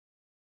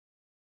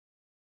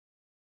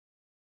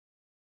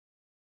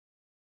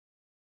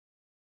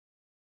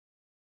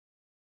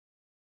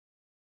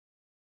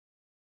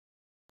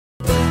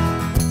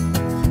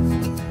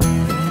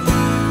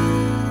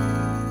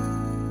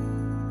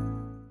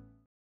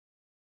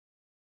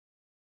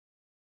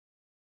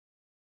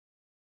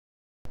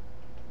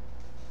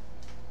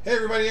Hey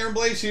everybody, Aaron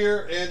Blaise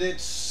here, and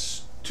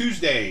it's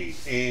Tuesday,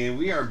 and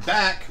we are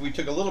back. We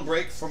took a little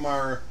break from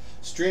our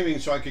streaming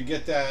so I could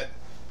get that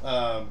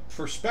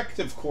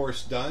perspective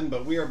course done,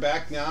 but we are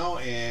back now,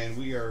 and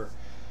we are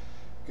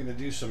going to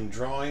do some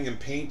drawing and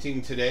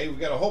painting today. We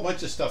got a whole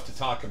bunch of stuff to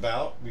talk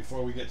about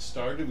before we get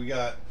started. We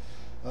got,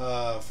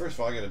 first of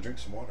all, I got to drink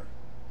some water.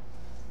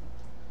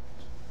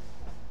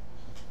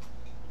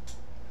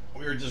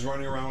 We were just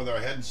running around with our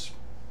heads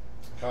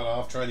cut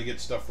off trying to get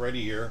stuff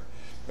ready here.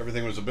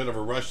 Everything was a bit of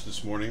a rush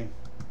this morning,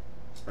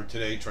 or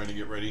today, trying to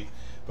get ready,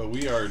 but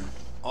we are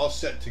all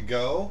set to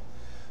go.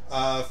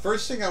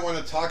 First thing I want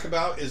to talk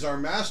about is our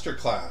master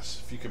class.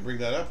 If you can bring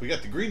that up, we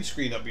got the green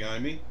screen up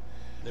behind me.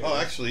 Oh,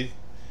 actually,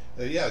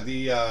 yeah,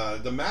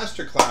 the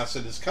master class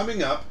that is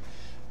coming up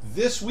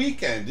this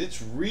weekend.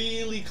 It's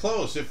really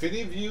close. If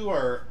any of you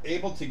are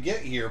able to get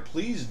here,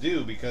 please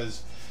do,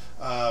 because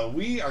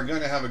we are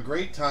going to have a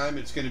great time.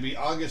 It's going to be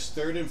August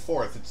 3rd and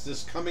 4th. It's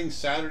this coming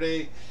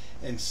Saturday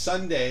and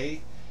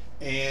Sunday,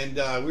 and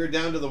we're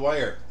down to the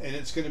wire, and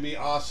it's going to be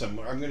awesome.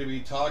 I'm going to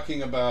be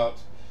talking about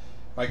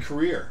my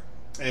career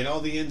and all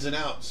the ins and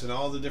outs and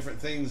all the different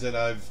things that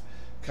I've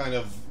kind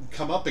of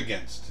come up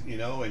against, you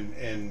know,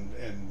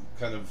 and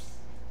kind of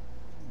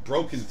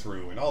broken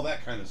through and all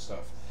that kind of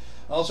stuff.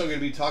 Also going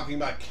to be talking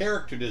about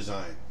character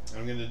design.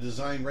 I'm going to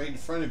design right in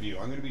front of you.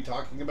 I'm going to be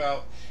talking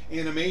about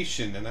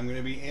animation, and I'm going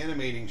to be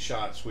animating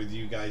shots with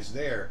you guys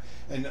there.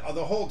 And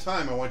the whole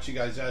time I want you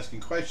guys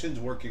asking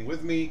questions, working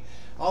with me,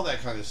 all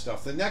that kind of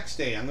stuff. The next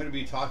day I'm going to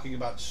be talking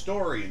about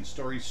story and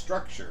story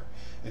structure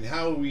and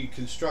how we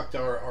construct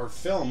our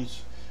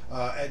films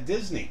at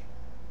Disney.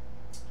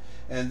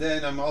 And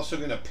then I'm also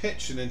going to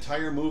pitch an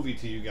entire movie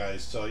to you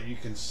guys so you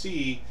can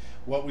see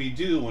what we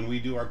do when we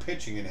do our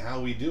pitching and how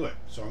we do it.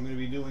 So I'm going to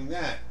be doing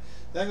that.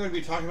 Then I'm going to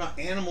be talking about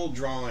animal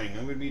drawing.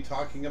 I'm going to be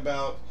talking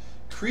about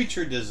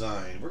creature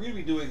design. We're going to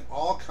be doing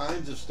all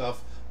kinds of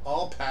stuff,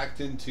 all packed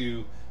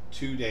into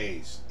 2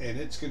 days, and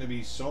it's going to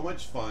be so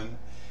much fun.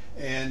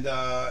 And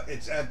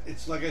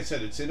it's like I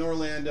said, it's in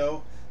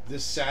Orlando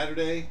this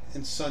Saturday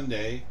and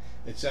Sunday.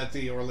 It's at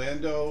the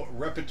Orlando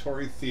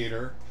Repertory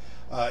Theater.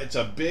 It's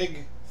a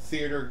big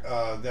theater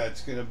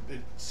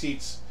it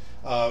seats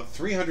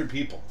 300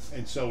 people,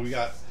 and so we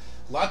got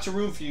lots of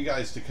room for you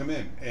guys to come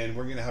in, and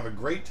we're going to have a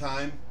great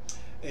time.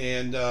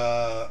 And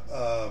yeah,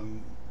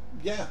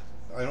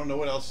 I don't know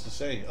what else to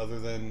say other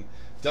than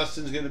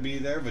Dustin's going to be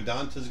there,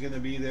 Vedanta's going to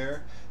be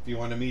there if you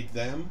want to meet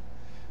them.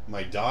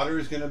 My daughter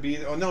is going to be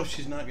there. Oh no,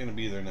 she's not going to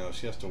be there now.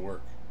 She has to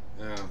work.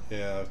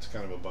 Yeah, it's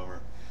kind of a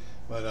bummer.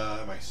 But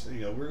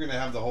we're going to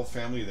have the whole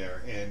family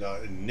there, and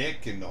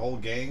Nick and the whole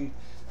gang,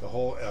 the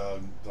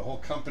whole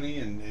company,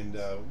 and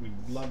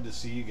we'd love to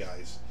see you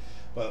guys.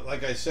 But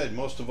like I said,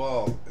 most of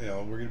all,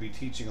 we're going to be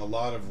teaching a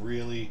lot of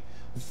really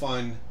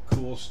fun,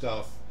 cool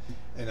stuff,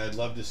 and I'd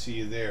love to see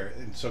you there.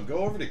 And so go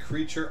over to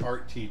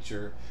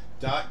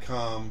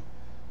creatureartteacher.com/.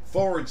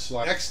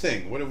 Next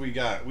thing, what have we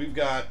got? We've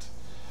got,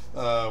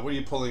 what are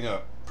you pulling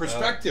up?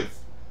 Perspective.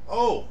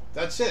 Oh,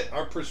 that's it,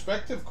 our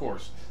perspective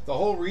course. The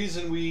whole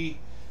reason we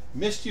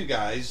missed you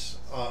guys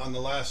on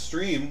the last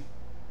stream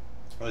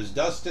was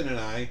Dustin and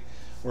I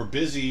were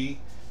busy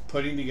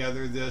putting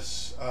together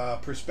this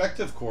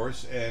perspective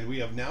course, and we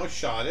have now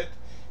shot it.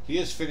 He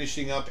is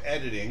finishing up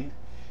editing,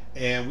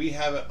 and we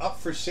have it up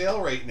for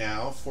sale right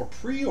now for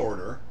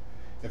pre-order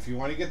if you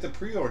want to get the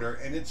pre-order,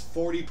 and it's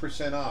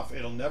 40% off.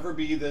 It'll never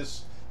be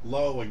this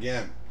low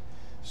again.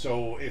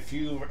 So if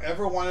you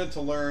ever wanted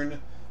to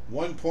learn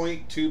 1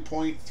 point, 2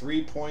 point,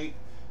 3 point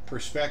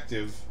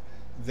perspective,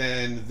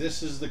 then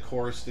this is the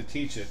course to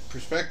teach it.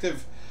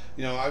 Perspective,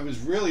 I was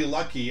really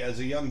lucky as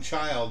a young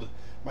child.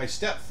 My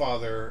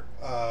stepfather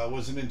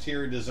was an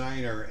interior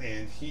designer,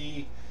 and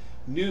he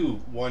knew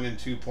 1 and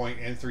 2 point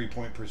and 3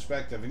 point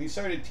perspective, and he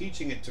started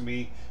teaching it to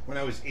me when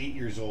I was 8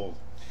 years old.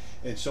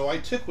 And so I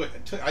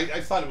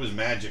I thought it was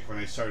magic when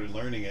I started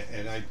learning it,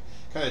 and I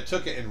kind of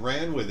took it and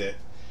ran with it.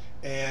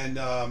 And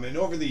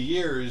over the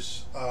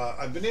years,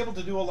 I've been able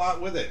to do a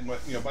lot with it.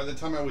 By the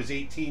time I was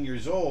 18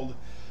 years old,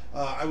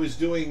 I was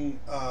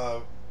doing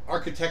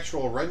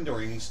architectural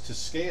renderings to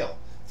scale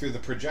through the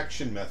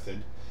projection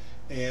method.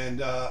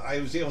 And I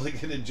was able to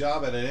get a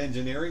job at an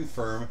engineering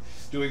firm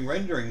doing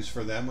renderings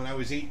for them when I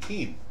was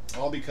 18,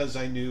 all because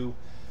I knew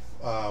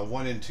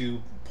 1 and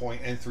 2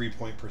 point and 3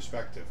 point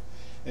perspective.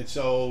 And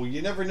so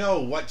you never know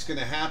what's going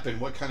to happen,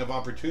 what kind of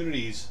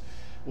opportunities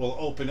will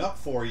open up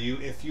for you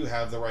if you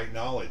have the right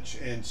knowledge.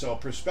 And so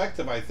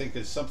perspective, I think,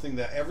 is something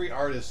that every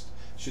artist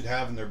should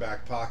have in their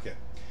back pocket.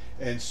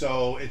 And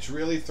so it's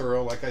really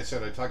thorough. Like I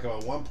said, I talk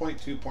about 1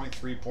 point, 2 point,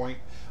 3 point.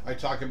 I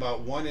talk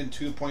about 1 and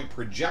 2 point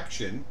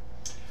projection.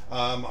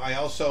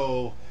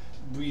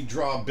 We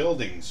draw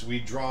buildings,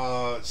 we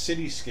draw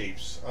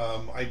cityscapes.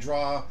 I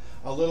draw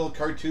a little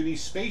cartoony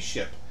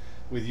spaceship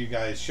with you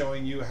guys,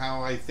 showing you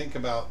how I think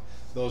about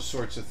those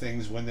sorts of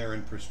things when they're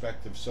in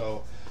perspective.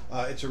 So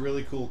it's a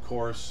really cool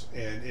course,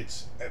 and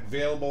it's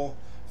available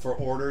for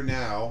order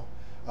now,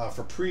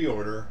 for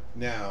pre-order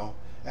now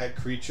at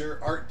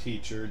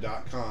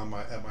creatureartteacher.com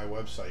at my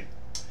website.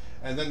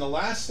 And then the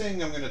last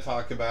thing I'm going to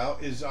talk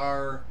about is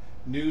our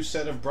new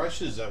set of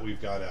brushes that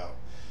we've got out.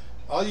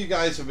 All you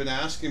guys have been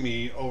asking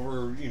me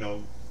over,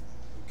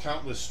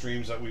 countless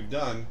streams that we've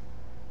done,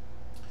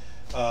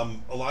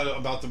 a lot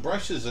about the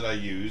brushes that I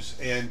use,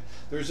 and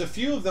there's a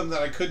few of them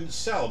that I couldn't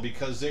sell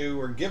because they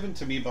were given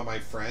to me by my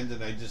friend,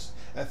 and I just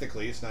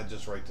ethically it's not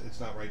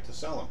right to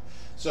sell them.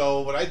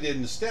 So what I did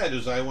instead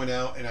is I went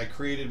out and I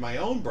created my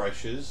own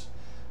brushes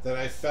that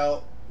I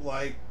felt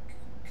like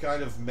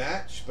kind of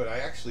match, but I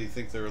actually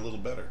think they're a little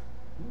better.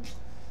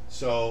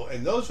 So,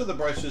 and those are the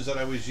brushes that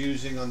I was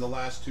using on the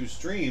last two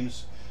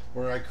streams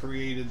where I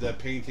created the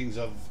paintings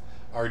of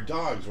our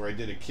dogs, where I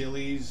did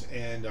Achilles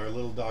and our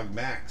little dog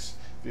Max.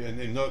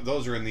 And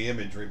those are in the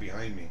image right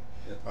behind me.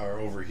 Yep. Are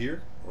over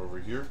here, over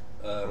here.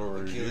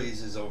 Over Achilles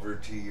here. is over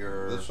to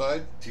your This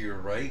side, to your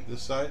right.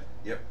 this side.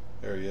 Yep.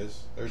 There he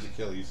is. There's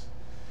Achilles.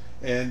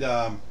 And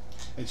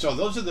so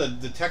those are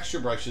the texture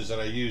brushes that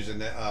I use,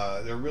 and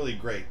they're really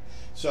great.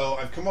 So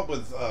I've come up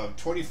with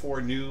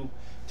 24 new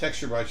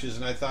texture brushes,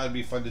 and I thought it'd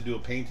be fun to do a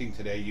painting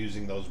today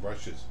using those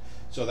brushes.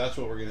 So that's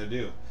what we're going to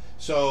do.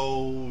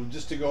 So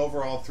just to go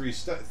over all three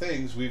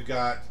things, we've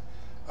got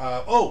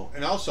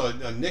and also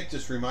Nick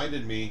just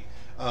reminded me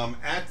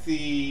at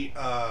the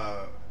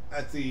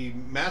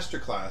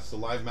masterclass, the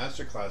live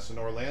masterclass in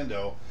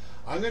Orlando,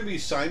 I'm going to be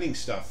signing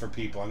stuff for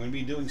people. I'm going to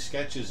be doing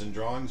sketches and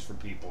drawings for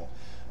people.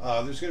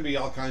 There's going to be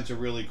all kinds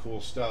of really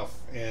cool stuff,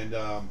 and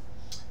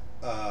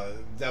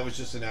that was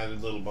just an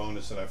added little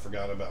bonus that I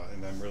forgot about,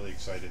 and I'm really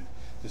excited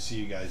to see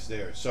you guys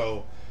there.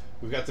 So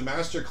we've got the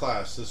master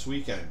class this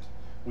weekend.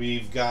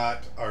 We've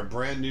got our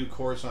brand new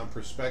course on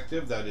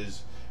perspective that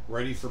is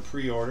ready for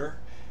pre-order,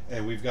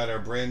 and we've got our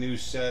brand new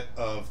set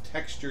of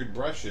textured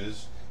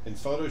brushes in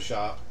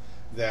Photoshop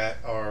that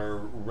are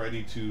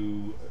ready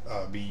to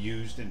be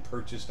used and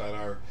purchased on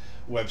our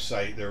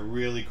website. They're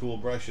really cool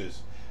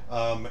brushes.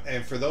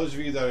 And for those of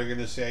you that are going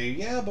to say,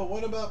 yeah, but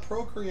what about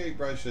Procreate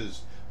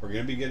brushes? We're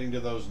going to be getting to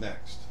those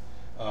next.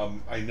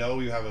 I know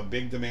you have a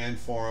big demand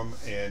for them,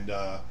 and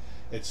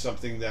it's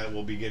something that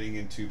we'll be getting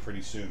into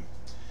pretty soon.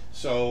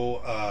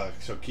 So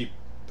so keep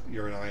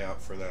an eye out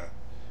for that.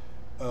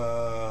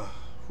 That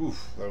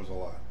was a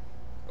lot.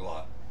 A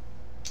lot.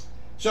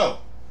 So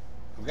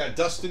I've got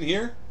Dustin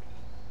here.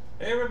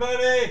 Hey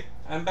everybody,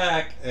 I'm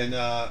back. And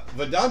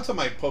Vedanta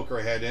might poke her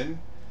head in.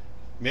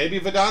 Maybe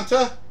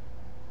Vedanta?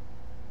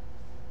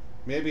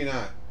 Maybe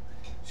not.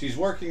 She's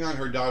working on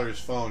her daughter's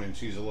phone, and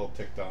she's a little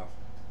ticked off.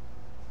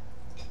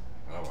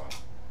 Oh wow.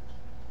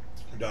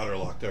 Her daughter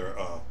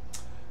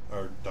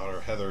our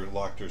daughter Heather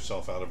locked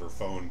herself out of her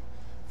phone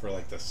for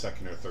like the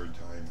second or third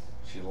time.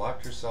 She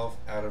locked herself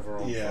out of her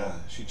own phone. Yeah,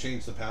 she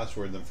changed the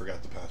password and then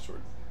forgot the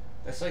password.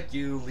 That's like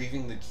you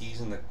leaving the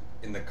keys in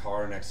the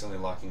car and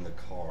accidentally locking the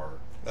car.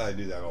 I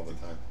do that all the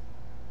time.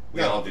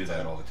 We all do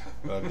that all the time.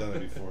 But I've done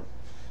it before.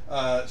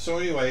 So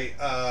anyway,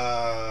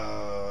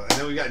 and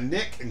then we got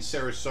Nick in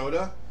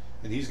Sarasota,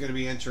 and he's going to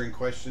be answering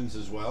questions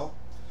as well.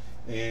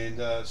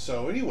 And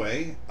so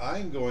anyway,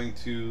 I'm going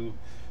to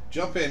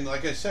jump in.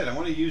 Like I said, I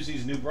want to use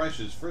these new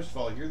brushes. First of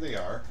all, here they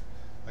are.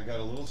 I got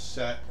a little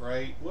set,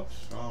 right?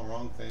 Whoops,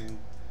 wrong thing.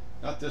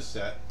 Not this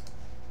set.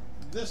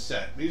 This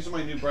set. These are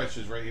my new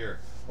brushes right here,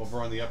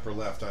 over on the upper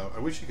left. I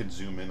wish you could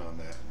zoom in on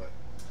that, but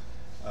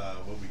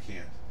we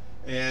can't.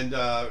 And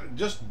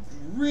just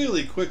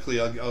really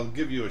quickly, I'll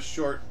give you a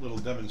short little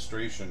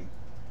demonstration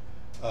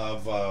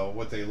of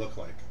what they look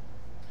like.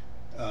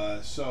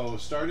 So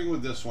starting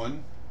with this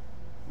one,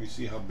 we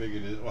see how big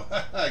it is.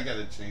 I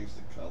gotta change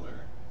the color.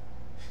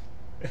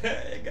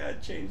 I gotta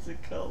change the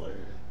color.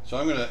 So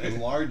I'm gonna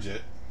enlarge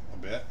it a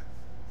bit.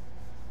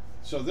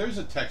 So there's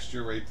a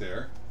texture right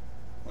there,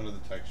 one of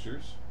the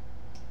textures.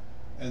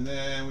 And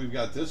then we've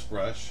got this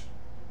brush.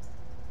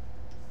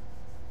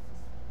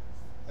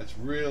 That's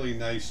really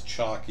nice,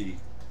 chalky.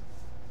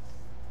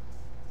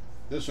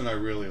 This one I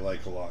really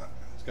like a lot.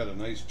 It's got a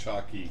nice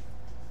chalky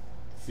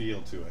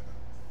feel to it.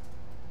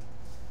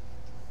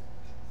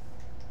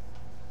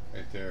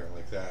 Right there,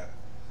 like that.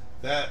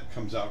 That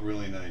comes out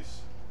really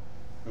nice.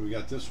 And we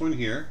got this one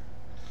here.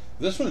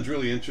 This one's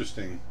really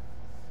interesting.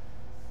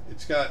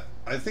 It's got,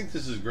 I think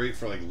this is great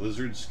for like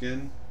lizard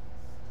skin,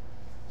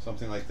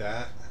 something like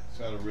that. It's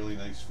got a really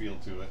nice feel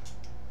to it.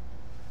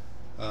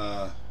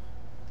 Another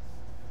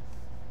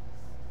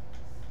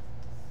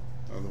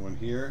one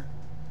here,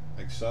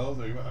 like so.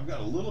 I've got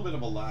a little bit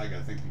of a lag,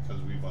 I think,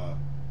 because we've oh,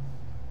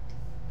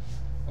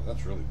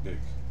 that's really big.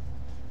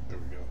 There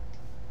we go.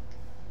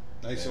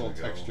 Nice little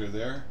texture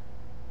there.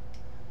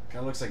 Kind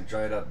of looks like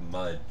dried up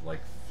mud,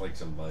 like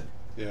flakes of mud.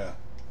 Yeah.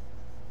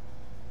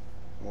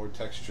 More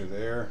texture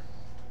there.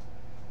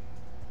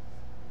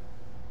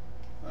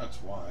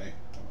 That's why.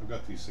 I've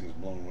got these things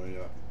blown way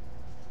up.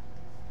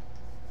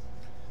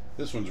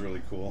 This one's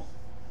really cool.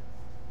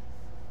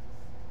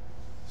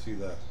 See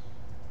that?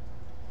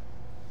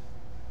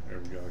 There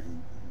we go. I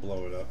can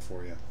blow it up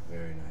for you.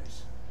 Very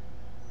nice.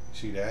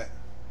 See that?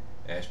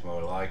 That's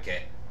more like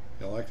it.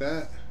 You like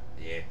that?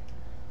 Yeah.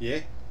 Yeah?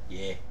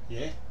 Yeah.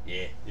 Yeah?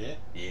 Yeah. Yeah?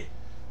 Yeah.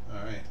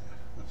 Alright.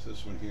 What's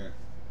this one here?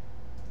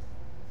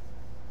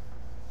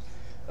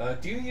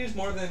 Do you use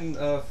more than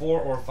 4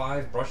 or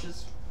 5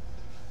 brushes?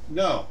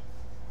 No,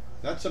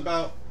 that's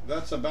about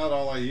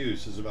all I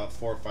use is about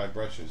 4 or 5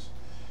 brushes,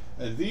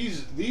 and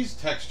these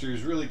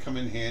textures really come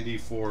in handy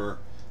for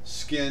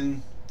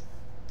skin,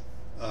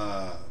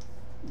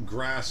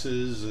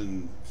 grasses,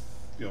 and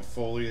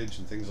foliage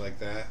and things like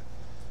that.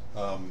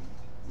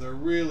 They're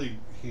really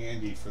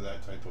handy for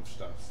that type of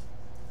stuff.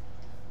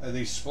 And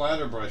these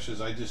splatter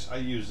brushes, I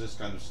use this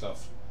kind of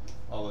stuff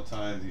all the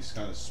time. These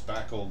kind of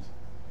spackled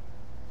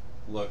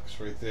looks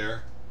right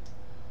there.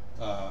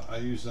 I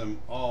use them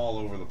all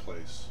over the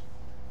place.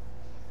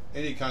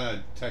 Any kind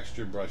of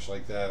texture brush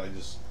like that,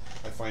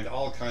 I find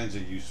all kinds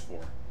of use for.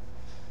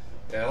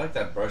 Yeah, I like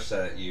that brush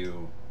that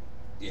you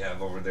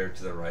have over there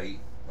to the right.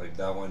 Like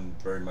that one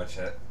very much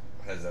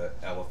has an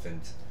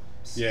elephant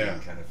skin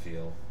kind of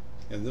feel.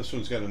 And this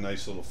one's got a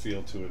nice little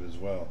feel to it as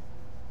well.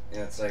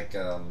 Yeah, it's like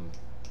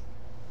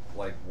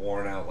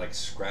worn out, like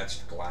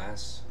scratched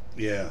glass.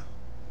 Yeah.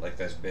 Like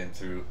that's been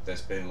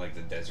in like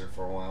the desert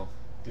for a while.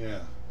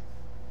 Yeah.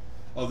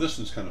 Oh, this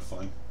one's kind of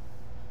fun.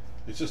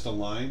 It's just a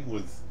line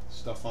with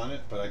stuff on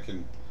it, but I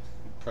can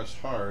press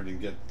hard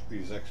and get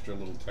these extra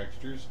little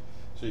textures.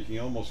 So you can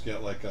almost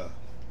get like a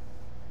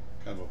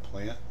kind of a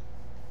plant,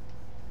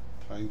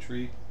 pine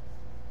tree.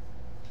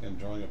 See, I'm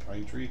drawing a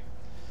pine tree.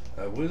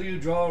 Will you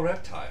draw a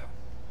reptile?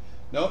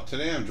 No,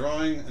 today I'm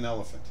drawing an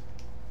elephant.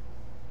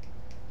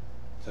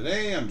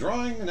 Today I'm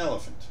drawing an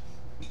elephant.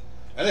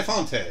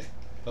 Elefante.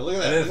 But look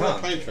at that. Look at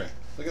that pine tree.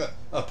 Look at that.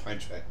 Oh, pine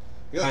tree.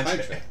 Look at that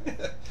pine tree.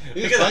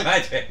 Look at the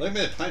pine tree. Look at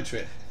that pine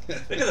tree.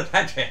 Look at the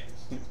pine tree.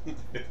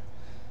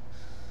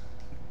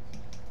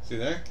 See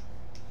there?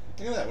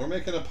 Look at that. We're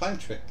making a pine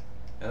tree.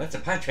 Now that's a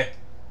pine tree.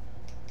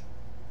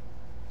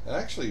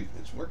 Actually,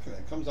 it's working.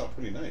 It comes out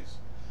pretty nice.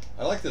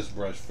 I like this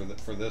brush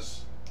for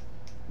this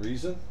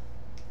reason.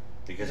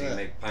 Because you can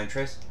make pine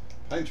trees?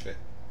 Pine tree.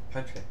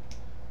 Pine tree.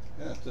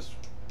 Yeah, just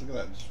look at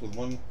that. Just with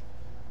one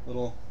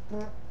little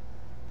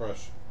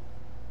brush.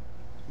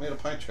 Made a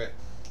pine tree.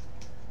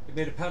 You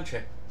made a pine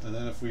tree. And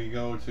then if we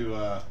go to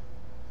a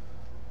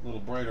little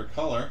brighter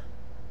color,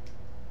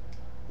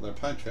 with our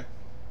pine tree.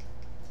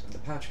 The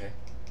pine tree.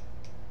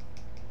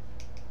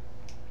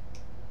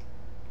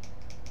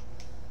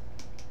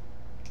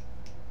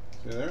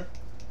 See there?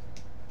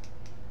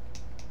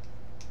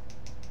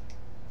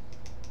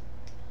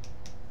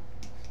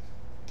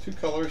 Two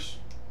colors.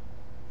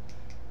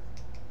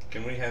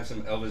 Can we have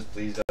some Elvis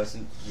Please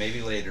Dustin?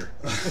 Maybe later.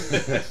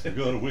 We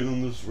gotta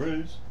win this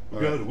race. We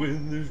gotta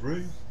win this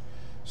race.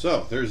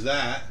 So there's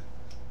that.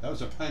 That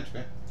was a pine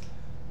tree.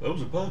 That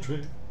was a pine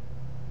tree.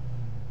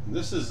 And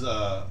this is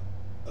a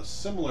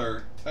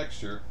similar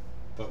texture,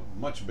 but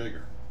much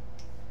bigger.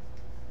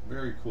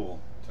 Very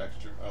cool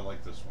texture. I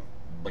like this one.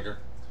 Bigger.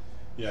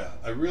 Yeah,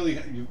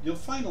 you'll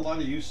find a lot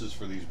of uses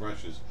for these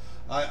brushes.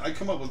 I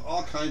come up with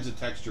all kinds of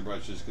texture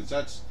brushes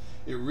because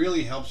it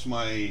really helps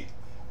my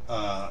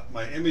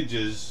my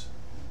images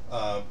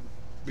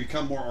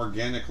become more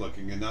organic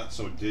looking and not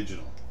so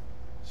digital.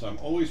 So I'm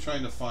always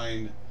trying to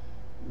find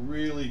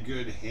really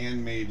good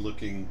handmade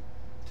looking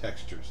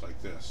textures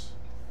like this.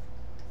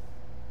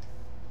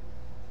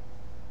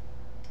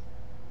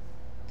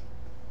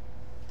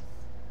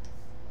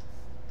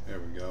 There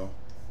we go.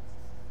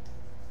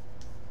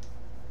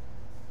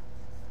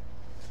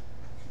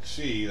 You can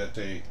see that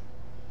we've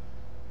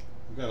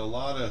got a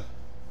lot of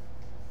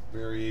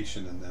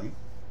variation in them.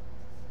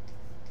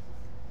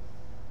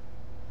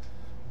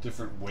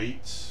 Different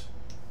weights.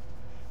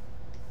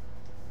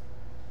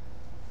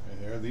 Right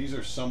there. These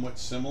are somewhat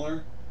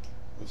similar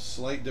with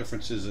slight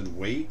differences in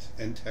weight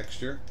and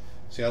texture.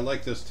 See, I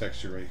like this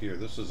texture right here.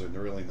 This is a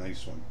really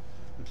nice one.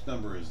 Which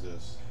number is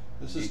this?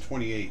 This is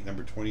 28,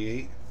 number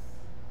 28.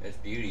 That's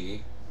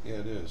beauty. Yeah,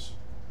 it is.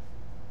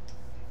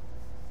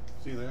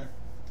 See there?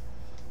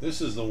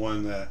 This is the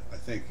one that I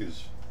think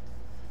is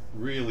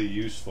really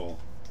useful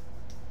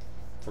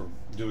for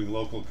doing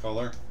local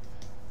color.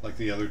 Like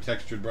the other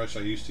textured brush I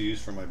used to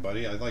use for my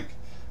buddy. I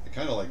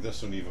kind of like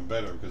this one even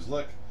better because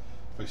look,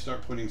 if I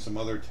start putting some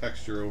other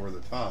texture over the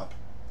top,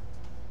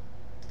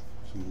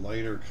 some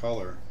lighter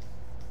color,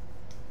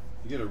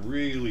 you get a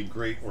really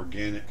great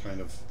organic kind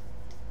of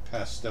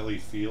pastel-y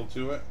feel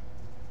to it.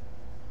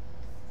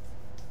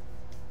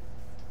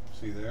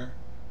 See there?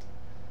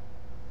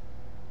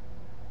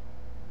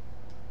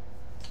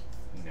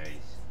 Nice.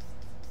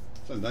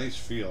 It's a nice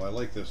feel. I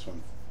like this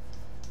one.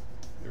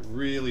 It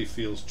really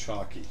feels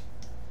chalky.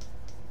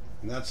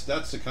 And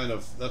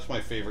that's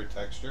my favorite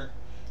texture,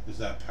 is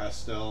that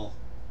pastel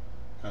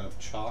kind of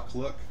chalk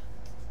look.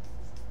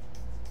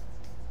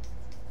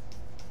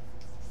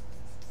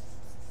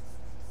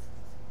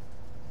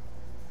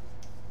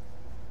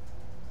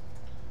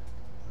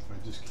 If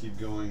I just keep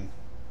going.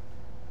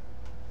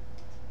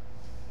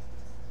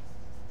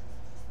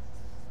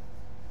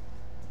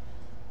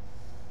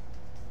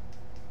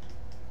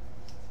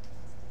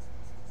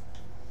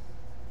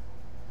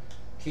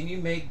 Can you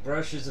make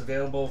brushes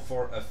available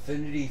for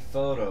Affinity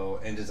Photo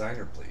and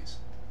Designer, please?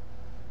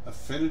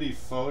 Affinity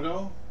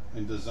Photo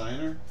and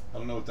Designer? I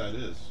don't know what that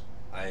is.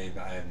 I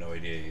have no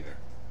idea either.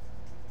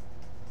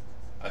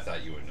 I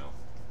thought you would know.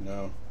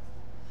 No.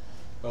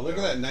 But look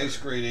at that nice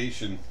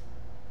gradation.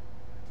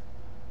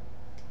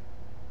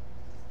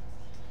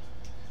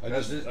 I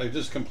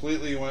just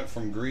completely went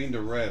from green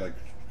to red. I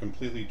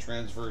completely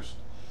transversed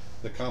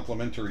the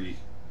complementary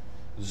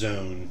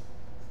zone.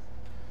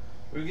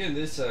 We're getting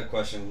this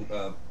question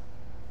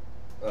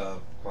quite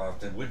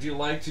often. Would you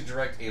like to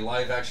direct a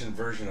live-action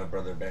version of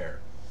Brother Bear?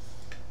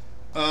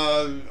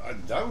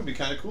 That would be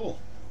kind of cool,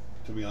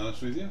 to be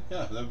honest with you.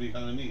 Yeah, that would be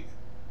kind of neat.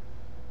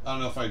 I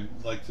don't know if I'd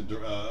like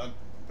to.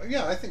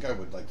 Yeah, I think I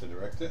would like to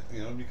direct it. You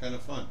know, it'd be kind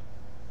of fun.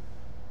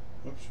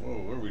 Whoops!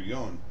 Whoa, where are we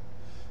going?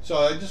 So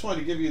I just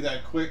wanted to give you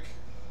that quick.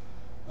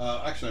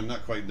 Actually, I'm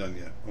not quite done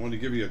yet. I want to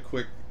give you a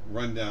quick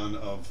rundown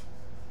of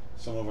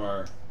some of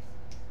our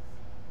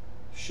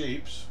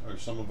shapes or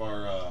some of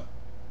our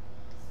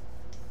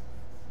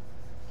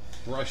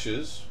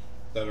brushes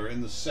that are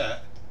in the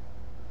set.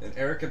 And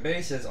Erica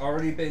Bass has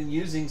already been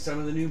using some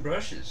of the new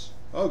brushes.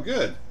 Oh,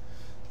 good.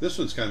 This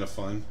one's kind of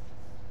fun.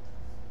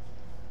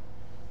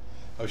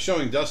 I was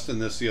showing Dustin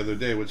this the other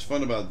day. What's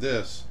fun about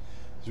this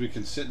is we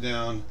can sit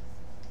down,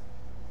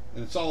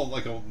 and it's all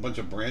like a bunch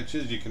of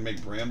branches. You can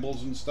make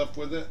brambles and stuff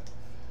with it,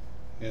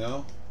 you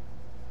know.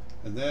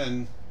 And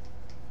then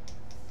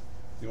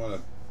you want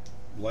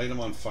to light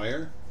them on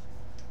fire.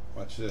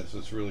 Watch this.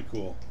 It's really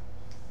cool.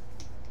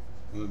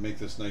 I'm going to make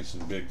this nice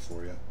and big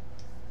for you.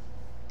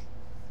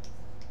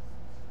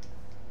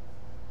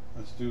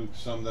 Let's do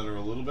some that are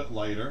a little bit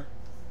lighter.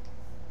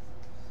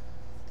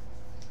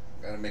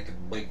 Gotta make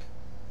it big.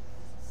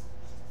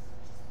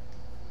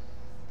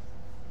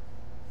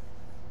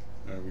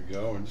 There we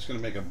go. I'm just going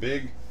to make a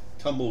big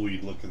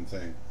tumbleweed looking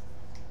thing.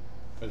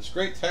 But it's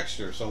great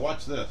texture, so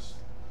watch this.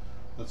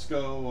 Let's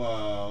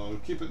go,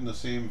 keep it in the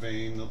same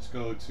vein. Let's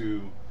go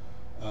to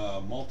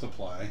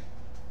multiply.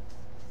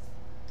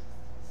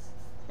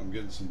 I'm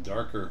getting some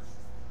darker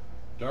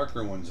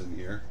ones in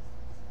here.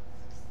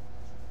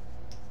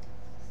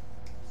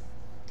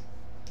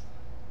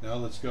 Now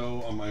let's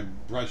go on my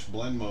brush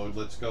blend mode.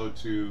 Let's go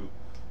to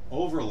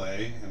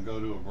overlay and go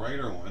to a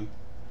brighter one.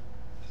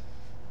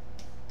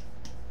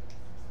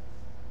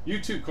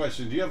 YouTube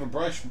question, do you have a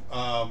brush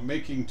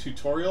making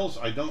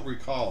tutorials? I don't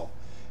recall.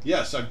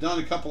 Yes, I've done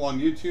a couple on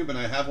YouTube, and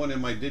I have one in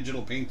my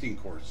digital painting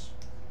course.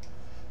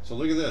 So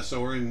look at this.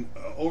 So we're in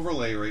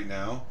overlay right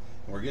now,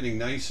 and we're getting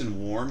nice and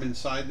warm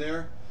inside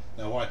there.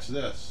 Now watch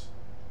this.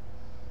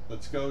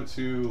 Let's go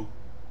to,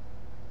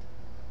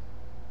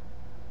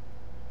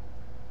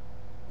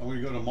 I'm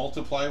going to go to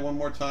multiply one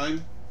more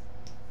time.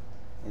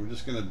 And we're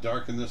just going to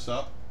darken this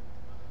up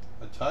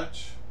a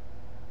touch.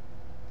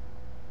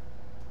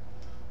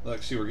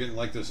 Look, see, we're getting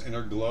like this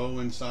inner glow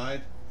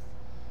inside.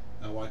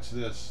 Now watch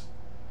this.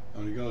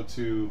 I'm going to go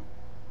to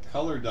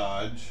color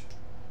dodge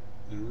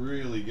and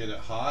really get it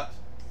hot.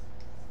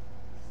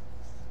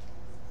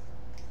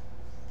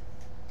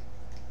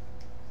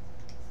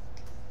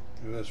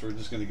 Look at this. We're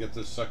just going to get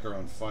this sucker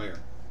on fire.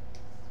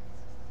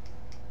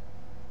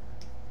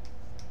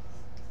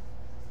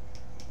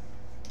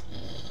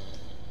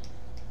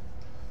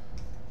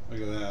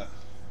 Look at that.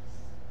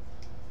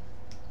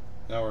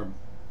 Now our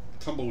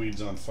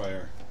tumbleweed's on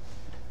fire.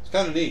 It's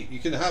kind of neat. You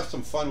can have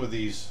some fun with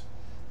these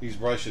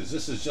brushes.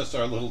 This is just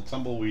our little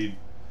tumbleweed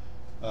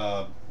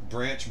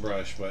branch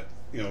brush, but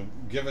you know,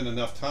 given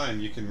enough time,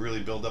 you can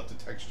really build up the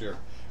texture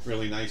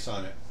really nice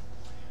on it.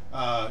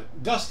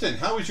 Dustin,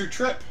 how was your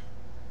trip?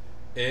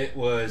 It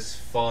was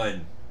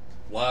fun.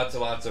 Lots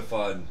of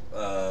fun.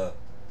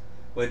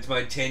 Went to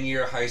my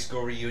 10-year high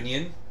school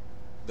reunion.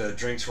 The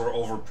drinks were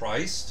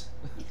overpriced,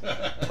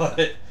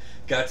 but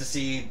got to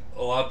see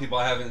a lot of people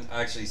I haven't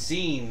actually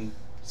seen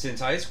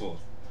since high school.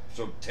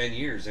 So 10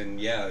 years,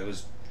 and yeah, it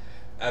was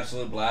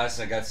absolute blast.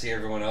 And I got to see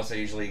everyone else I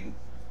usually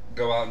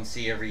go out and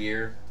see every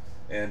year,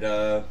 and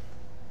yeah,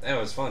 it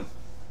was fun.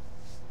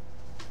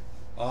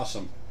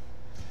 Awesome.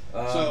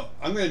 So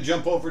I'm going to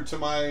jump over to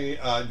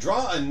my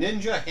draw a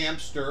ninja,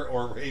 hamster,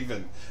 or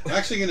raven. I'm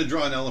actually going to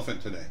draw an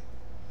elephant today.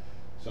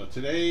 So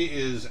today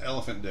is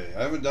Elephant Day.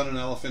 I haven't done an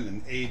elephant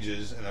in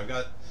ages, and I've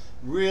got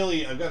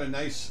a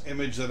nice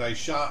image that I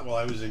shot while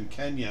I was in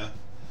Kenya.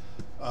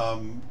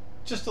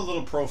 Just a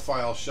little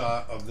profile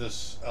shot of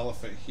this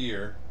elephant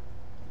here.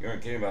 You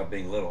aren't kidding about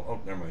being little. Oh,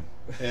 never mind.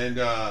 And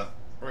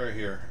right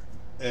here.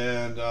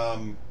 And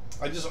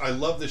I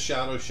love the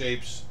shadow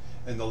shapes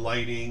and the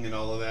lighting and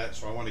all of that,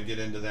 so I want to get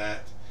into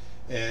that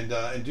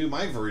and do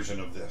my version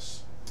of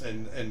this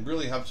and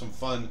really have some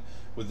fun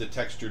with the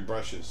textured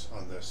brushes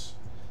on this.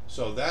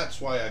 So that's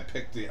why I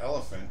picked the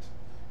elephant,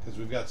 because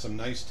we've got some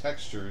nice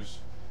textures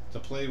to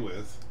play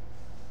with.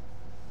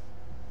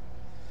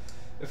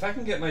 If I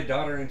can get my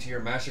daughter into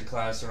your master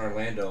class in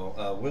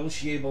Orlando, will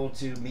she able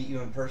to meet you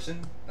in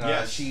person?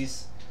 Yes.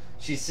 She's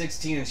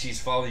 16 and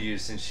she's followed you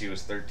since she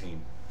was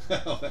 13.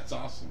 Oh, that's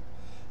awesome.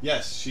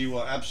 Yes, she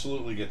will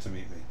absolutely get to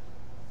meet me.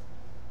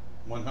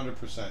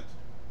 100%.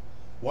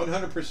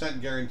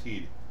 100%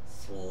 guaranteed.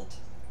 Sweet.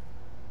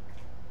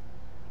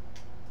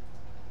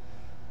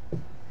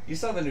 You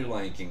saw the new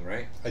Lion King,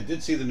 right? I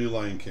did see the new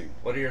Lion King.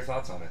 What are your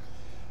thoughts on it?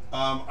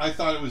 I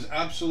thought it was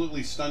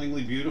absolutely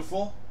stunningly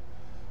beautiful.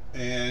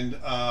 and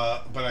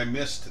but I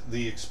missed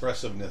the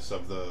expressiveness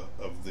of the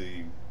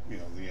the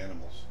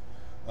animals,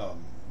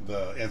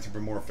 the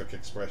anthropomorphic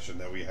expression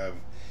that we have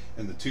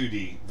in the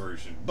 2D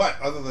version. But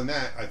other than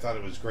that, I thought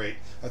it was great.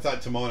 I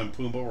thought Timon and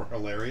Pumbaa were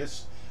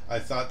hilarious. I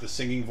thought the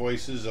singing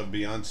voices of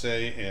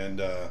Beyonce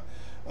and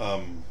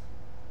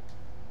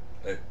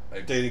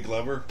Danny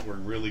Glover were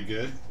really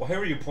good. Why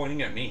were you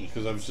pointing at me?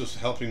 Because I was just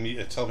helping me.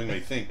 It's helping me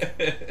think.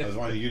 I was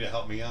wanting you to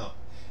help me out.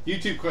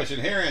 YouTube question: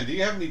 Heron, do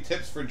you have any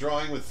tips for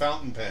drawing with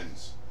fountain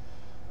pens?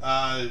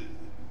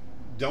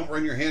 Don't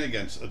run your hand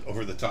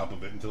over the top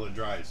of it until it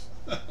dries.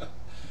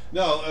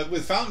 No,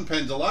 with fountain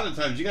pens, a lot of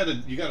times you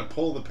gotta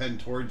pull the pen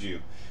towards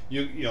you.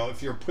 You know,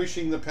 if you're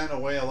pushing the pen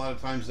away, a lot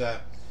of times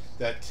that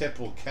tip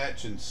will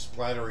catch and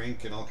splatter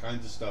ink and all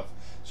kinds of stuff.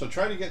 So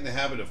try to get in the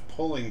habit of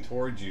pulling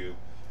towards you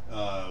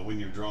when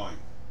you're drawing.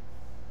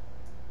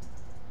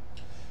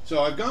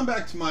 So I've gone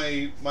back to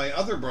my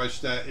other brush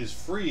that is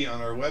free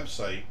on our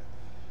website,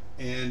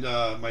 and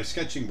my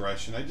sketching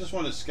brush, and I just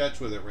want to sketch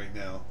with it right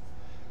now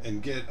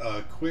and get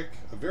a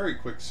very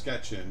quick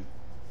sketch in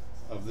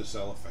of this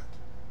elephant.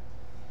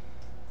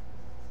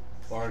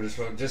 Lauren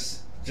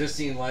just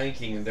seen Lion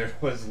King, and there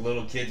was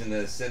little kids in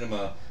the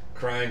cinema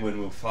crying when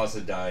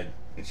Mufasa died,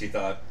 and she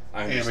thought,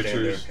 I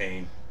understand their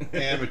pain.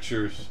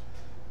 Amateurs.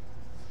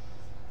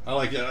 I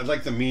like it. I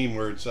like the meme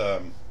where it's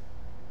oh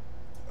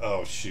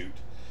shoot.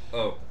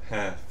 Oh,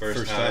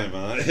 first time,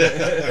 huh?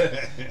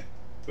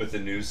 With the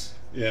news.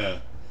 Yeah.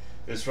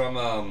 It's from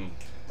a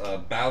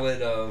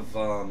ballad of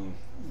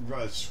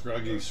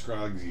Scruggy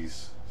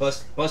Scruggies.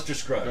 Buster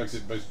Scruggs.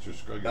 Buster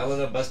Scruggs. Ballad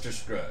of Buster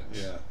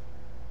Scruggs. Yeah.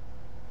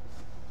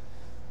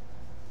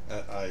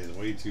 That eye is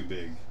way too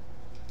big.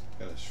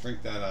 Gotta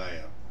shrink that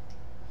eye up.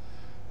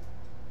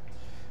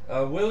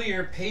 Will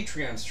your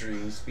Patreon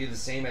streams be the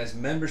same as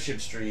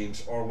membership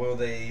streams, or will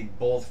they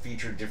both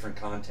feature different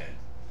content?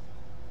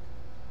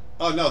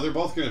 Oh no, they're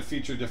both going to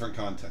feature different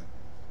content.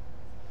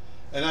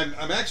 And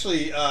I'm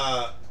actually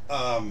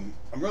I'm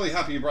really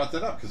happy you brought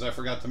that up, because I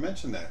forgot to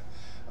mention that.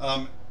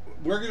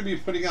 We're going to be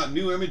putting out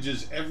new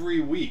images every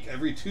week,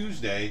 every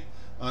Tuesday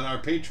on our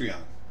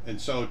Patreon.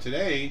 And so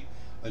today,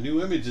 a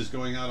new image is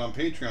going out on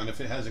Patreon if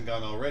it hasn't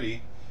gone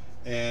already.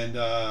 And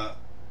and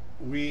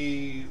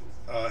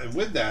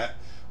with that,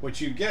 what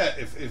you get,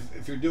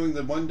 if you're doing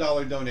the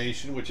 $1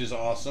 donation, which is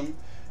awesome,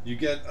 you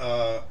get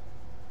a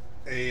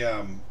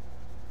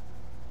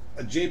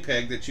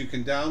JPEG that you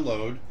can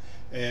download,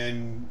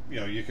 and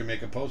you can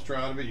make a poster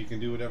out of it. You can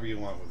do whatever you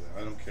want with it.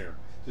 I don't care.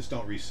 Just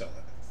don't resell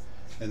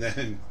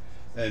it.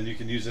 And you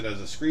can use it as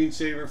a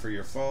screensaver for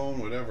your phone,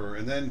 whatever.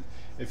 And then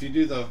if you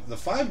do the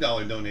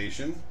 $5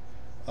 donation,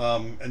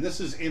 and this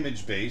is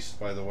image based,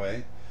 by the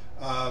way,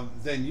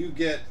 then you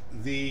get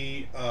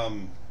the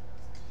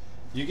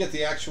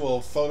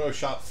actual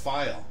Photoshop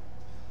file.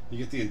 You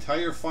get the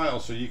entire file,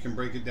 so you can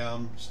break it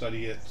down,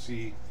 study it,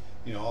 see,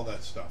 all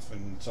that stuff.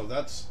 And so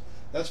that's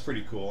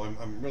pretty cool.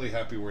 I'm really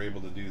happy we're able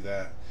to do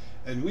that.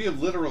 And we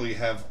literally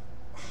have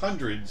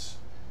hundreds,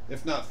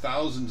 if not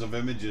thousands, of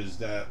images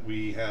that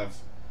we have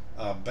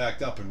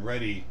backed up and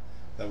ready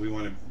that we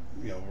want to,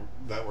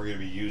 that we're going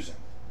to be using.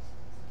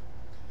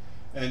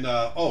 And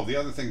the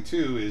other thing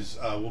too is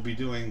we'll be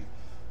doing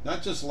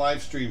not just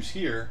live streams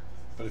here,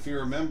 but if you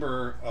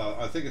remember,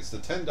 I think it's the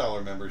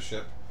 $10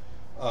 membership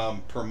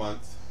per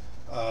month.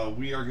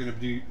 We are going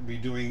to be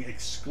doing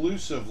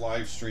exclusive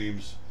live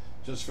streams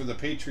just for the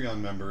Patreon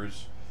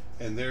members,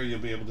 and there you'll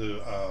be able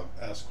to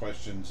ask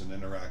questions and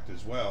interact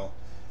as well.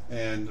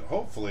 And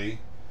hopefully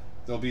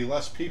there'll be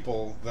less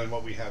people than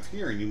what we have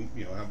here, and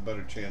you have a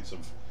better chance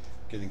of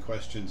getting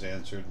questions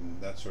answered and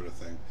that sort of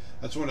thing.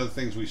 That's one of the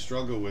things we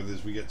struggle with,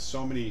 is we get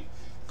so many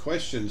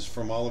questions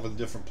from all of the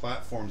different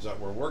platforms that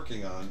we're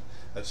working on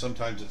that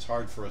sometimes it's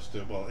hard for us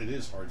to, well, it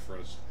is hard for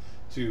us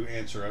to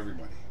answer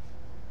everybody.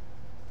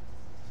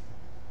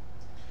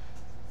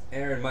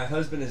 Aaron, my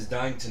husband is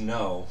dying to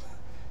know,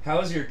 how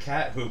is your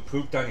cat who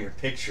pooped on your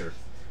picture?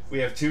 We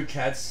have 2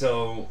 cats,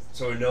 so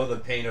we know the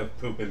pain of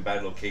poop in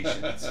bad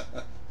locations.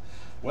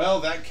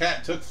 Well, that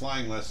cat took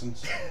flying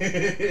lessons.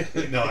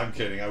 No, I'm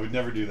kidding. I would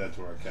never do that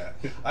to our cat.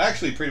 I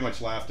actually pretty much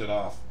laughed it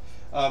off.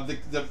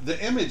 The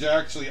image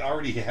actually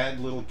already had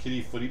little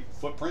kitty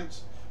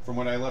footprints from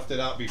when I left it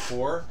out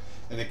before,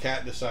 and the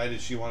cat decided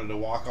she wanted to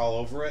walk all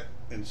over it.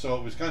 And so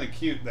it was kind of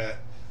cute that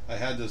I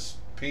had this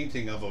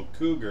painting of a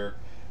cougar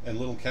and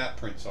little cat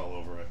prints all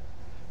over it.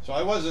 So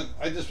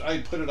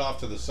I put it off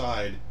to the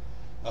side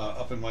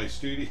up in my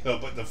studio.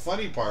 But the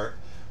funny part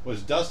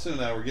was Dustin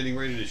and I were getting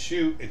ready to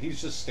shoot, and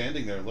he's just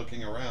standing there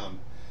looking around.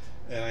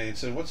 And I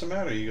said, "What's the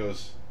matter?" He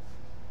goes,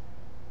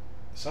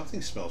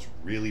 "Something smells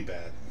really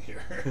bad in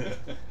here."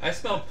 I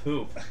smell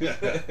poop.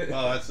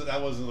 Well,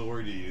 that wasn't the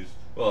word you used.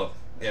 Well,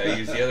 yeah, I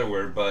used the other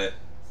word, but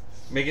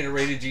making it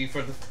rated G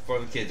for the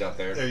kids out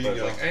there. There you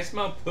go. Like, I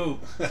smell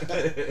poop.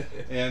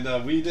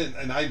 And we didn't,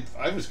 and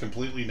I was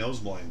completely nose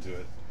blind to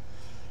it.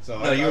 So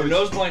no, you were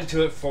nose blind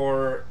to it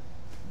for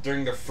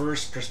during the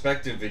first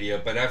perspective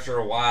video, but after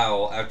a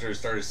while, after it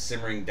started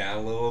simmering down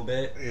a little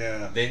bit,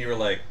 Yeah. then you were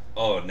like,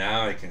 oh,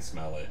 now I can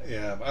smell it.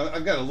 Yeah,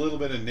 I've got a little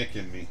bit of Nick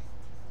in me.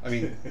 I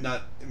mean,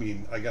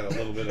 I got a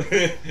little bit of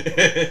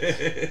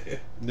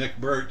Nick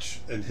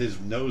Birch and his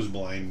nose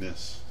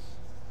blindness.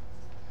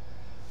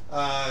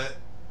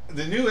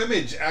 The new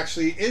image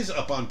actually is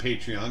up on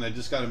Patreon. I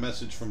just got a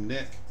message from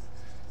Nick.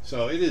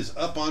 So it is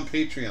up on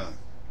Patreon.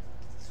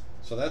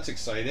 So that's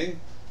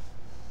exciting.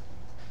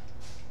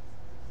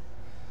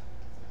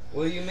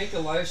 Will you make a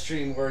live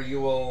stream where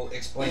you will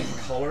explain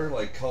color,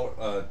 like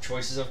color,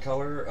 choices of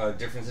color,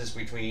 differences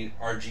between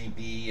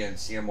RGB and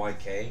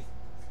CMYK?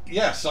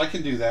 Yes, I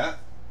can do that.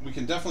 We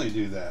can definitely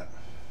do that.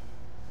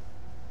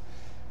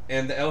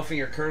 And the elephant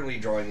you're currently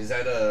drawing, is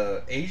that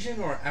a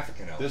Asian or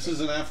African elephant? This is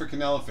an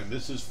African elephant.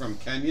 This is from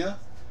Kenya.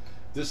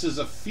 This is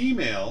a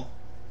female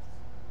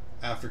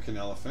African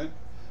elephant.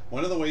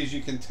 One of the ways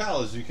you can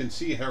tell is you can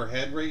see her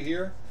head right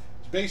here.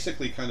 It's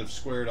basically kind of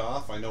squared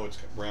off. I know it's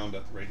round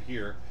up right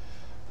here.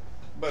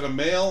 But a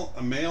male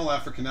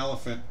African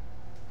elephant,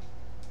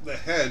 the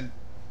head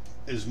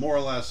is more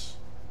or less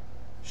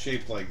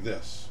shaped like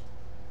this.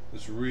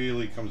 This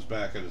really comes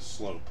back at a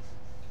slope.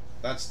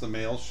 That's the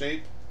male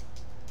shape.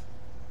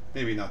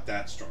 Maybe not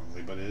that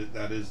strongly, but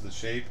that is the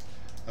shape.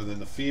 And then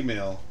the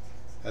female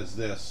has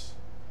this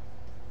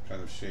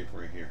kind of shape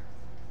right here.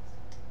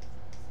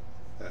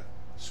 That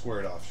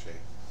squared off shape.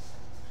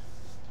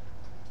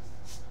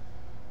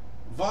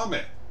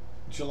 Vomit,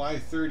 July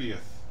 30th.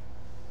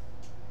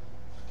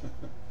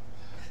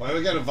 Why do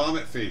I got a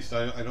vomit face?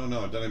 I don't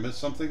know. Did I miss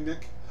something,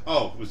 Nick?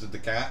 Oh, was it the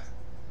cat?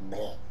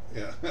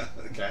 Yeah,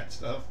 the cat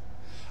stuff.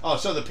 Oh,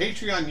 so the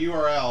Patreon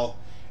URL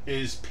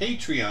is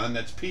Patreon,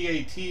 that's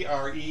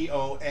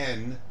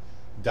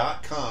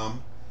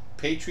Patreon.com,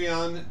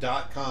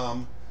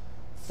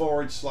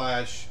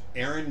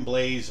 patreon.com/Aaron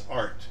Blaise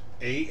Art,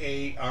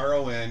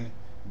 AARON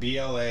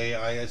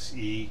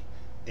BLAISE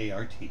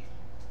ART.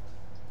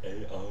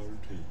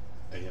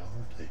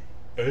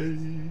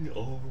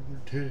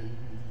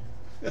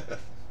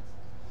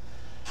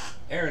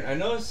 Aaron, I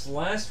noticed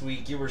last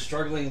week you were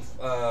struggling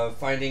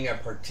finding a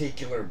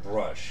particular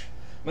brush.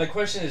 My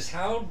question is,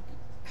 how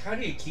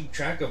do you keep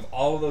track of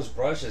all of those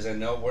brushes and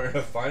know where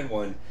to find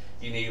one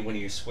you need when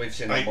you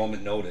switch in a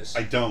moment notice?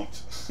 I don't.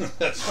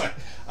 That's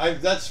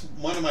that's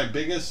one of my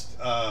biggest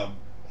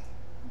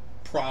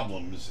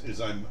problems. Is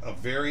I'm a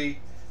very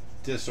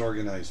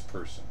disorganized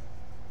person,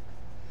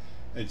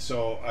 and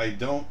so I've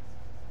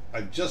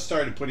just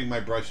started putting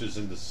my brushes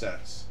into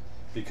sets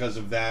because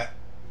of that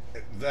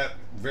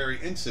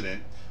very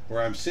incident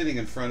where I'm sitting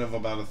in front of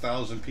about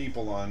 1,000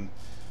 people on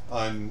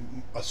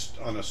a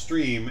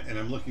stream, and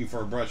I'm looking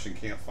for a brush and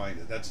can't find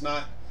it. That's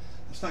not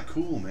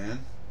cool,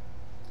 man.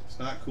 It's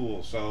not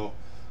cool. So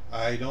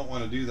I don't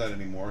want to do that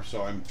anymore.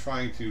 So I'm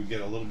trying to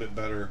get a little bit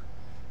better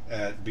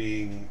at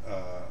being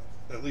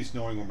at least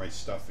knowing where my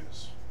stuff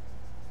is.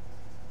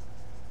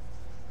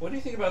 What do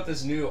you think about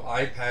this new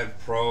iPad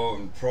Pro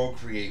and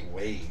Procreate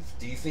Wave?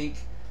 Do you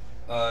think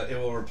it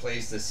will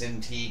replace the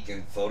Cintiq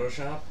and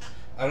Photoshop?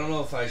 I don't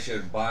know if I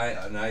should buy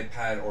an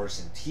iPad or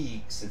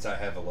Cintiq since I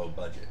have a low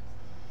budget.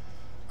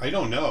 I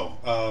don't know.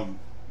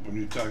 When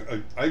you talk,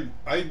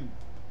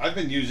 I've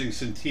been using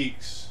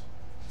Cintiqs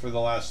for the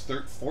last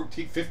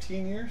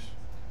 15 years.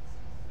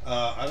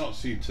 I don't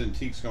see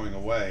Cintiqs going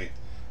away,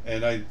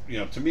 and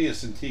to me, a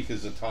Cintiq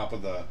is the top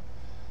of the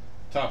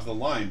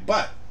line.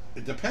 But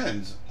it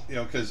depends,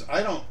 because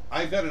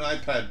I've got an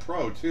iPad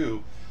Pro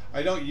too.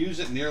 I don't use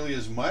it nearly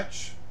as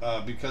much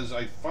because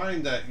I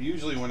find that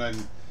usually when I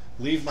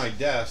leave my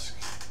desk,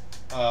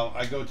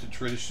 I go to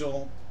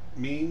traditional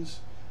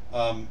means.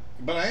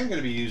 But I am going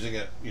to be using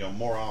it,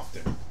 more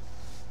often.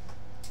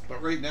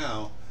 But right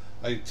now,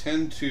 I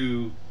tend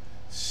to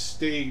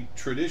stay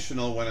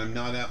traditional when I'm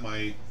not at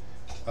my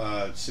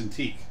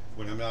Cintiq,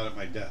 when I'm not at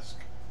my desk.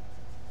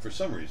 For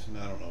some reason,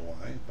 I don't know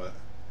why, but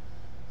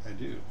I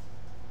do.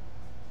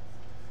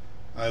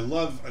 I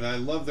love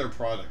their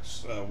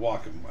products.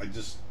 Wacom.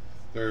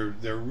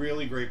 They're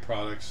really great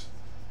products.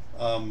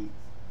 A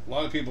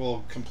lot of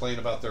people complain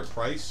about their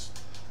price.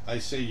 I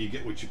say you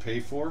get what you pay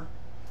for.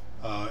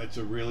 It's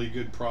a really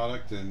good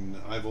product, and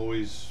I've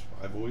always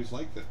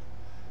liked it,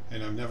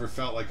 and I've never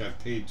felt like I've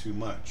paid too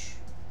much.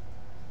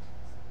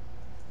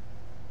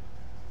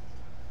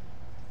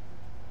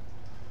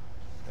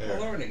 There.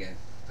 I'll learn again.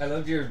 I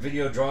loved your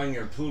video drawing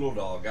your poodle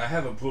dog. I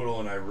have a poodle,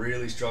 and I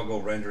really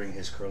struggle rendering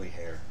his curly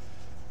hair.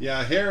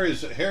 Yeah, hair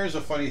is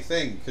a funny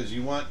thing because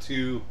you want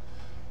to.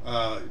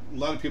 A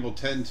lot of people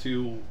tend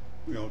to,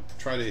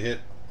 try to hit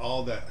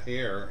all that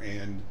hair,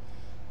 and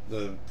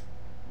the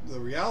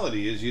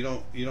reality is you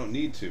don't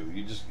need to.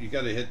 You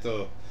got to hit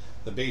the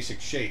basic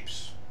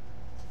shapes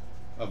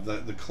of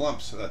the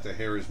clumps that the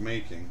hair is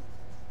making,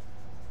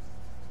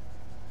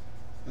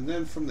 and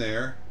then from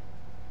there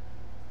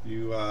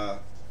you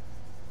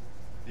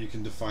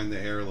can define the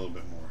hair a little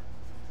bit more.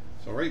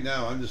 So right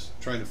now I'm just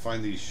trying to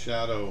find these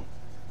shadow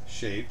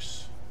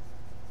shapes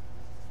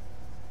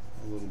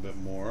a little bit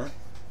more.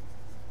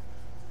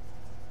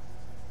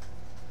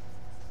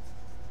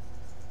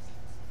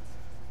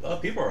 A lot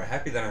of people are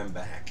happy that I'm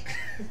back.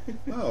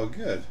 Oh,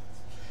 good.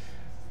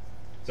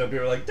 Some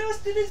people are like,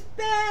 Dustin is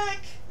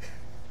back!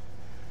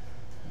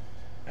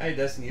 Hi,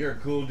 Dustin, you're a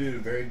cool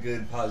dude. Very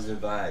good, positive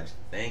vibes.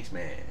 Thanks,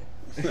 man.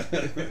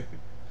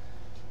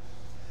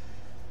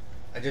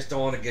 I just don't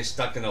want to get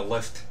stuck in a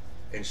lift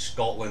in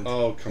Scotland.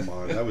 Oh, come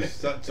on. That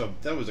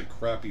was a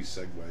crappy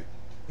segue.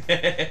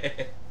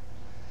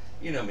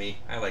 You know me.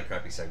 I like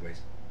crappy segues.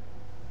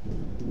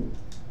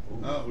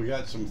 Oh, we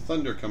got some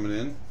thunder coming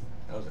in.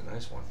 That was a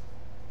nice one.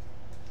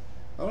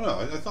 I don't know.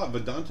 I thought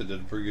Vedanta did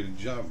a pretty good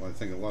job. I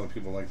think a lot of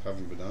people like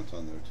having Vedanta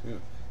on there,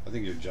 too. I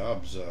think your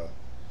job's...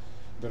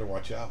 better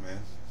watch out, man.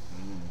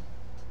 Mm.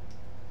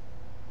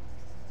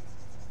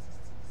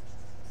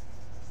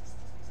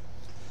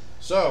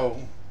 So,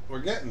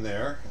 we're getting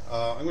there.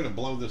 I'm going to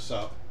blow this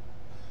up.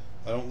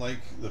 I don't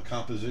like the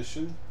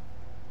composition.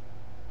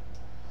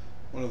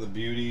 One of the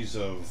beauties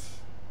of...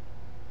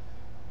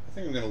 I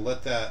think I'm going to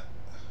let that...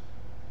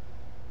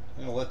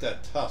 I'm going to let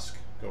that tusk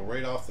go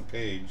right off the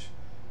page.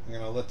 I'm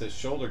going to let the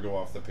shoulder go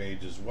off the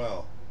page as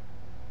well.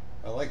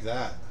 I like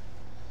that.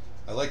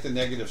 I like the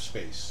negative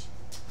space.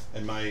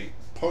 And my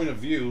point of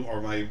view, or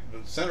my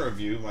center of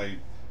view, my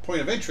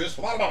point of interest,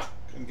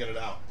 couldn't get it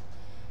out,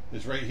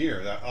 is right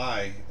here, that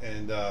eye.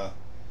 And I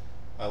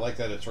like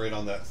that it's right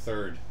on that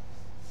third.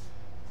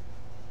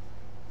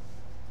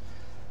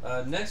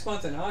 Next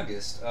month in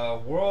August,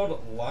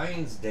 World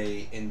Lions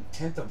Day in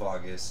 10th of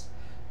August,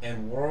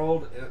 and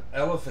World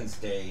Elephants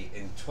Day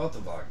in 12th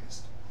of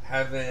August.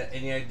 Have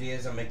any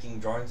ideas on making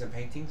drawings and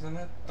paintings on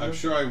that? I'm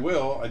sure I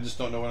will. I just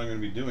don't know what I'm going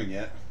to be doing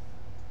yet.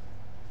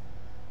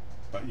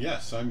 But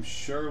yes, I'm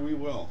sure we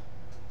will.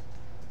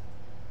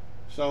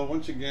 So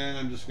once again,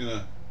 I'm just going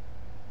to...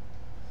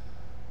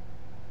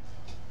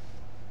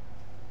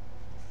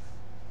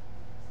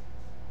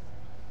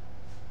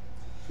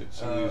 fit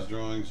some of these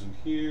drawings in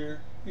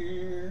here.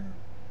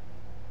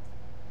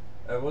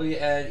 Will you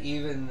add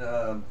even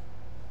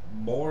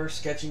more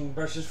sketching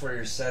brushes for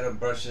your set of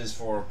brushes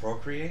for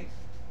Procreate?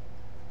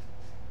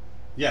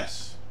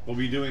 Yes, we'll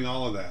be doing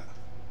all of that.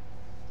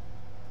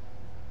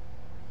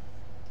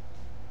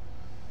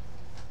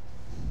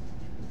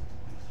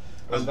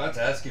 I was about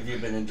to ask if you've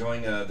been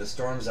enjoying the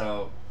storms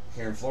out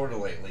here in Florida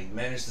lately.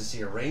 Managed to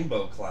see a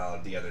rainbow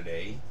cloud the other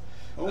day.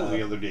 Oh,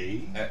 the other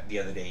day. The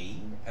other day,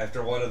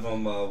 after one of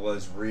them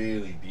was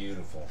really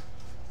beautiful.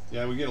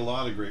 Yeah, we get a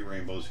lot of great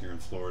rainbows here in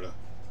Florida.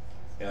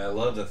 Yeah, I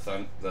love the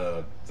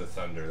thunder.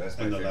 That's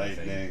my favorite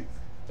thing. Lightning.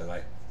 The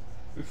light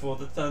before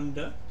the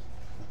thunder.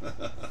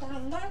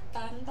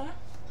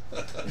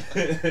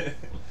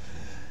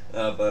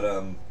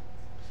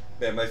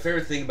 Man, my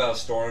favorite thing about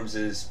storms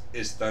is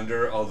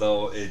thunder.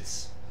 Although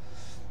it's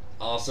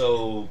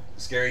also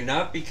scary,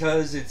 not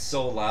because it's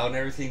so loud and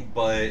everything,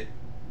 but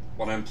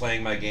when I'm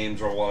playing my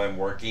games or while I'm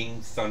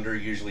working, thunder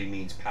usually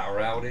means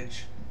power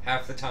outage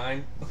half the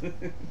time.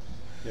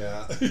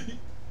 Yeah.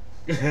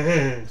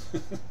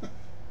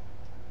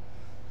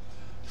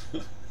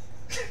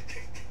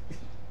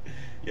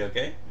 You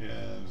okay? Yeah,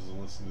 I was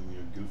listening to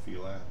your goofy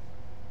laugh.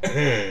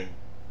 I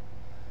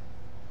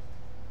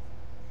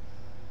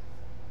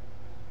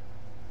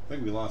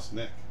think we lost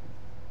Nick.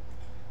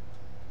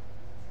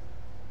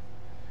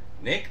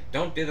 Nick,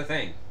 don't do the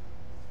thing.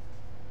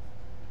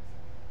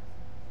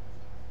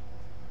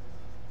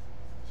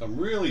 So I'm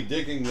really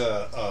digging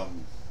the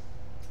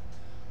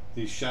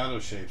these shadow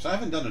shapes. I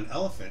haven't done an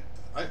elephant.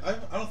 I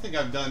don't think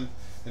I've done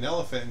an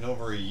elephant in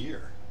over a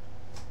year.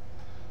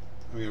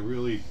 I mean, I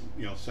really,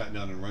 sat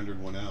down and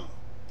rendered one out.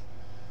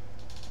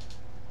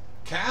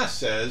 Cass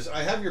says,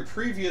 I have your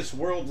previous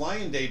World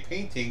Lion Day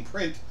painting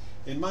print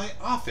in my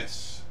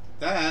office.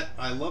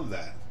 I love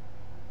that.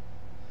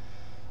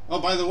 Oh,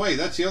 by the way,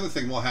 that's the other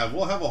thing we'll have.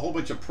 We'll have a whole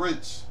bunch of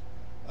prints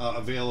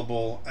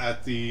available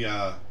at the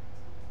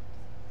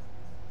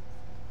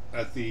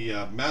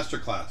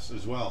masterclass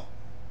as well.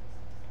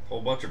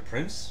 Whole bunch of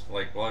prints,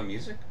 like live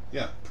music.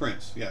 Yeah,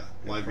 prints. Yeah,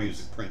 live prints.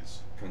 music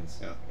prints.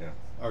 Prints. Yeah.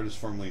 Artist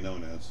formerly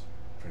known as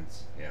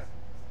Prince. Yeah.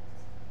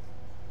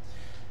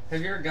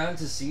 Have you ever gone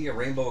to see a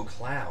rainbow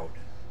cloud?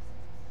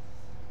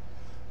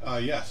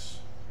 Yes,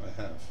 I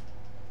have.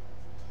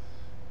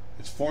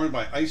 It's formed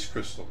by ice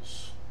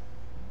crystals.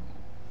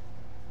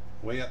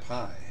 Way up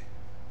high.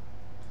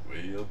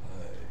 Way up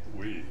high.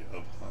 Way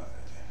up high.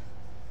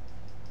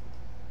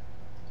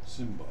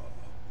 Simba.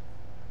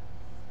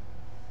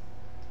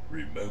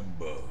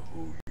 Remember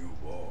who you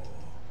are.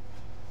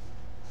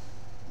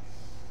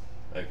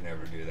 I can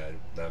never do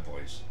that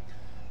voice.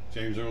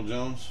 James Earl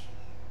Jones?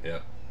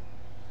 Yep.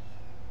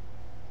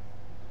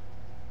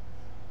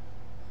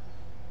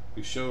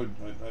 We showed,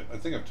 I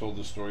think I've told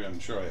this story, I'm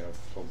sure I have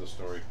told this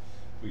story.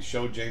 We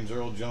showed James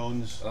Earl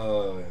Jones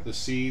the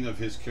scene of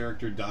his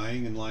character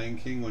dying in Lion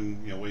King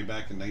when, way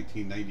back in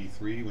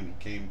 1993 when he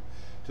came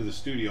to the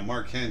studio.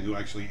 Mark Henn, who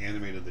actually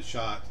animated the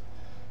shot,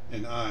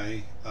 and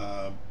I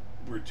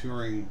were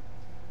touring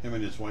him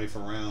and his wife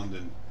around,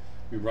 and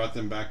we brought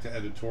them back to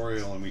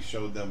editorial and we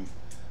showed them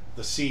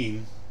the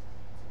scene.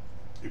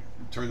 We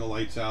turned the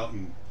lights out,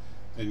 and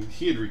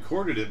he had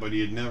recorded it, but he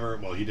had never,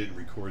 he didn't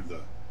record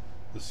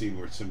the the scene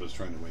where Simba's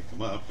trying to wake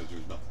him up because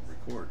there's nothing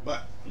to record.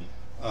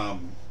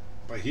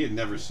 But he had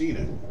never seen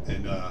it,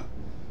 and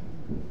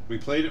we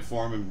played it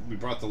for him, and we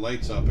brought the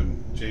lights up,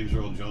 and James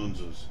Earl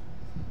Jones was,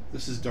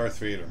 "This is Darth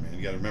Vader, man.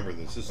 You got to remember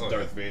this. This is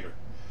Darth Vader."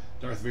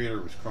 Darth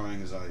Vader was crying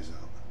his eyes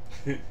out.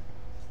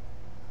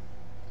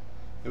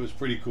 It was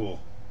pretty cool.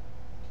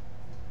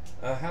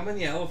 How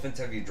many elephants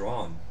have you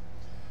drawn?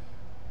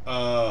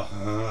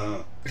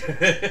 Well,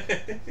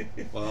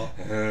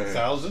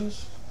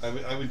 thousands.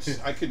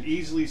 I could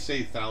easily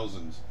say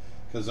thousands,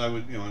 because I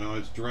would, when I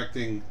was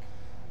directing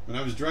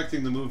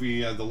the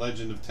movie The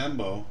Legend of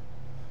Tembo,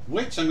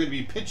 which I'm going to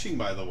be pitching,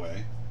 by the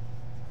way.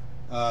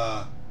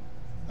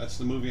 That's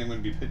the movie I'm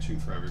going to be pitching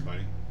for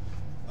everybody.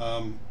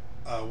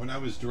 When I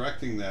was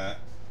directing that,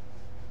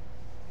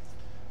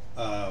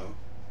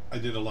 I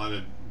did a lot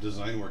of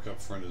design work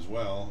up front as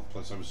well.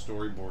 Plus, I was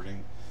storyboarding.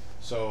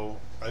 So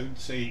I would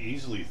say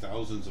easily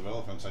thousands of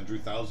elephants. I drew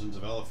thousands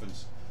of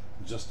elephants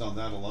just on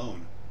that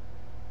alone.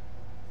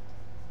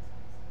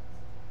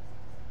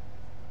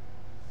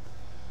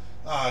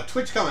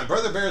 Twitch comment: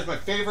 Brother Bear is my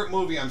favorite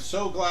movie. I'm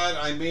so glad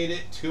I made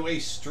it to a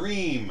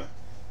stream.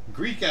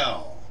 Greek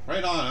L.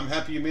 Right on. I'm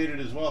happy you made it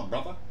as well,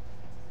 brother.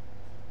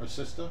 Or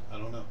sister. I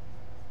don't know.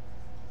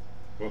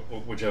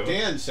 Whichever.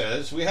 Dan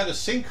says, we had a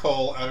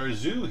sinkhole at our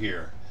zoo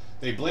here.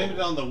 They blamed it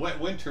on the wet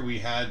winter we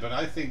had, but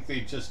I think they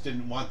just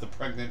didn't want the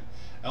pregnant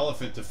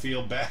elephant to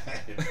feel bad.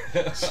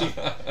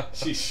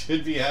 she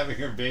should be having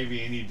her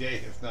baby any day,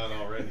 if not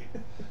already.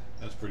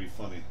 That's pretty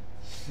funny.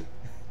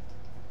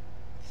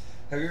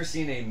 Have you ever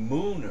seen a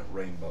moon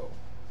rainbow?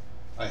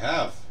 I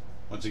have.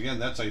 Once again,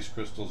 that's ice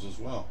crystals as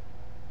well.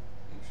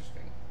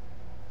 Interesting.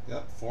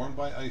 Yep, formed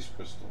by ice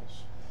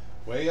crystals.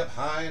 Way up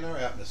high in our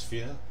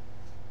atmosphere.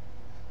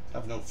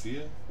 Have no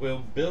fear.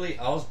 Will Billy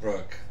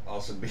Alsbrook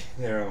also be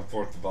there on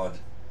 4th of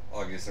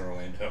August in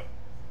Orlando?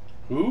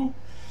 Who?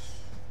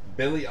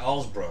 Billy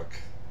Alsbrook.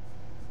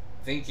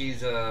 Think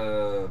he's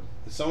Is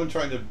someone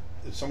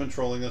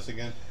trolling us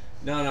again?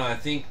 No, I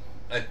think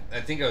I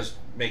was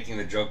making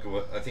the joke.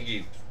 I think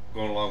he's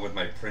going along with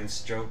my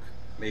Prince joke,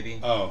 maybe.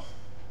 Oh.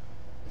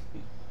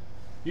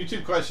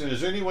 YouTube question: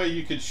 is there any way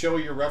you could show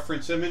your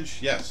reference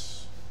image?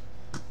 Yes.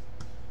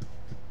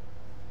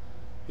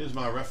 Here's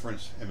my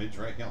reference image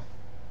right here.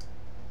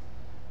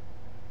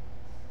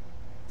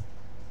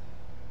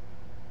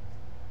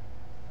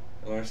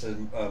 Laura says,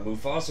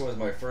 Mufasa was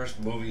my first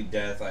movie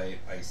death I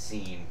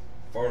seen.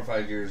 4 or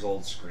 5 years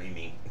old,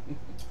 screaming.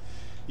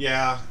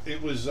 Yeah,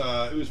 it was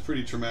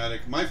pretty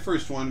traumatic. My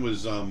first one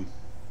was Old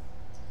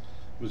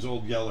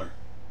Yeller.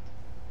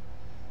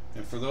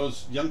 And for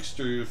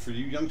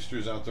you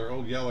youngsters out there,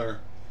 Old Yeller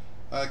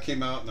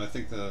came out in, I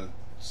think, the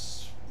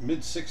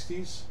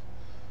mid-'60s.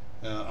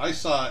 I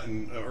saw it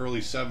in the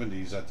early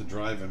 70s at the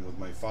drive-in with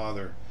my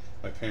father,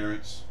 my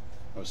parents.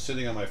 I was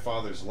sitting on my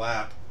father's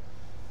lap,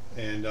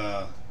 and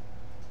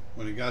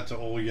when it got to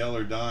Old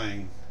Yeller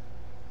dying,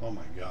 oh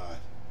my God,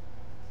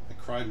 I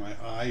cried my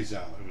eyes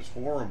out. It was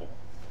horrible.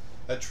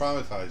 That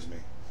traumatized me.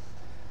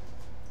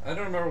 I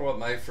don't remember what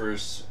my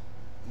first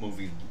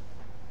movie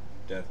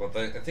death was.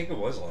 I think it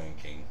was Lion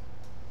King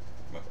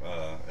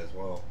as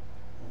well.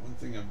 One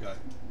thing I've got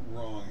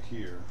wrong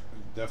here,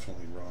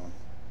 definitely wrong,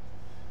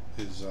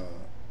 is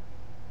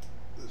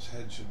this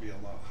head should be a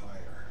lot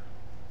higher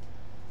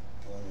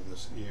along with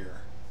this ear.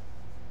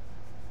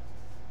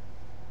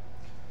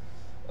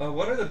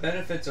 What are the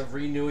benefits of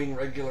renewing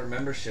regular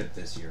membership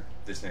this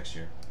next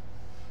year?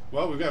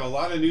 Well, we've got a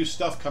lot of new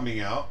stuff coming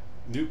out,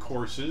 new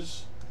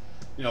courses.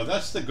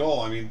 That's the goal.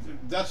 I mean,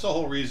 that's the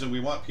whole reason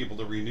we want people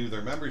to renew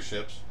their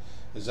memberships,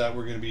 is that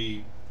we're going to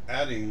be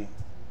adding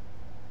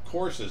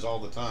courses all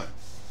the time.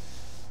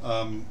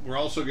 We're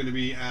also going to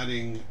be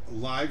adding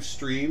live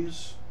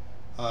streams,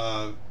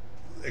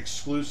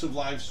 exclusive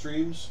live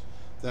streams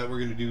that we're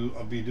going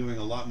to be doing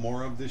a lot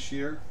more of this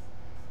year.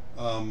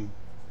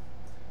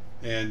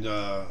 And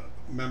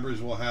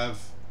members will have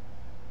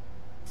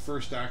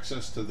first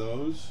access to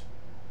those.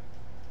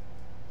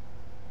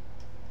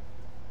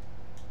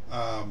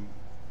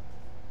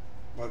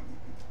 But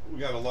we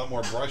got a lot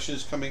more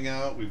brushes coming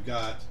out. We've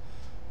got,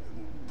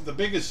 the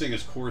biggest thing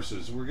is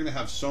courses. We're going to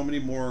have so many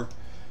more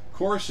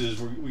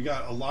courses. We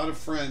got a lot of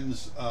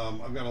friends.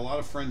 I've got a lot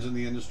of friends in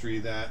the industry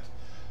that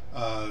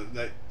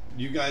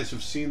you guys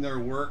have seen their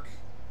work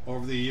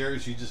over the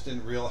years. You just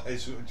didn't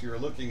realize what you were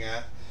looking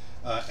at.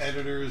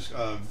 Editors,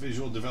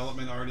 visual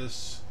development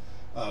artists,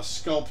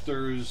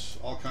 sculptors,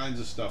 all kinds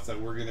of stuff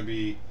that we're going to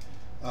be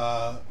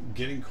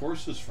getting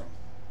courses from.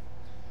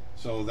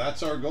 So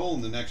that's our goal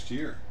in the next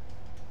year.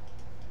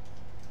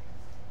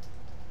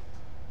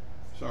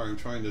 Sorry, I'm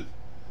trying to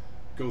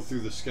go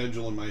through the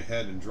schedule in my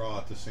head and draw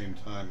at the same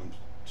time. I'm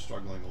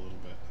struggling a little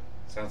bit.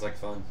 Sounds like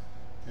fun.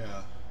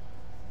 Yeah.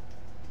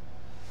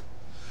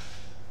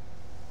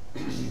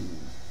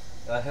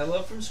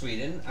 Hello from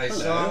Sweden. I Hello.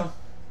 saw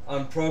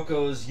on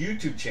Proco's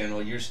YouTube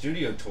channel your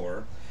studio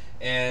tour,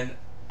 and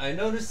I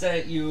noticed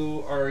that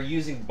you are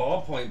using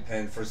ballpoint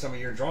pen for some of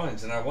your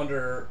drawings, and I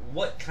wonder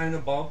what kind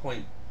of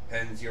ballpoint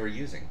pens you are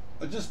using.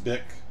 Just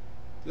Bic.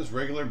 Just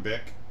regular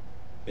Bic.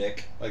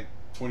 Bic? Like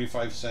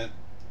 25-cent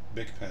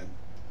Bic pen.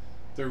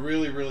 They're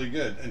really, really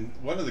good. And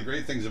one of the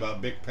great things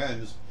about Bic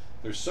pens,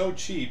 they're so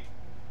cheap,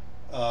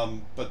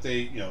 but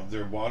they,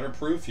 they're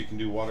waterproof. You can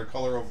do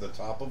watercolor over the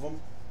top of them.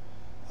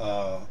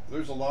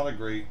 There's a lot of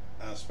great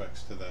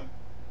aspects to them.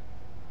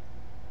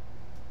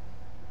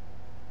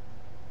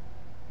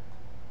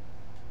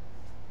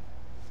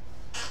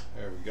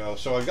 There we go.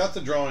 So I've got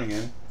the drawing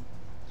in.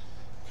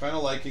 Kind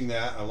of liking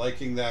that. I'm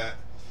liking that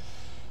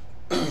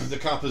the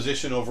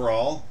composition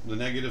overall, the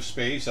negative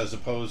space as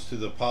opposed to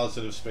the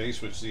positive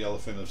space, which is the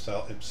elephant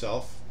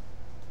himself.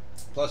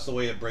 Plus the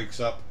way it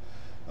breaks up,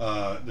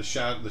 the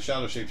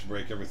shadow shapes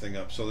break everything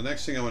up. So the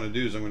next thing I want to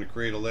do is I'm going to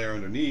create a layer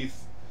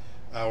underneath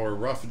our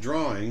rough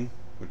drawing,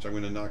 which I'm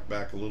going to knock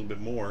back a little bit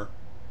more.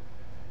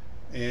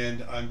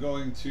 And I'm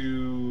going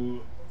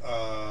to...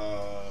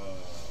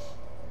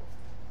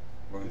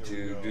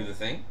 do the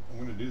thing? I'm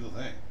going to do the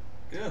thing.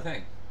 Do the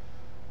thing.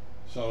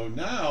 So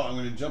now I'm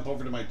going to jump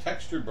over to my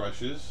texture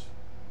brushes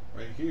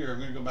right here. I'm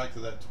going to go back to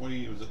that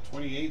 20, was it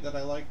 28 that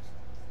I liked?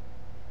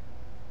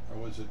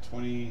 Or was it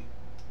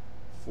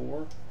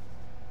 24?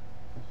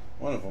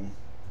 One of them.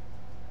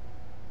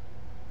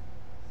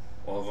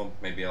 All of them,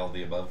 maybe all of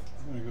the above.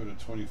 I'm going to go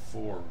to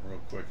 24 real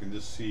quick and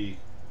just see.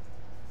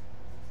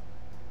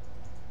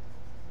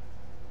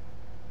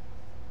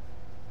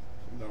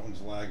 That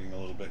one's lagging a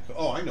little bit.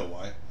 Oh, I know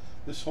why.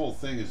 This whole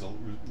thing is,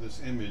 this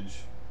image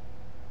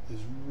is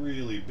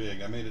really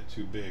big. I made it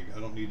too big. I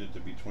don't need it to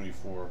be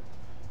 24. I'm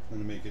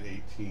going to make it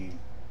 18.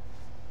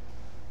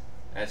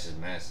 That's just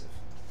massive.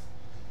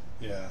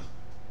 Yeah.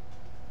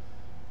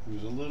 It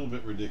was a little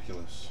bit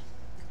ridiculous.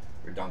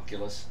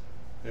 Redonkulous.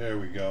 There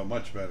we go.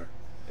 Much better.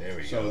 There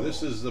we go. So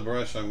this is the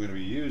brush I'm going to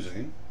be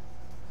using.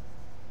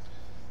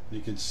 You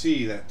can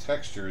see that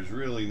texture is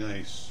really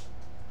nice.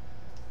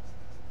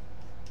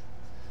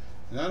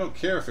 And I don't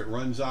care if it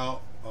runs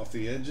out off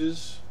the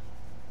edges.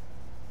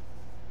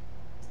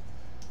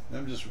 And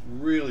I'm just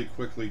really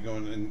quickly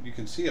going, and you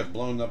can see I've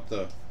blown up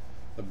the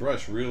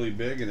brush really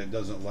big and it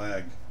doesn't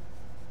lag.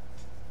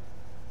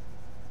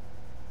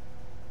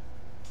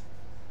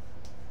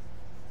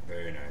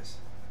 Very nice.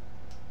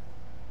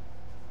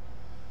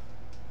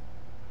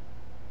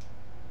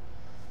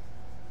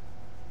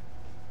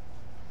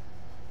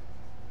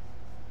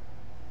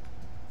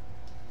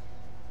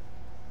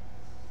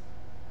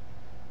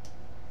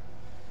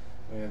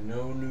 We have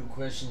no new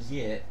questions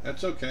yet.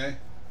 That's okay.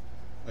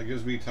 That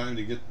gives me time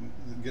to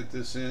get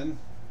this in.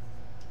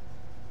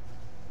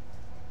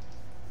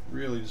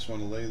 Really just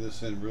want to lay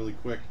this in really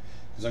quick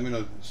because I'm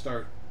going to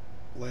start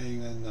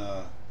laying in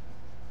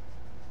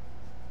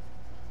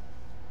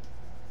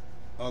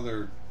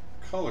other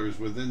colors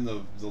within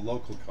the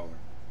local color.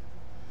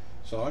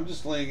 So I'm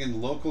just laying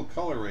in local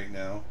color right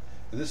now,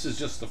 and this is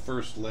just the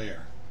first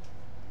layer.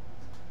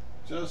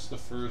 Just the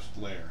first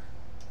layer.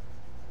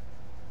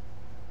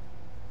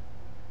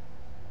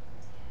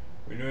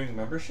 We're doing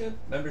membership?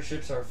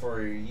 Memberships are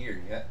for a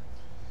year, yeah?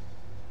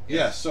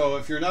 Yes, so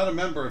if you're not a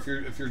member, if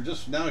you're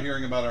just now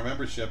hearing about our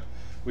membership,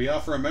 we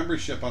offer a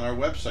membership on our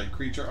website,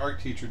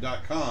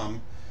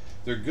 creatureartteacher.com.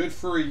 They're good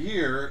for a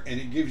year, and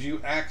it gives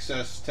you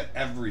access to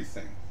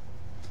everything.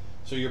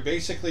 So you're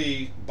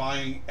basically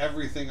buying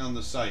everything on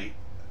the site,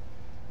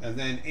 and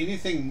then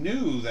anything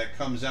new that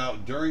comes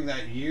out during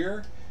that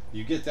year,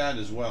 you get that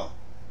as well.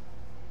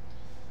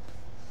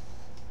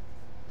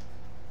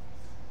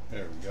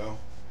 There we go.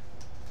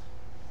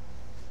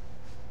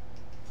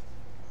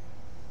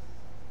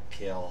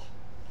 Kill.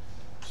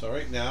 So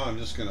right now I'm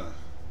just gonna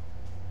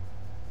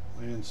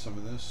lay in some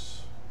of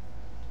this.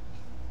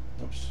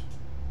 Oops.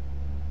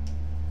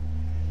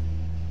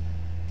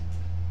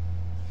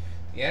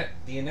 Yeah,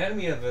 the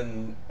anatomy of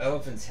an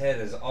elephant's head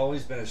has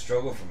always been a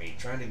struggle for me,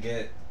 trying to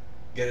get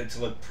it to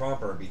look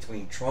proper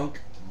between trunk,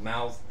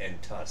 mouth, and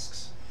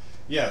tusks.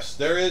 Yes,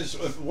 there is.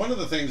 One of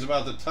the things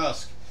about the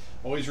tusk,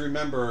 always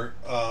remember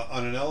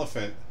on an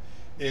elephant,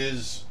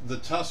 is the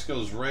tusk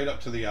goes right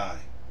up to the eye.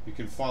 You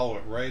can follow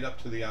it right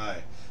up to the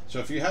eye. So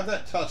if you have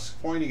that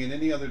tusk pointing in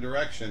any other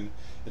direction,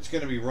 it's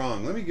going to be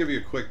wrong. Let me give you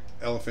a quick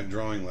elephant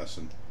drawing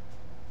lesson.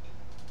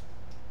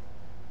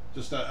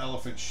 Just that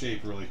elephant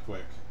shape really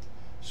quick.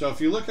 So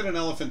if you look at an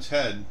elephant's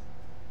head,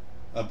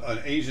 an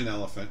Asian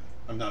elephant,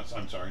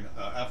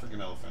 African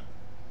elephant.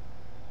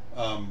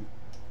 Let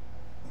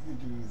me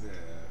do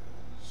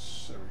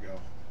this. There we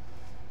go.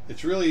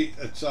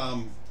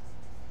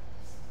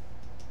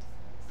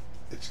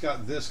 It's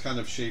got this kind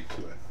of shape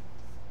to it.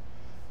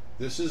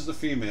 This is the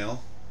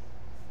female.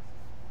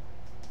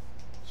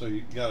 So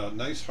you got a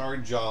nice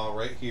hard jaw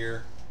right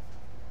here.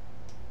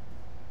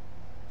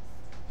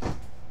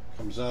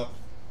 Comes up.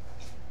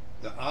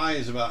 The eye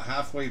is about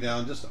halfway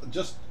down,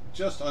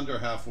 just under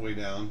halfway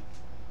down,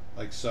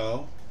 like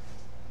so.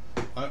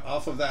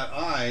 Off of that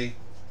eye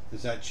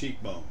is that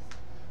cheekbone.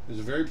 There's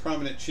a very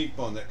prominent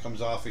cheekbone that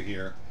comes off of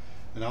here,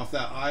 and off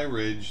that eye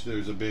ridge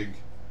there's a big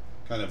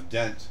kind of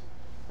dent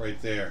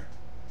right there.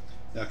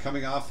 Now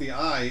coming off the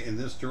eye in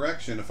this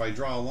direction, if I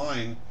draw a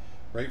line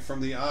right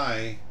from the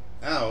eye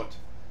out,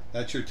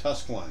 that's your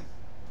tusk line.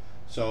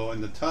 So,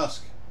 and the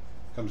tusk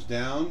comes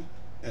down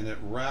and it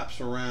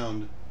wraps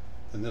around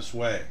in this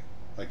way,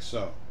 like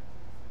so.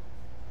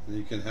 And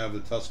you can have the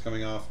tusk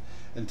coming off,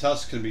 and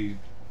tusks can be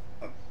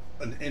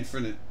an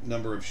infinite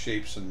number of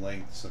shapes and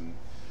lengths and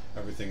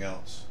everything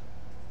else.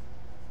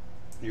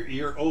 Your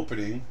ear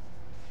opening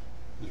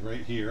is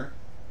right here,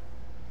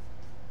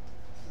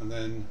 and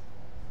then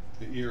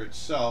the ear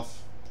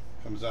itself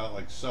comes out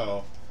like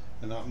so,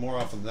 and not more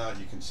often than not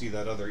you can see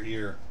that other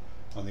ear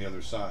on the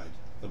other side,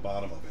 the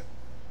bottom of it.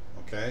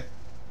 Okay,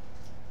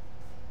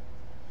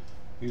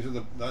 these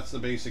are that's the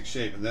basic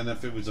shape. And then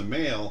if it was a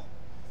male,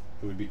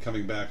 it would be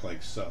coming back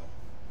like so,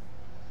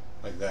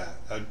 like that.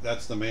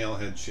 That's the male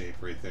head shape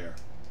right there.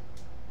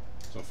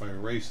 So if I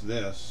erase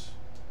this,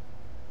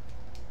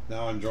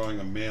 now I'm drawing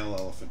a male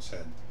elephant's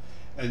head.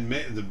 And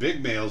the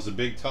big males, the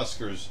big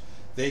tuskers,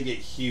 they get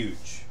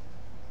huge,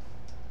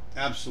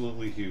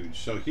 absolutely huge.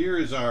 So here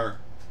is our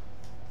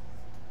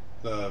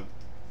the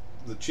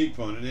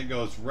cheekbone, and it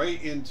goes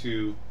right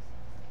into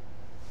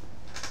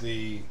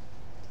the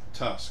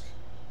tusk,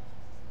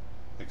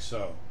 like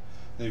so.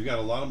 And you've got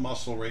a lot of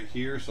muscle right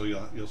here, so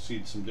you'll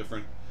see some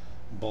different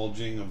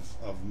bulging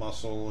of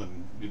muscle,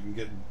 and you can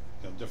get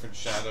different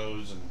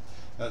shadows and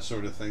that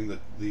sort of thing.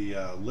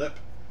 The lip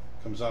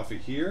comes off of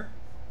here.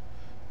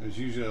 There's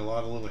usually a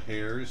lot of little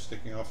hairs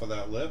sticking off of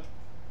that lip,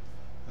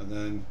 and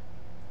then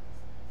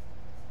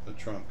the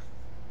trunk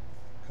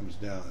comes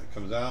down. It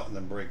comes out and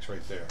then breaks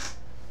right there.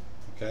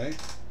 Okay,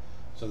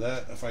 so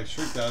that if I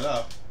shrink that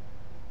up,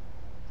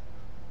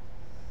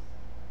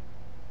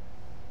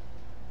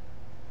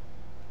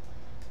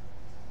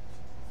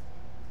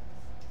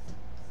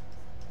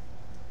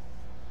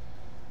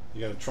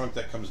 you got a trunk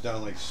that comes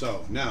down like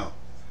so. Now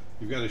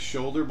you've got a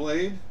shoulder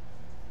blade.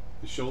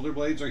 The shoulder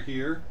blades are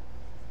here,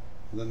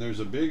 and then there's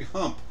a big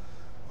hump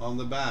on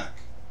the back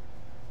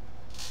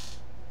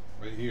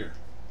right here,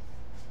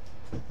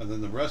 and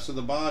then the rest of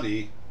the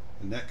body,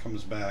 the neck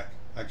comes back.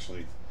 Actually,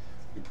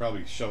 you can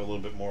probably show a little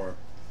bit more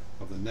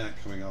of the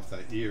neck coming off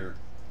that ear.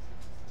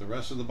 The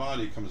rest of the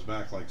body comes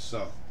back like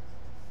so.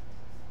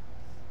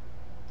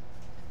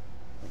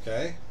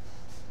 Okay?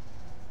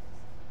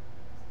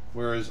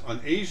 Whereas on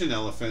Asian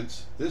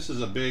elephants, this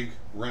is a big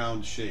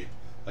round shape,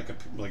 like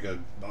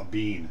a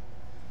bean.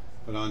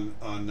 But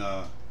on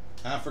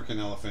African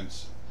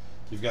elephants,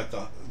 you've got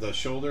the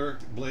shoulder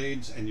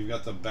blades and you've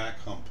got the back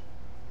hump.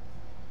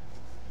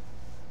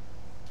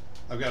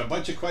 I've got a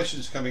bunch of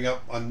questions coming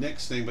up on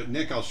Nick's thing, but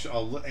Nick,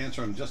 I'll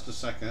answer them in just a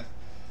second.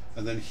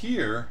 And then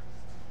here,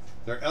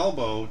 their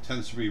elbow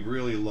tends to be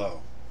really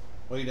low,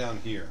 way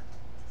down here,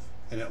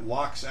 and it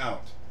locks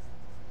out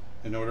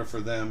in order for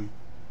them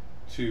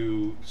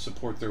to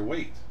support their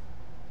weight.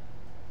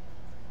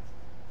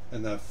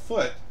 And the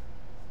foot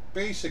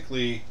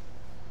basically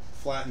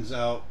flattens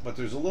out, but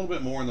there's a little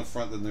bit more in the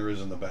front than there is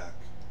in the back.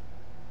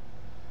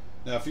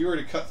 Now if you were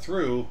to cut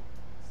through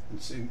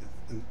and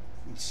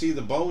see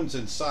the bones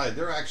inside,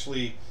 they're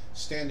actually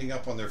standing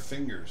up on their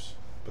fingers,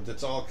 but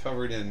that's all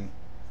covered in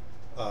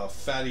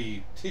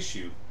fatty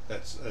tissue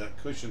that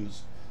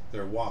cushions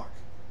their walk.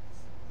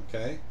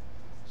 Okay,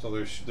 so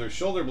their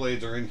shoulder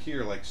blades are in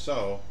here like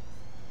so,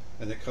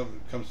 and it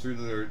comes through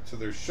to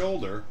their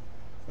shoulder,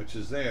 which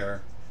is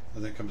there,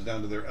 and then comes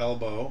down to their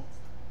elbow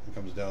and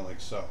comes down like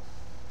so.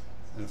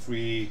 And if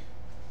we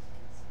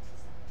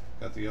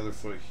got the other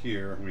foot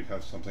here, we'd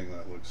have something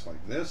that looks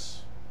like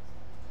this,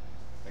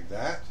 like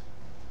that.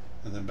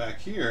 And then back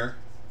here,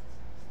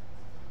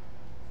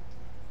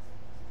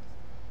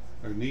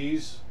 their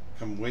knees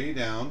come way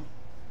down,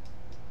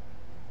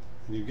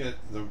 and you get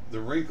the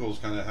wrinkles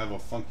kind of have a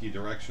funky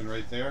direction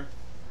right there.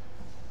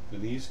 The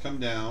knees come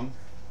down,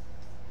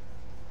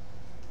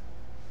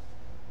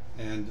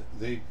 and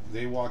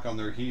they walk on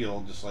their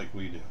heel just like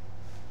we do.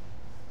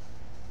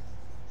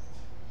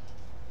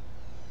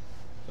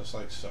 Just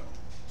like so.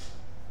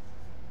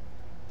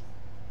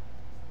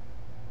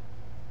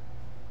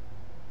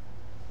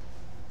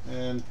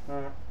 And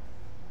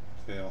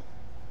tail.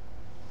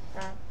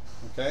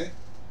 Okay,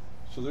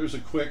 so there's a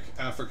quick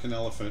African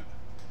elephant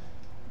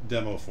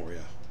demo for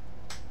you.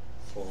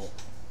 Cool.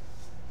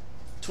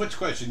 Twitch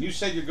question: you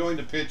said you're going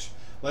to pitch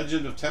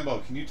Legend of Tembo.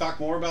 Can you talk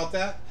more about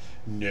that?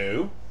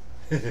 No.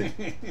 No.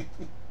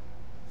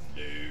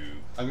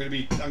 I'm going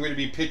to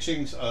be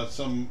pitching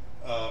some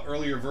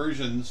earlier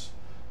versions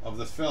of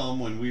the film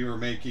when we were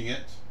making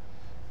it,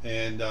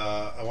 and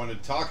I want to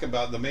talk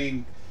about the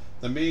main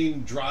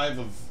drive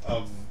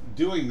of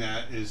doing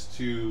that is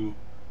to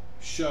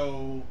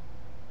show,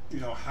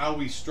 how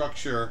we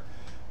structure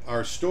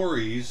our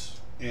stories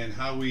and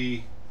how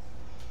we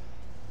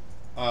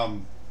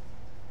how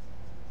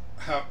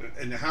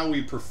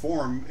we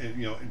perform,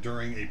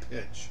 during a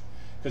pitch,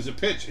 because a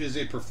pitch is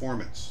a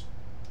performance,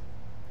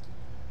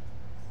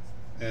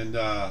 and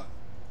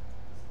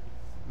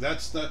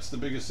that's the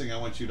biggest thing I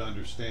want you to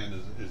understand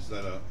is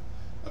that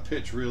a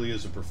pitch really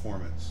is a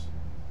performance.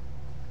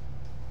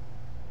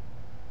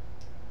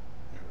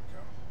 There we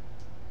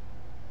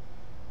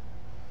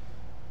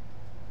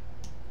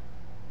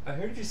go. I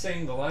heard you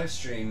saying the live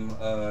stream,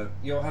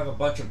 you'll have a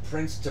bunch of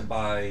prints to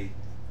buy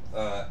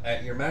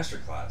at your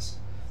masterclass.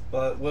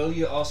 But will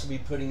you also be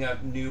putting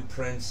up new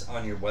prints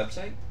on your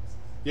website?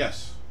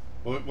 Yes,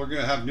 we're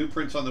going to have new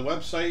prints on the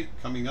website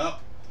coming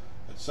up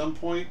at some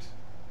point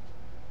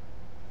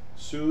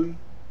soon,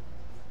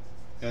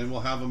 and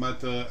we'll have them at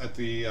the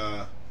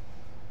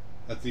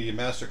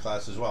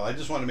masterclass as well. I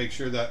just want to make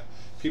sure that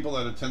people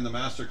that attend the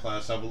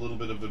masterclass have a little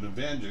bit of an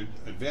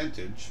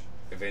advantage,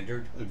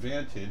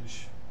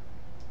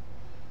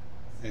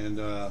 and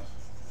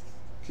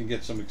can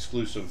get some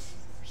exclusive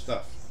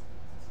stuff.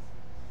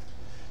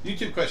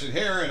 YouTube question: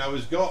 Hey Aaron,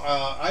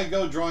 I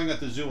go drawing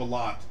at the zoo a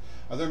lot.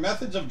 Are there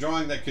methods of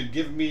drawing that could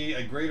give me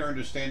a greater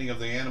understanding of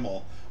the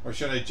animal, or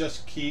should I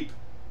just keep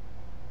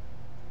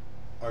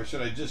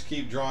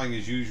drawing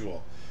as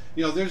usual?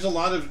 You know, there's a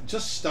lot of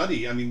just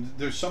study. I mean,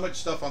 there's so much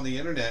stuff on the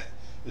internet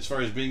as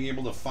far as being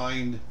able to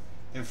find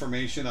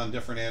information on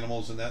different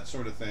animals and that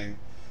sort of thing.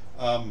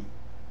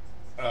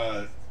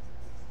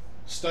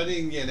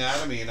 Studying the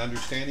anatomy and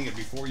understanding it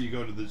before you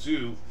go to the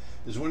zoo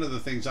is one of the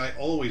things I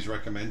always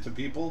recommend to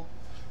people.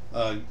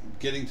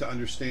 Getting to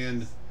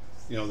understand,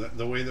 you know,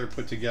 the way they're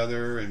put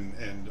together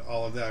and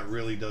all of that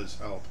really does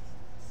help.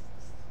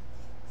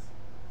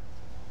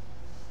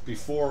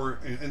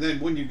 And then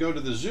when you go to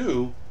the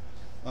zoo,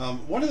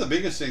 one of the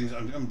biggest things,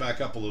 I'm going to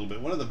back up a little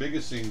bit, one of the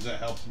biggest things that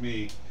helps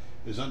me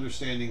is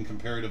understanding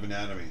comparative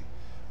anatomy.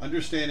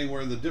 Understanding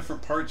where the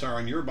different parts are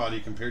on your body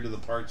compared to the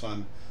parts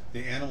on the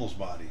animal's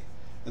body.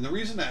 And the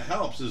reason that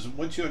helps is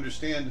once you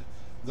understand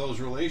those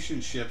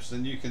relationships,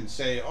 then you can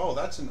say, oh,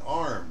 that's an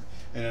arm,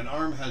 and an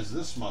arm has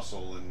this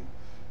muscle,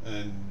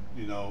 and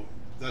you know,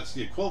 that's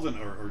the equivalent,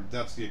 or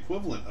that's the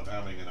equivalent of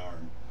having an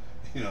arm,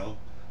 you know,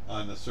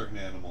 on a certain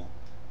animal.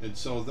 And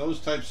so those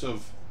types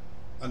of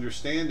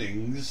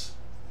understandings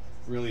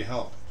really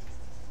help.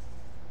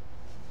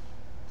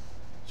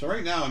 So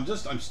right now I'm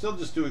still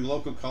just doing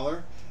local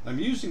color. I'm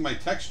using my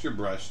texture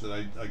brush that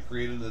I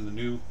created in the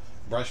new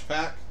brush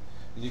pack,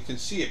 and you can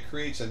see it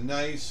creates a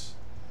nice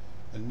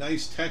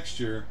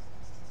texture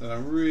that I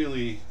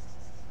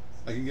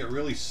can get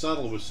really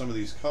subtle with some of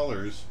these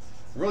colors.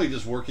 I'm really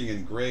just working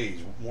in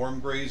grays, warm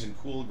grays and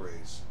cool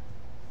grays.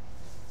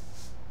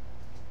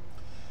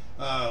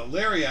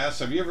 Larry asks,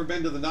 have you ever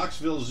been to the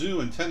Knoxville Zoo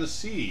in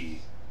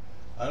Tennessee?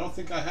 I don't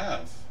think I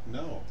have.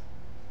 No.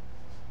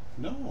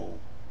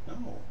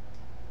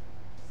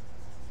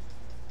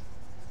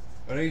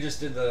 I know you just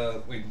did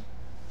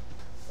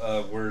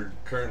we're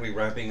currently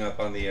wrapping up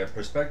on the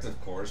perspective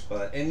course,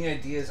 but any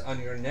ideas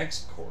on your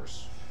next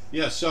course?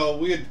 Yeah, so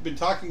we had been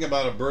talking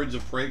about a birds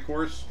of prey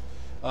course,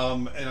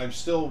 and I'm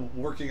still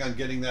working on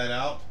getting that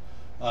out.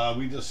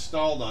 We just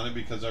stalled on it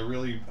because I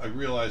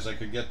realized I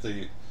could get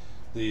to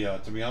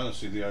be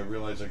honest with you, I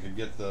realized I could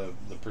get the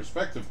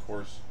perspective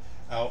course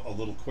out a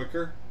little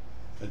quicker,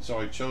 and so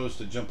I chose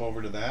to jump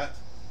over to that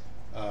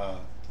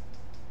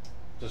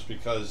just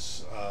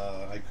because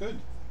I could.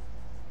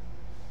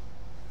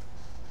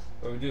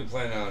 But we do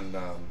plan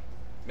on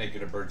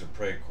making a birds of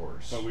prey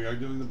course. So we are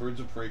doing the birds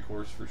of prey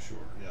course for sure.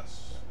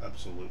 Yes,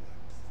 absolutely.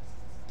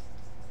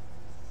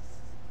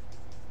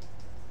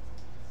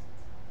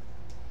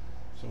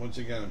 So once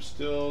again, I'm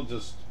still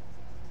just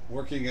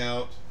working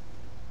out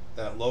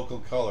that local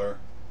color.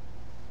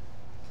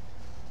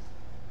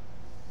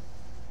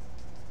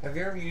 Have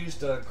you ever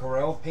used a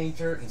Corel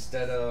Painter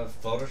instead of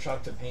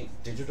Photoshop to paint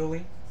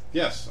digitally?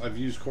 Yes, I've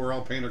used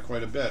Corel Painter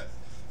quite a bit.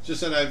 It's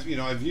just that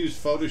I've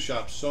used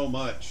Photoshop so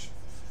much.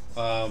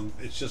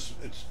 It's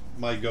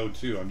my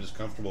go-to. I'm just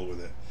comfortable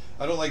with it.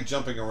 I don't like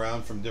jumping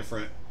around from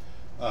different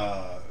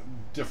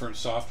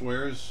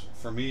softwares.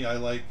 For me,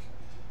 I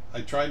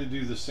try to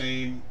do the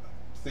same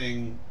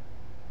thing.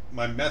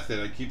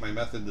 I keep my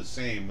method the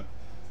same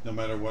no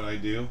matter what I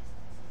do.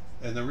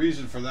 And the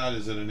reason for that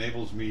is it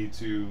enables me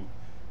to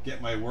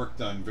get my work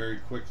done very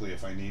quickly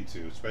if I need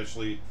to,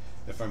 especially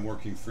if I'm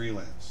working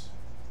freelance.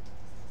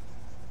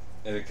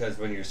 And because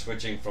when you're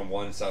switching from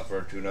one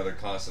software to another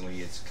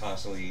constantly, it's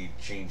constantly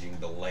changing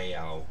the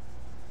layout.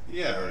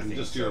 Yeah, and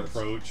just your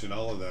approach and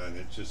all of that.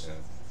 It just, yeah.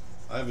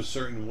 I have a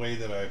certain way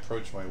that I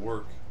approach my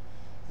work,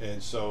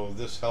 and so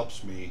this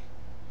helps me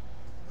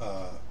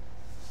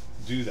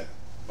do that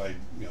by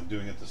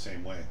doing it the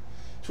same way.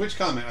 Twitch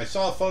comment: I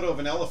saw a photo of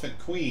an elephant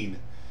queen.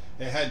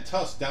 It had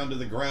tusks down to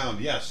the ground.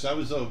 Yes,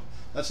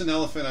 that's an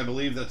elephant, I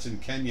believe, that's in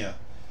Kenya,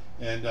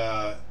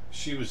 and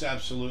she was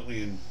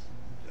absolutely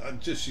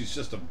she's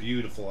just a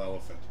beautiful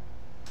elephant.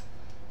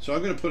 So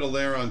I'm going to put a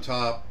layer on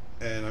top,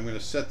 and I'm going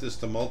to set this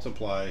to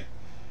multiply,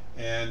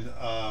 and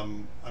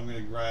I'm going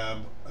to grab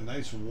a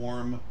nice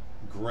warm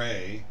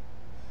gray,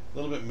 a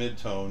little bit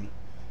mid-tone,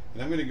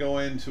 and I'm going to go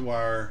into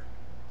our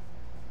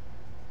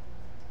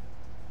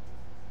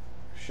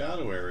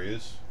shadow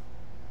areas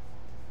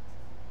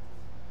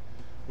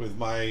with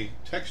my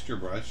texture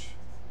brush,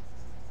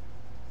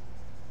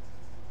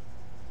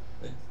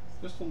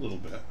 just a little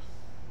bit.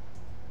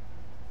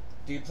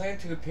 Do you plan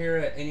to appear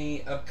at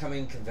any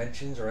upcoming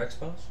conventions or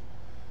expos?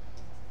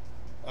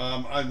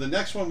 The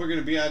next one we're going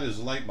to be at is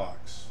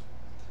Lightbox.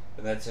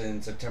 And that's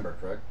in September,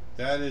 correct?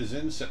 That is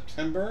in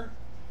September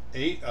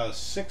 6th,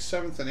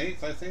 7th, and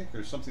 8th, I think,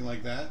 or something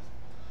like that.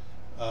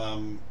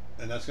 And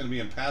and that's going to be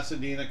in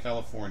Pasadena,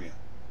 California.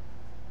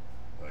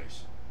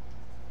 Nice.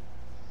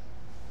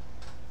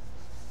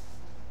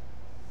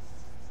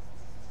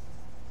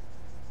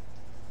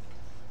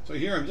 So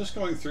here I'm just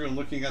going through and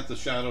looking at the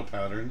shadow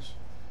patterns,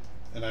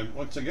 and I'm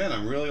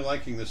really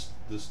liking this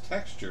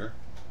texture.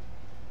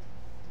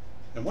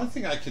 And one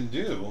thing I can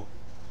do,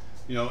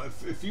 you know,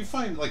 if you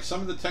find like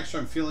some of the texture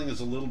I'm feeling is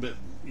a little bit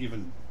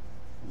even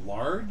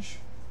large,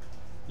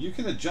 you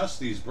can adjust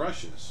these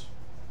brushes.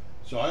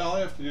 So all I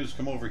have to do is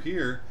come over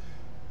here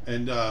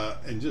and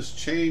just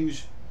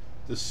change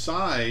the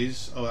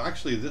size. Oh,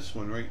 actually this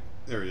one right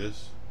there it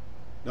is.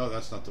 No,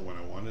 that's not the one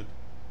I wanted.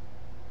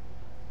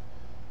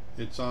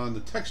 It's on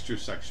the texture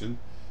section.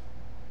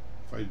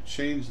 If I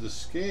change the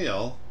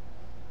scale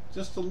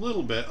just a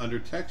little bit under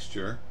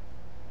texture,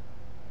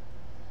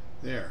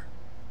 there,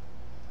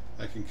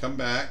 I can come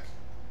back,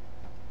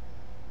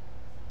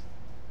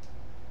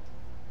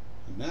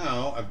 and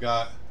now I've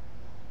got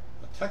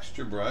a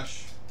texture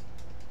brush.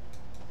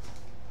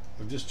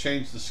 I've just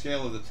changed the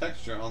scale of the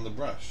texture on the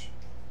brush,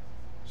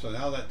 so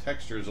now that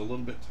texture is a little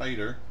bit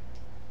tighter.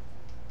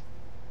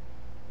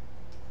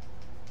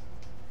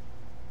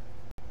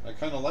 I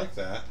kind of like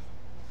that,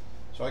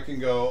 so I can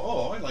go,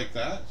 oh, I like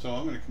that, so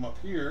I'm going to come up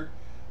here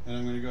and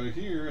I'm going to go to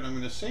here and I'm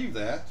going to save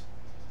that,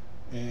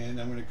 and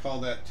I'm going to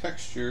call that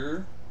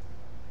texture,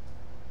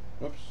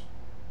 whoops,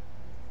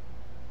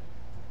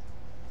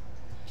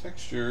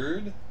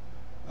 textured,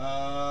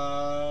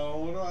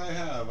 what do I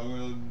have? I'm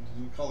going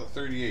to call it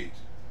 38.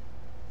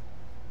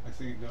 I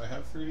think, do I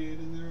have 38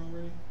 in there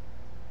already?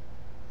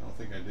 I don't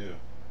think I do.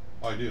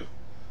 Oh, I do.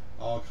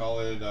 I'll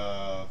call it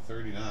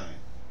 39.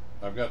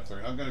 I've got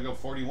 30. I'm going to go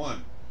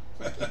 41.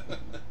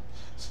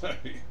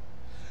 Sorry.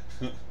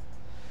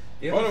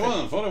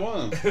 41.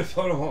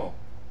 Photo.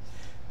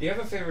 Do you have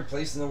a favorite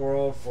place in the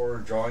world for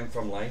drawing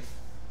from life?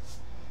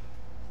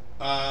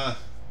 Well,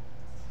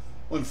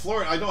 in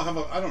Florida, I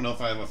don't know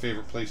if I have a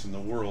favorite place in the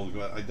world,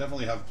 but I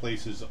definitely have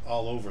places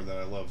all over that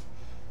I love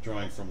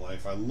drawing from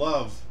life. I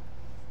love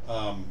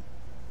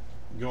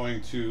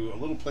going to a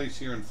little place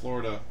here in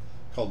Florida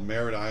called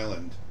Merritt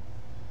Island,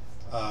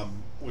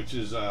 which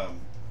is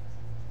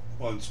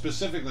well,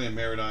 specifically in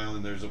Merritt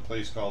Island, there's a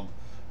place called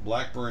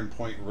Blackburn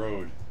Point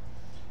Road,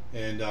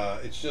 and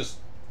it's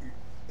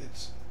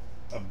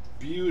a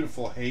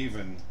beautiful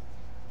haven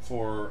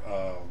for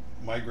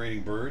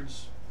migrating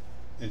birds,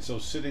 and so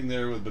sitting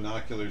there with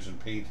binoculars and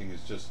painting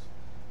is just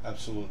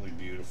absolutely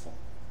beautiful.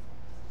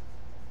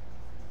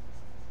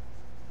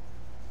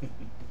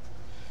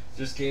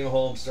 Just came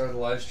home, started the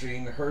live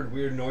stream, heard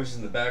weird noises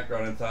in the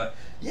background, and thought,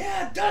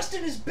 yeah,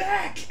 Dustin is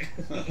back!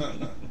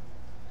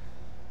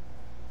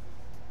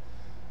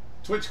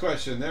 Twitch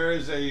question: there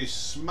is a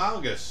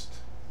Smaugust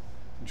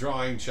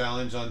drawing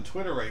challenge on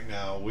Twitter right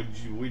now. Would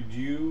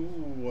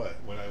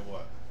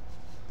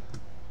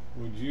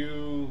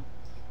you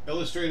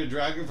illustrate a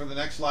dragon for the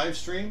next live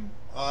stream?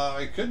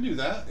 I could do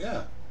that,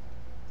 yeah.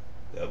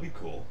 That'd be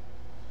cool.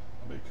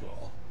 That'd be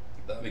cool.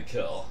 That'd be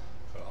cool.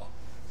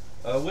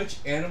 Which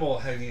animal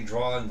have you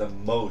drawn the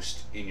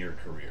most in your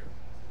career?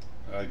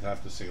 I'd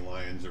have to say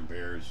lions or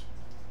bears.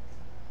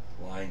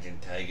 Lions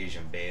and tigers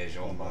and bears,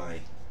 oh my.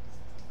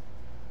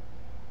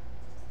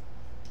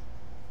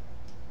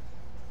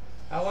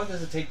 How long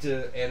does it take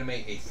to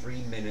animate a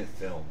 3-minute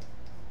film?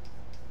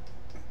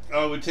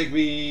 Oh, it would take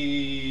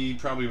me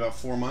probably about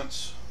 4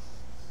 months.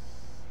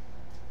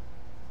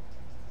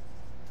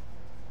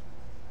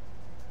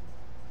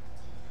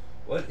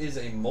 What is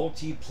a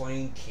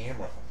multi-plane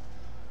camera?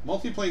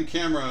 Multi-plane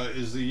camera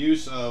is the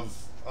use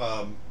of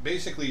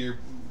basically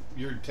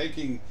you're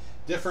taking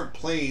different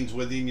planes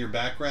within your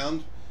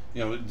background.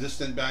 You know,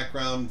 distant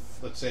background,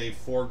 let's say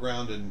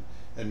foreground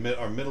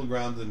or middle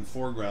ground and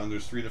foreground.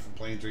 There's 3 different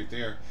planes right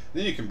there.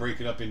 Then you can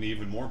break it up into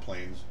even more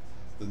planes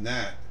than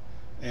that,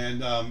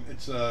 and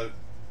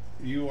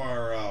you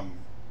are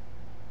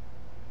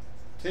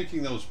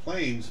taking those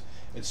planes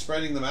and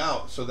spreading them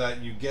out so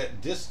that you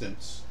get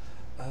distance,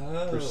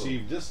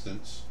 perceived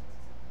distance.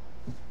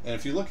 And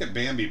if you look at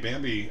Bambi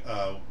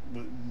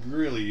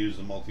really used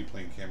the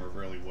multi-plane camera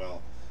really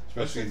well,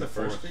 especially in the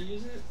first forest, to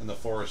use it? in the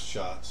forest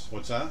shots.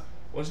 What's that?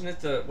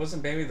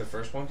 Wasn't Bambi the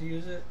first one to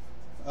use it?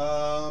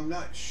 I'm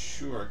not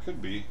sure. It could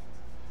be.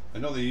 I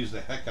know they used the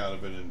heck out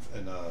of it in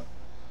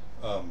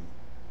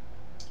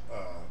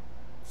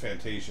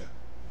Fantasia.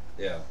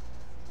 Yeah.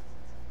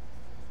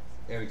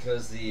 Yeah,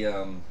 because the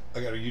I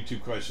got a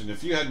YouTube question.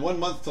 If you had 1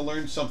 month to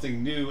learn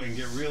something new and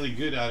get really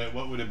good at it,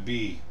 what would it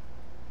be?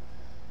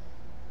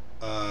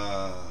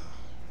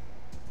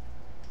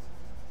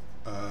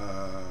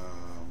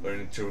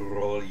 Learning to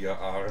roll your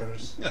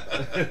R's.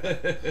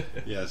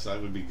 Yes,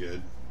 that would be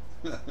good.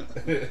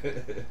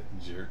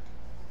 Jerk.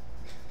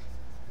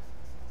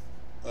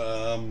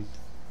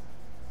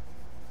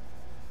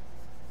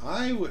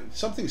 I would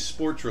something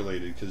sports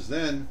related, because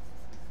then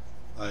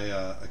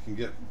I can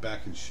get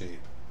back in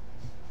shape.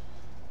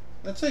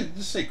 Let's say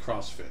just say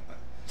CrossFit.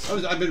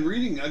 I've been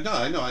reading. No,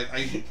 I know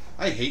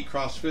I hate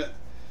CrossFit,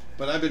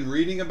 but I've been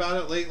reading about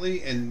it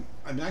lately, and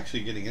I'm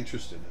actually getting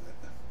interested in it.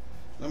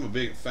 I'm a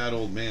big fat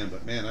old man,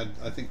 but man,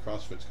 I think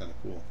CrossFit's kind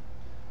of cool.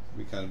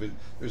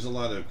 There's a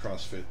lot of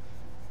CrossFit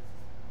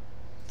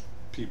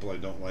people I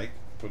don't like,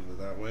 put it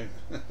that way.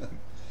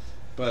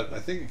 But I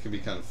think it can be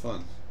kind of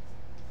fun.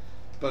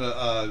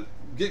 But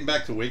getting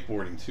back to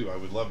wakeboarding too, I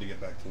would love to get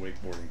back to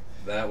wakeboarding.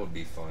 That would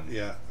be fun.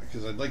 Yeah,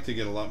 because I'd like to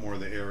get a lot more of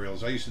the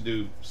aerials. I used to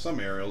do some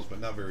aerials, but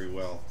not very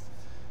well.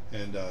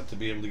 And to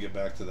be able to get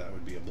back to that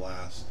would be a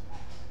blast.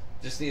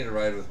 Just need to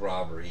ride with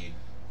Rob Reed.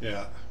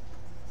 Yeah.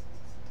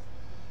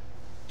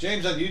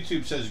 James on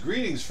YouTube says,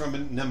 greetings from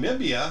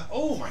Namibia.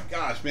 Oh my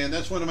gosh, man,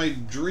 that's one of my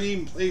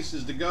dream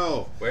places to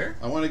go. Where?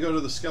 I want to go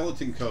to the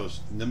Skeleton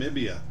Coast,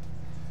 Namibia.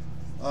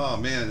 Oh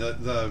man,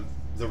 the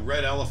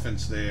red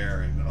elephants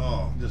there, and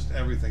oh, just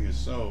everything is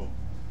so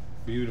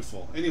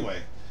beautiful. Anyway,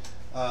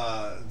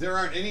 there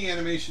aren't any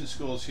animation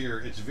schools here.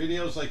 It's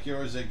videos like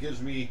yours that gives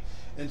me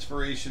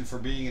inspiration for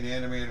being an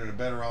animator and a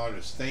better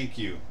artist. Thank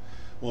you.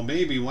 Well,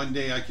 maybe one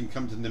day I can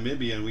come to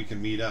Namibia and we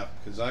can meet up,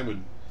 because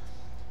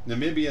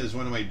Namibia is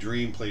one of my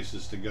dream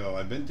places to go.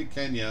 I've been to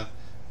Kenya,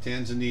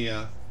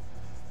 Tanzania,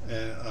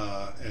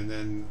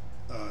 and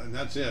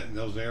that's it in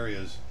those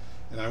areas.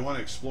 And I want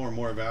to explore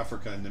more of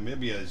Africa, and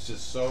Namibia is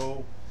just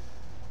so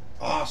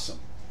awesome.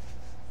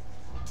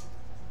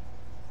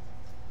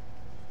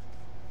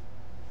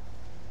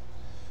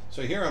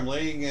 So here I'm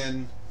laying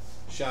in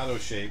shadow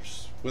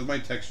shapes with my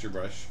texture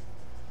brush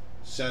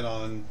set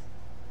on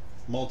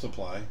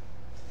multiply.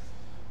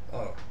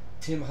 Oh,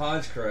 Tim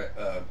Hodge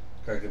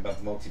corrected about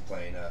the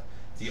multiplane.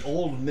 The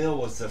old mill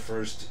was the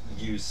first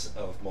use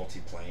of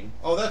multiplane.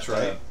 Oh, that's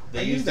right.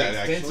 They used that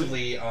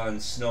extensively on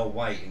Snow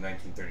White in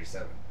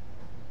 1937.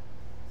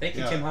 Thank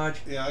you, Tim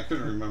Hodge. Yeah, I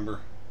couldn't remember.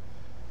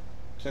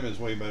 Tim is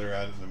way better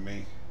at it than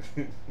me.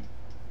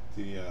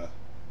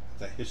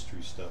 That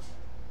history stuff.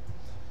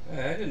 I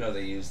didn't know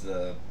they used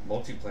the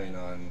multiplane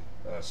on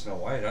Snow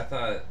White. I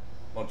thought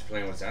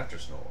multiplane was after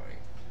Snow White.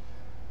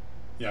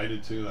 Yeah, I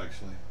did too,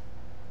 actually.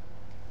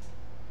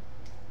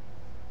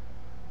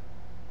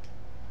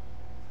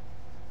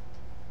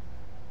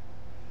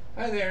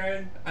 Hi there,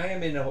 Aaron. I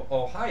am in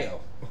Ohio.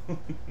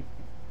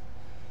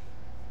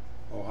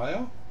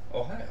 Ohio?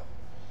 Ohio.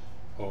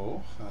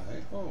 Oh,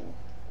 hi. Oh.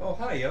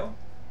 Ohio.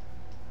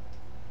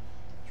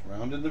 It's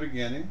round in the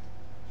beginning,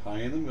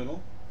 high in the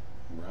middle,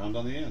 round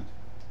on the end.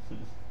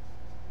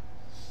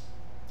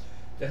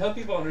 To help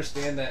people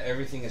understand that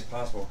everything is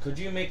possible, could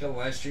you make a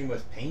live stream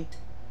with paint?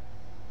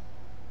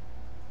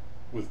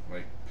 With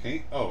like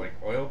paint? Oh, like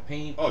oil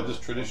paint? Oh,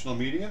 just traditional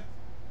media?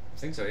 I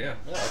think so, yeah.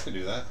 Yeah, I could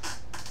do that.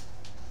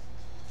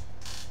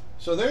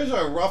 So there's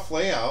our rough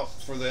layout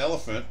for the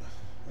elephant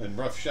and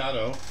rough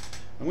shadow.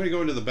 I'm going to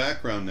go into the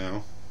background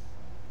now.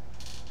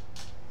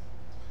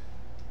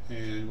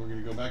 And we're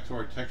going to go back to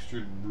our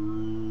textured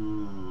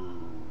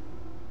brushes.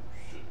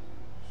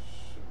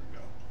 There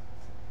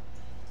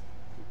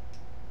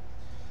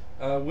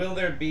we go. Will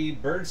there be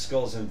bird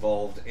skulls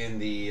involved in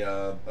the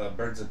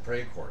Birds of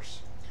Prey course?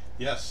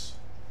 Yes.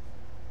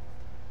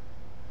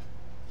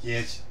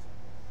 Yes.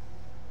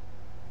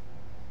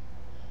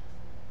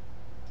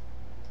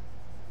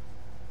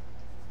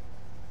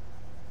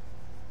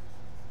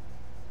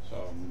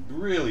 So I'm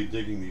really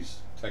digging these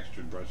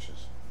textured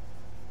brushes.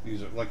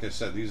 These are, like I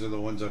said, these are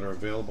the ones that are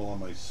available on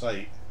my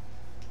site,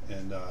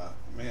 and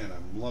man,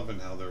 I'm loving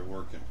how they're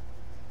working.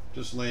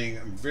 Just laying,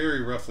 I'm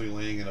very roughly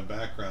laying in a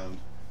background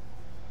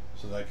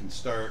so that I can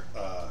start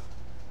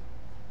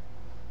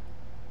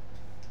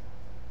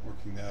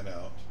working that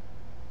out.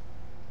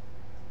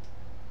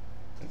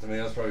 And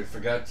somebody else probably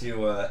forgot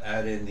to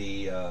add in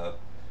the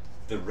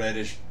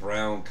reddish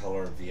brown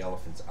color of the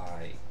elephant's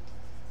eye.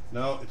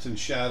 No, it's in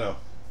shadow.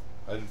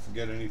 I didn't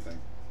forget anything.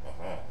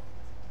 Uh-huh.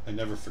 I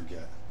never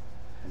forget.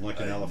 I'm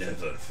like an elephant.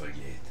 Never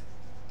forget.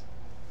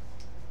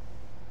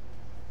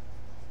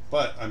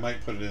 But I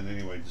might put it in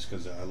anyway just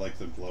because I like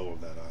the glow of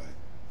that eye.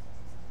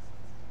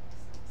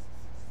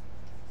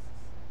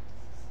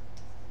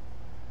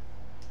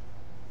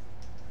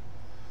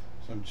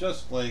 So I'm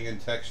just laying in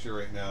texture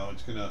right now.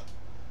 It's gonna,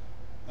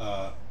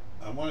 I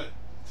want it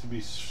to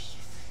be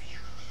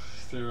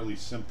fairly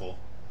simple.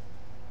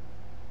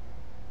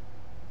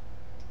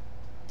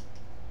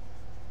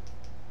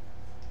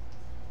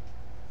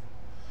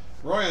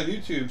 Roy on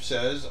YouTube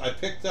says, I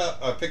picked the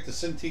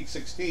Cintiq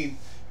 16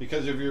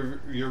 because of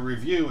your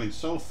review, and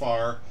so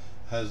far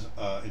has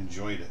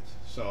enjoyed it.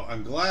 So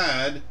I'm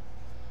glad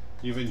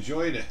you've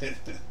enjoyed it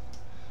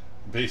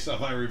based on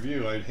my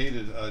review. I'd hate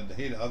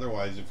it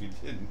otherwise if you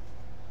didn't.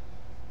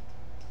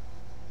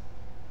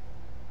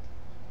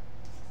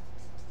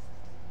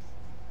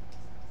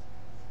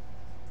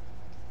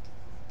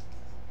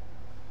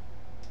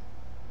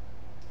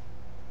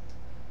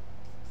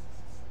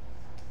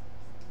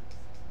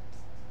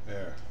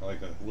 There, I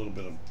like a little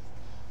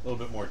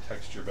bit more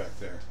texture back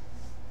there.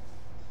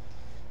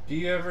 Do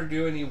you ever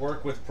do any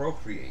work with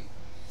Procreate?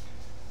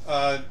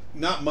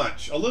 Not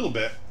much, a little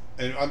bit,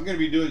 and I'm going to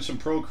be doing some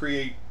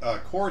Procreate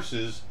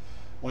courses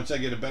once I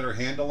get a better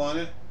handle on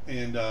it,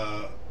 and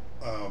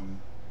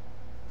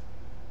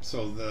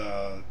so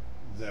that's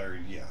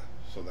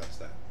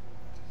that.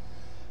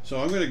 So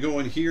I'm going to go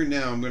in here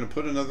now. I'm going to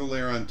put another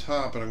layer on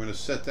top, and I'm going to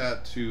set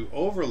that to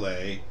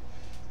overlay.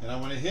 And I'm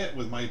going to hit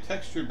with my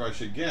texture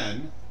brush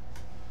again.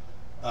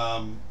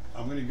 I'm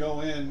going to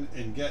go in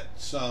and get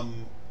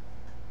some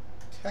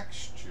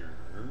textures.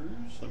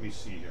 Let me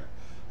see here.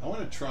 I want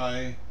to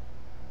try,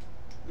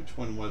 which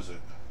one was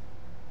it?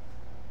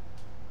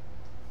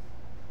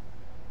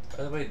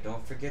 By the way,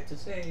 don't forget to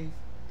save.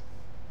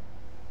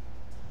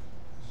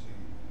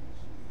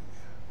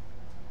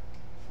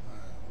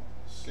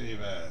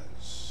 Save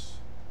as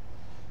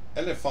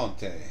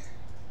Elefante.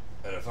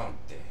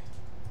 Elefante.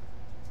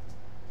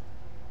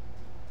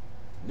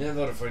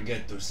 Never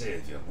forget to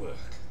save your work.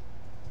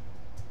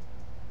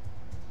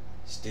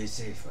 Stay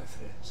safe, my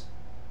friends.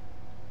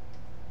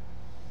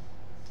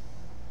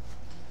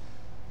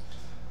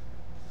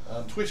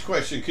 Twitch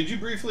question: could you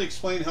briefly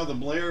explain how the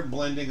Blair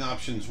blending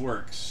options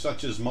work,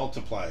 such as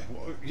multiply?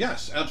 Well,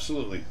 yes,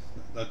 absolutely.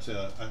 That's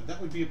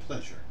that would be a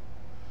pleasure.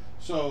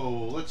 So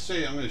let's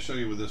say I'm going to show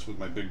you with this with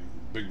my big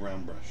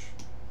round brush.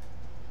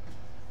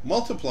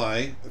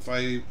 Multiply.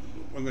 I'm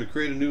going to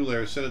create a new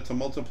layer, set it to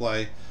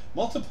multiply.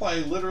 Multiply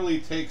literally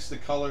takes the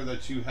color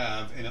that you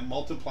have and it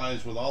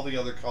multiplies with all the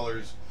other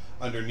colors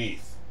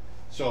underneath.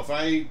 So if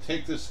I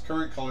take this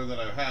current color that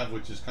I have,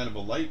 which is kind of a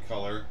light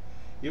color,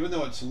 even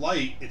though it's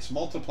light, it's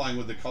multiplying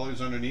with the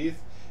colors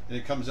underneath and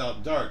it comes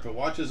out dark. But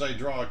watch as I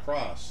draw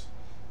across.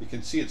 You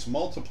can see it's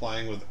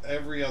multiplying with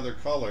every other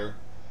color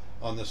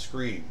on the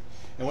screen.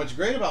 And what's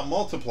great about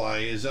multiply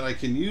is that I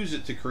can use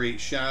it to create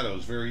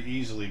shadows very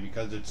easily,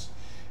 because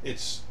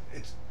it's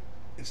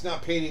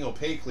not painting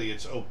opaquely.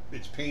 It's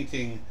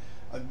painting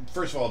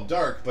first of all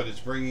dark, but it's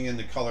bringing in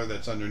the color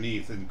that's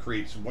underneath and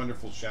creates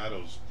wonderful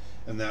shadows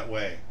in that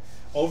way.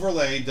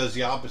 Overlay does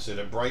the opposite.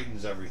 It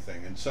brightens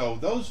everything. And so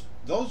those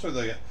are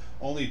the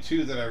only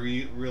two that I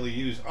really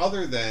use,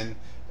 other than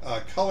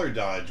color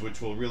dodge,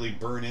 which will really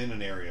burn in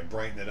an area,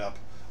 brighten it up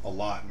a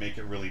lot, make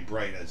it really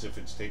bright as if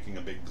it's taking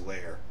a big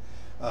glare.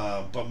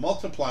 But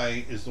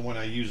multiply is the one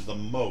I use the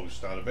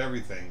most out of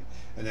everything,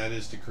 and that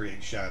is to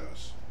create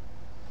shadows.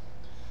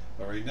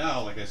 But right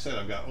now, like I said,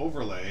 I've got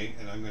overlay,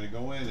 and I'm going to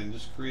go in and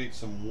just create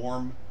some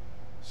warm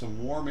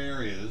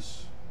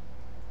areas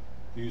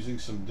using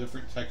some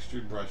different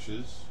textured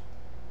brushes.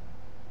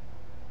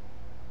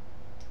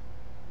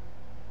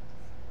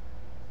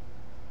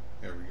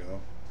 There we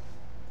go.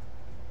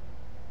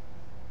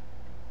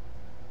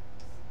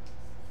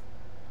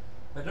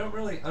 I don't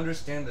really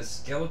understand the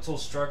skeletal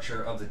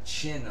structure of the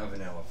chin of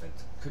an elephant.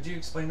 Could you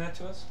explain that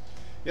to us?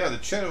 Yeah, the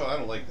chin of, I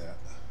don't like that.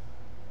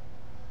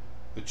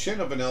 The chin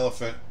of an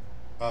elephant,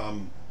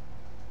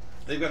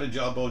 they've got a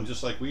jawbone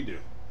just like we do,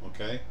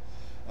 okay?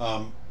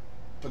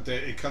 But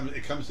it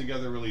comes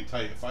together really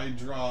tight. If I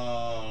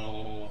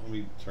draw, let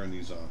me turn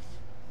these off.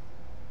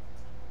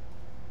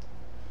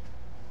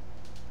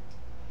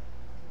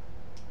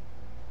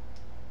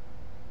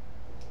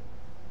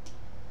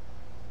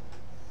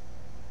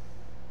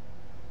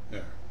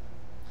 There.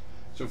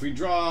 So if we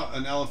draw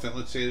an elephant,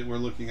 let's say that we're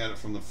looking at it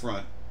from the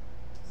front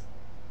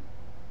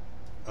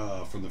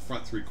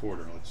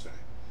 3/4, let's say.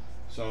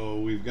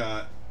 So we've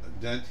got a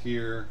dent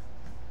here,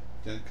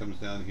 dent comes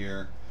down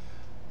here,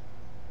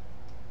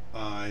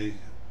 eye,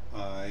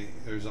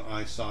 there's an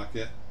eye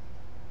socket,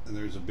 and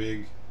there's a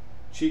big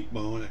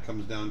cheekbone that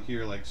comes down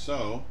here like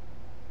so,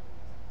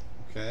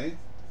 okay?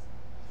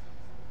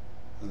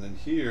 And then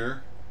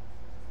here,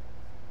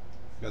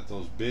 got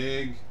those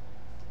big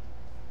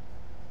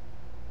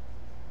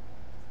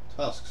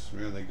tusks.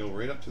 They go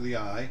right up to the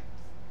eye,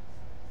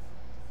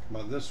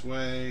 come out this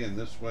way and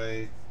this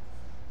way.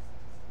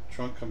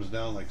 Trunk comes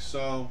down like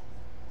so.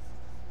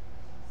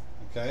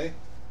 Okay,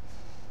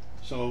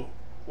 so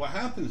what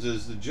happens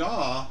is the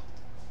jaw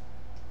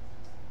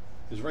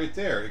is right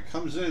there. It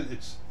comes in,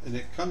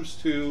 it comes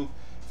to,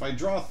 if I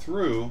draw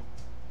through,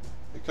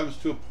 it comes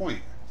to a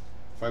point.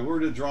 If I were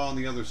to draw on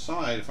the other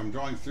side, if I'm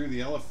drawing through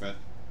the elephant,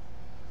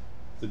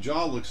 the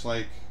jaw looks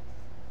like,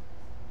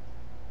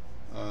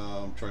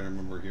 I'm trying to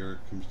remember here,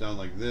 it comes down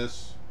like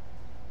this.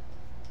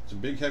 It's a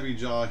big heavy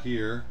jaw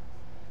here,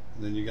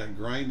 and then you got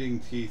grinding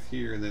teeth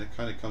here, and then it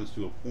kind of comes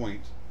to a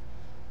point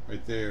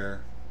right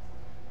there.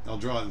 I'll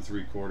draw it in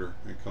 3/4.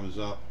 It comes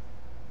up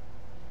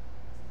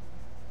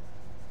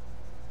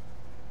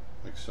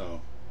like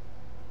so,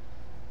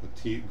 with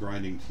teeth,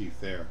 grinding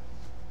teeth there.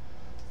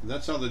 And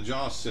that's how the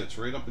jaw sits,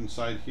 right up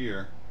inside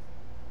here,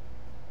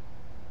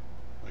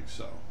 like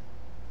so.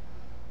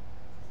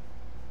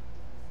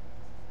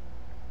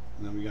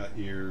 And then we got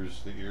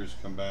ears. The ears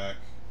come back.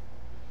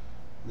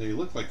 They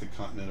look like the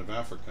continent of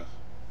Africa.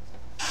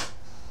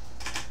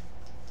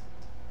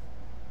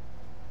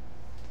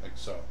 Like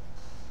so.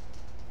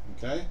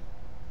 Okay?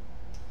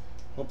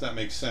 Hope that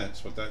makes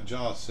sense. But that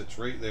jaw sits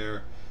right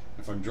there.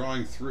 If I'm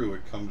drawing through,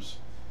 it comes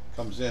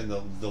in.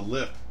 The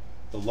lip,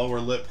 the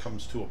lower lip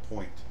comes to a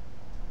point.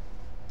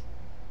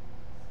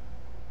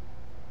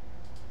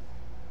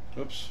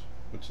 Oops.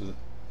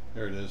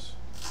 There it is.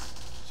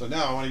 So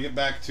now I want to get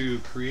back to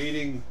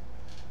creating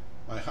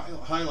my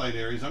highlight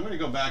areas. I'm going to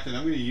go back and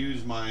I'm going to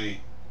use my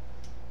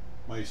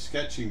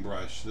sketching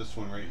brush, this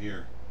one right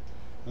here.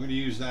 I'm going to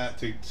use that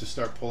to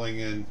start pulling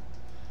in.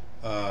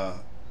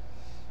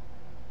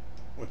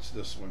 What's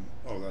this one?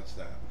 Oh, that's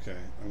that. Okay,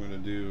 I'm going to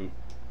do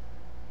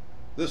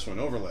this one,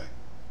 overlay.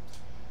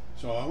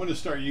 So I want to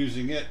start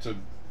using it to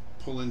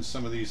pull in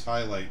some of these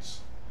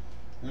highlights.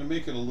 I'm going to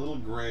make it a little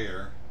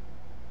grayer,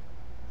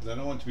 because I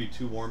don't want it to be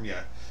too warm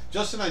yet.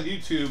 Justin on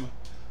YouTube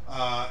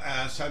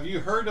asks, have you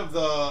heard of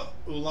the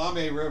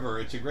Ulame River?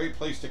 It's a great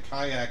place to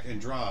kayak and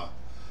draw.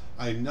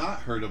 I've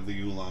not heard of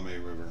the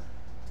Ulame River.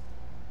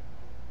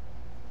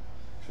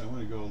 So I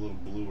want to go a little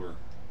bluer.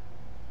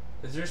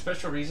 Is there a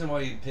special reason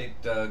why you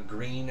picked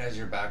green as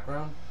your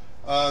background?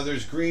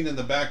 There's green in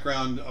the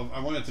background.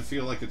 I want it to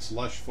feel like it's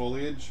lush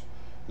foliage.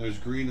 There's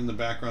green in the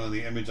background of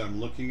the image I'm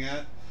looking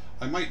at.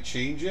 I might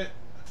change it.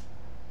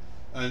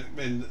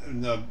 And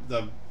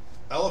the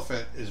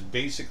elephant is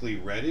basically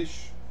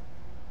reddish,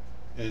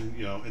 and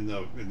you know, in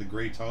the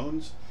gray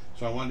tones.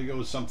 So I wanted to go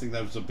with something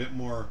that was a bit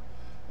more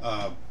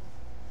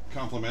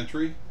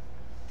complementary.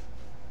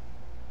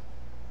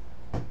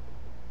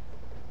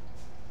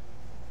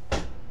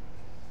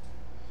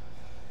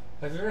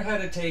 Have you ever had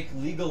to take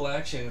legal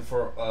action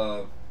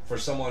for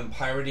someone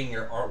pirating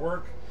your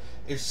artwork?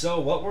 If so,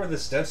 what were the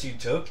steps you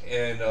took,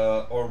 and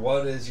or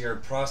what is your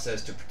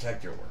process to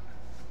protect your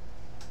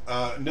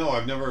work? No,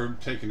 I've never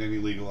taken any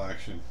legal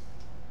action,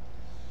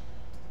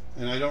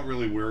 and I don't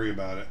really worry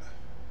about it.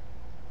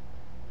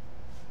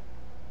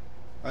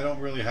 I don't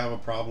really have a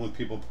problem with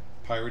people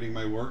pirating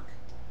my work.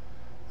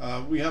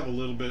 We have a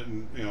little bit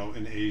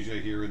in Asia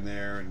here and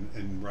there, and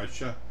in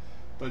Russia,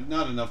 but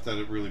not enough that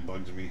it really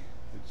bugs me.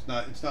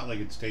 It's not like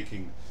it's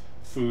taking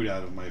food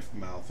out of my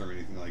mouth or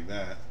anything like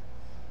that.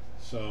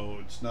 So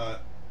it's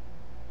not.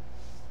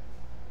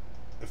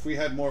 If we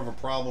had more of a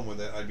problem with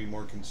it, I'd be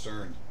more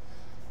concerned.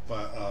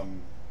 But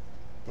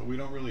we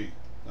don't really,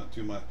 not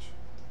too much.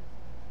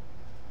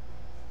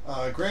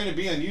 Granted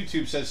B on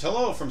YouTube says,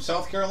 hello from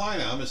South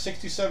Carolina. I'm a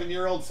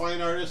 67-year-old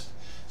fine artist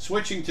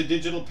switching to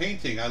digital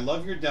painting. I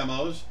love your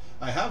demos.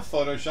 I have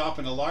Photoshop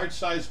and a large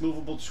size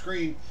movable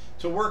screen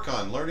to work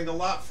on. Learning a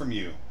lot from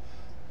you.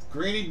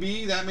 Granny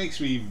B, that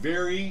makes me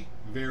very,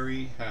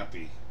 very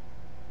happy.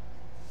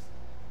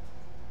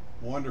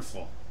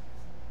 Wonderful.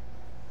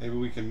 Maybe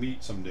we can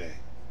meet someday.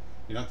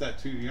 You're not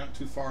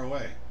too far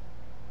away.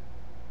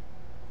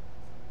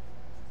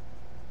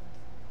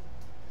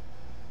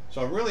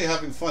 So I'm really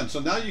having fun.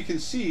 So now you can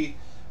see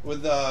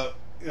with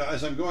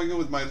as I'm going in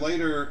with my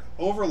lighter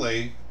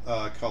overlay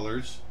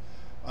colors,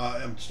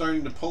 I'm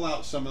starting to pull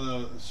out some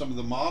of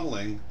the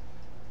modeling,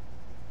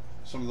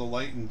 some of the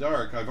light and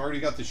dark. I've already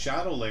got the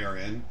shadow layer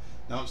in.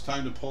 Now it's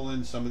time to pull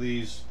in some of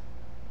these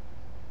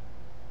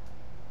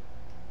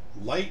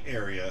light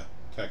area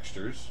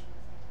textures.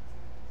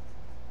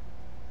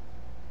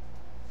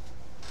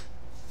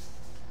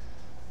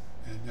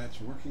 And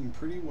that's working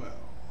pretty well.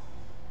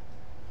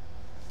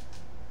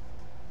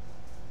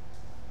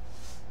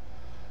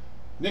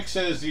 Nick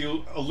says the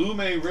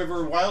Ulame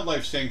River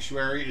Wildlife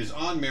Sanctuary is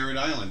on Merritt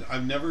Island.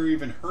 I've never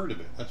even heard of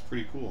it. That's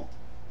pretty cool.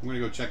 I'm going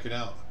to go check it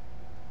out.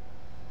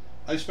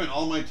 I spent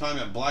all my time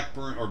at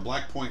Blackburn or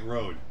Black Point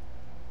Road.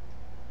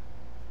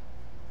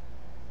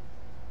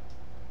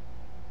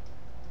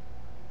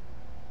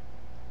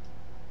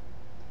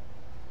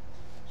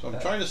 So I'm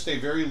trying to stay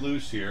very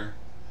loose here.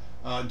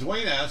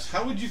 Dwayne asks,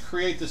 how would you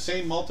create the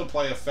same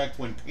multiply effect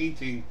when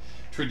painting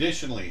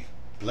traditionally?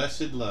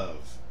 Blessed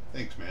love.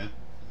 Thanks, man.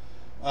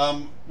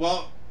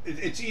 Well,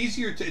 it's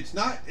easier to. It's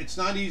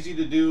not easy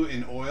to do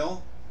in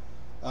oil.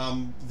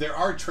 There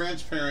are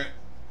transparent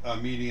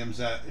mediums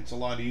that it's a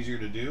lot easier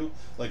to do,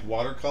 like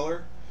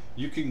watercolor.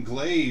 You can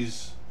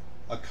glaze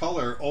a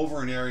color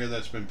over an area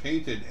that's been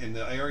painted, and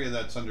the area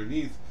that's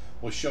underneath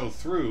will show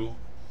through.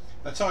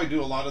 That's how I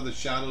do a lot of the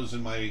shadows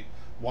in my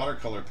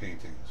watercolor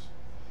paintings.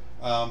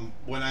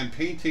 When I'm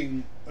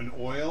painting an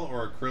oil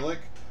or acrylic,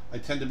 I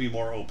tend to be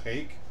more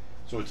opaque,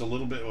 so it's a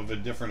little bit of a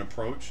different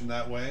approach in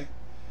that way.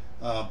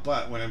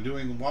 But when I'm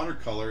doing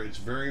watercolor, it's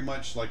very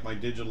much like my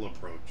digital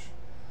approach,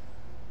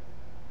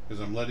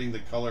 because I'm letting the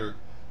color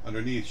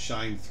underneath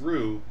shine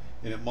through,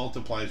 and it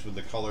multiplies with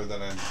the color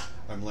that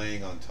I'm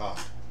laying on top.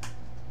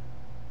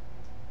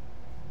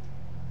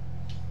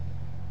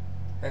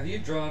 Have you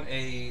drawn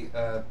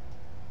a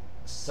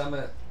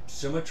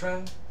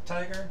Sumatran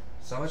tiger?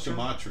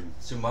 Sumatran.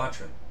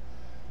 Sumatran.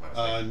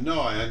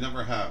 No, I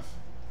never have.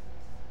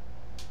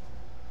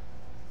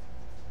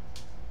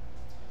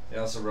 They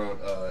also wrote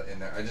in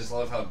there, I just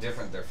love how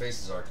different their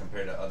faces are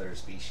compared to other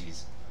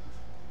species.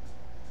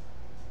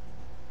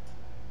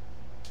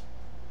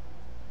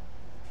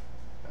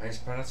 How do you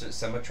pronounce it?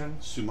 Sumatran?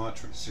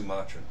 Sumatran.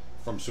 Sumatran.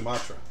 From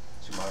Sumatra.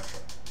 Sumatra.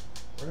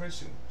 Where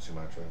is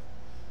Sumatra?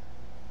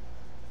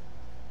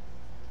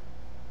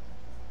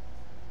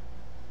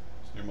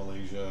 It's near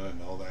Malaysia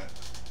and all that.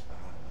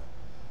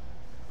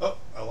 Oh,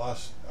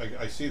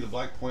 I see the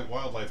Black Point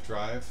Wildlife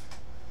Drive.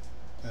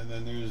 And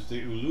then there's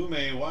the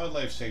Ulame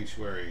Wildlife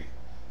Sanctuary.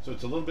 So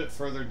it's a little bit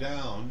further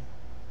down.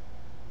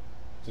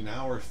 It's an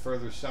hour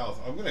further south.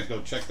 I'm going to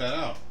go check that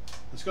out.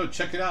 Let's go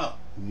check it out,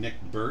 Nick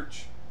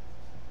Birch.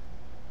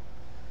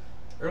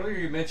 Earlier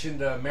you mentioned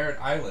Merritt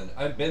Island.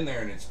 I've been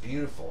there and it's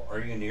beautiful. Are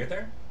you near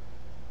there?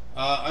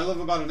 I live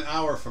about an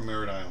hour from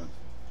Merritt Island.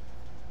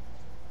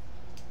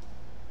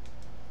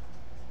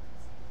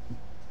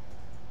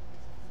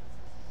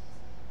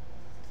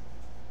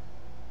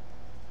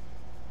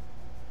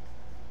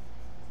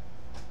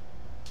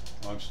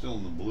 Oh, I'm still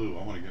in the blue.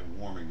 I want to get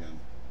warm again.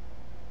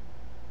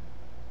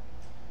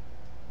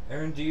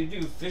 Aaron, do you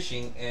do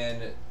fishing,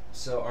 and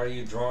so are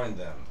you drawing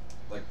them?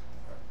 Like,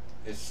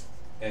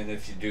 and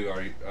if you do,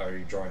 are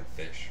you drawing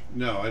fish?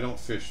 No, I don't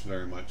fish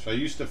very much. I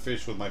used to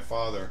fish with my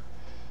father,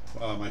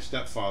 my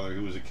stepfather,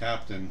 who was a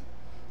captain,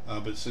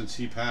 but since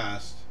he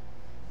passed,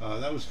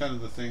 that was kind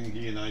of the thing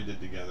he and I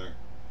did together,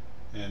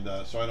 and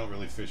so I don't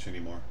really fish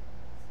anymore.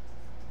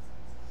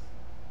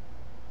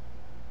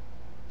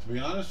 To be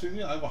honest with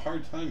you, I have a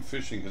hard time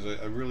fishing because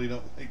I really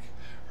don't like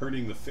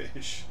hurting the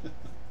fish.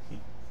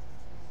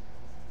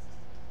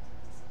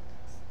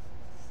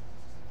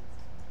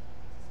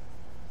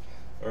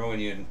 Or when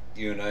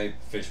you and I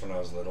fished when I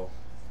was little.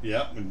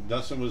 Yep, when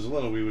Dustin was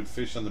little, we would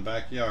fish on the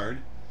backyard,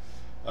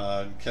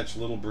 catch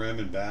little brim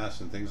and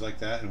bass and things like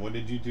that. And what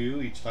did you do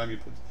each time you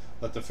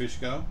let the fish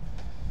go?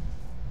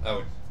 I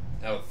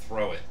would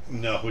throw it.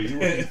 No, you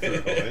wouldn't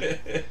throw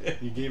it.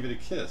 You gave it a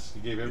kiss.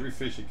 You gave every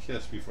fish a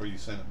kiss before you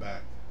sent it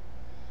back.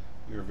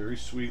 You're a very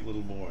sweet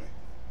little boy.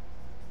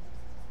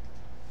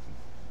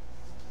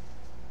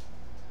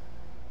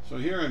 So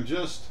here I'm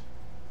just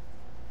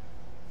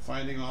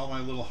finding all my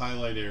little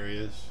highlight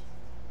areas.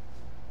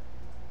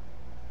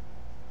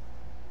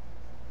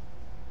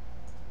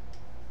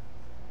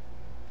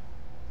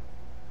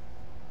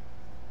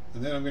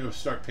 And then I'm going to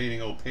start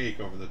painting opaque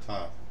over the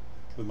top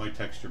with my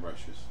texture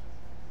brushes.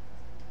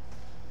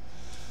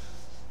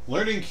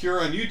 Learning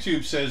Cure on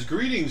YouTube says,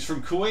 greetings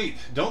from Kuwait.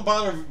 Don't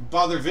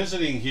bother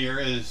visiting here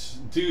as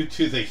due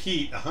to the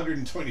heat,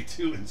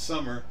 122 in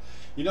summer.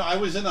 You know, I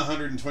was in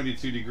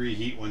 122 degree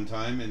heat one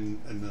time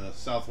in the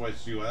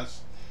southwest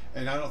US,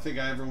 and I don't think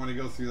I ever want to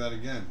go through that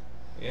again.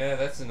 Yeah,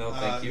 that's a no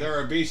thank you. There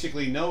are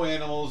basically no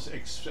animals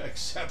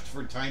except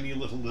for tiny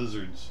little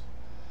lizards.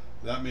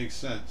 That makes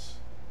sense.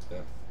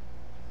 Yeah.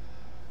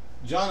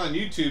 John on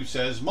YouTube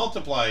says,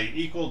 multiply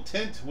equal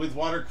tint with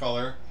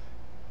watercolor,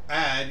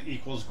 add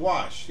equals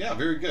gouache. Yeah,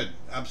 very good.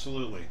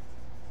 Absolutely.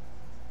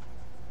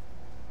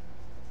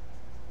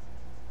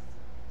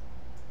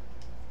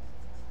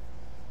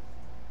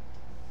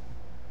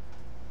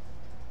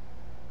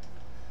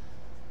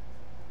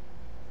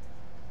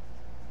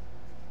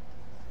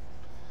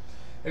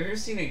 Have you ever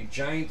seen a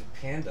giant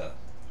panda?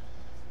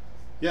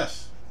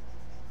 Yes.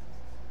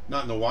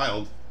 Not in the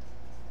wild.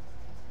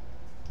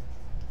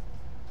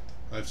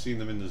 I've seen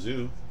them in the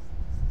zoo.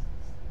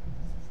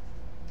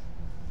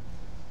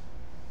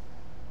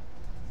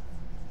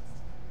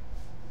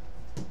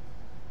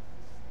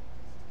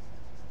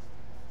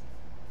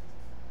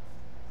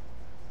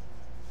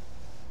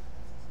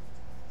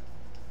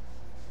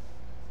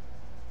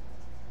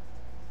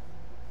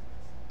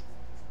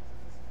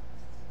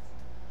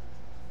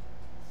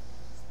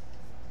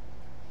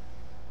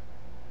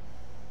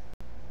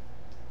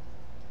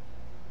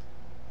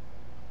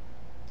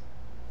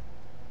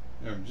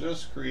 I'm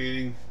just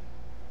creating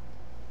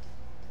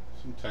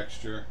some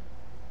texture,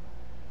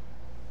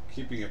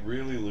 keeping it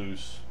really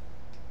loose.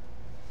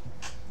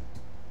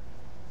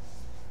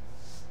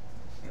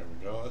 There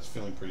we go, that's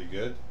feeling pretty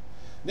good.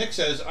 Nick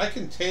says, I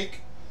can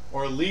take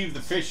or leave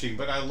the fishing,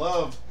 but I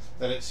love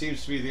that it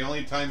seems to be the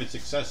only time it's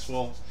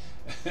acceptable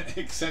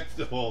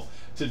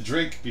to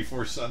drink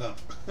before sunup.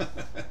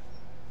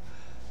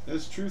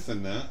 There's truth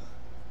in that.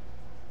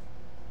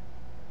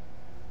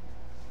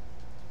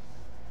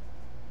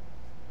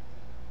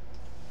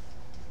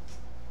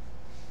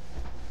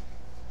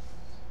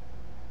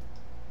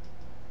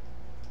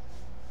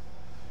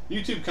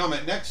 YouTube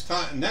comment,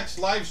 next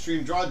live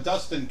stream, draw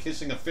Dustin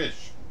kissing a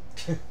fish.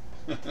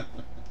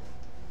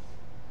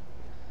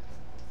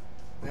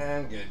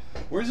 I'm good.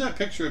 Where's that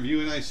picture of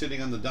you and I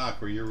sitting on the dock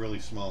where you're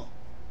really small?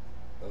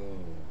 Oh.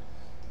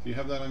 Do you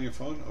have that on your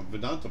phone? Oh,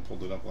 Vedanta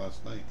pulled it up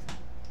last night.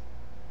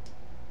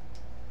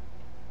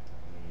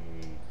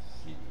 Yeah.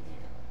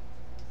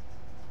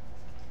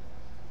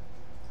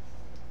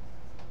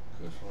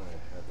 Could have I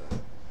had that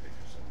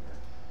picture somewhere.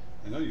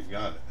 I know you've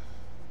got it.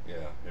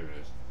 Yeah, here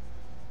it is.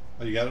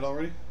 Oh, you got it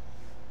already?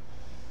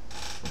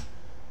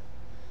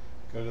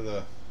 Go to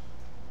the...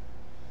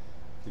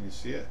 Can you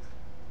see it?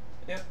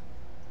 Yep.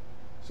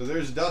 So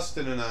there's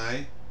Dustin and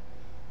I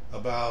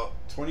about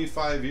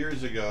 25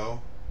 years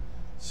ago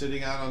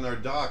sitting out on our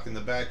dock in the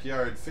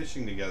backyard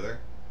fishing together.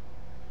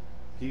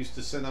 He used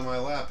to sit on my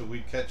lap and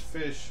we'd catch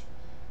fish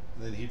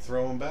and then he'd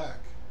throw them back.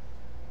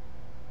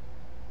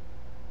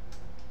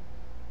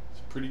 It's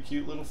a pretty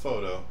cute little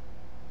photo.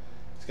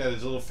 He's got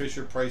his little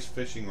Fisher Price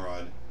fishing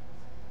rod.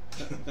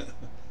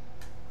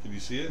 Can you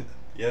see it?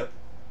 Yep.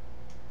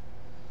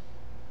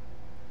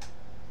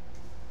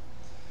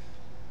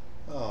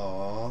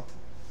 Aww.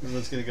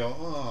 Everyone's gonna go,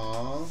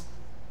 aww.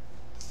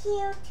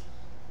 Cute.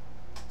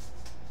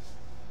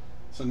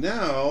 So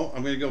now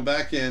I'm gonna go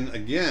back in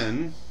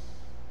again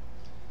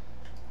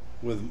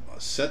with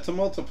set to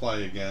multiply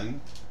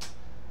again.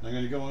 I'm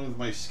going to go in with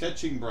my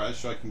sketching brush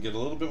so I can get a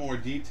little bit more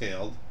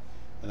detailed,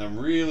 and I'm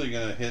really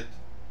going to hit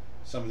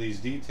some of these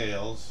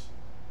details.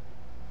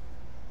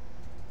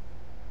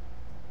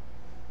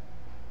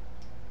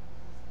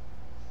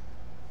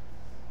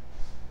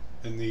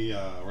 In the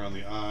around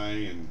the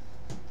eye, and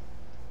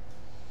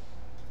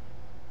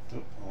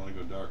oh, I want to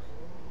go dark.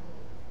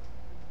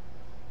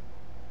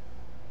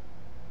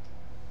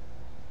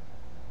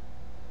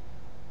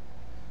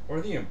 What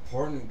are the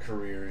important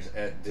careers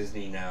at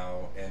Disney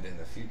now and in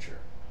the future?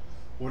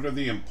 What are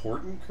the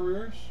important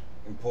careers?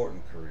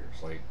 Important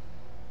careers, like.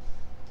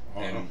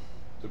 And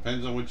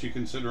depends on what you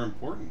consider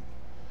important.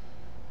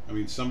 I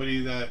mean,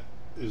 somebody that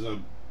is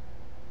that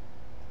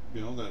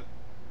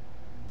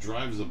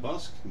drives a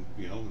bus,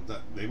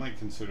 that they might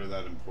consider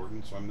that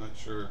important. So I'm not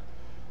sure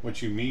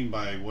what you mean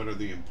by what are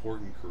the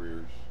important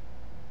careers.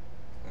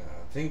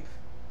 I think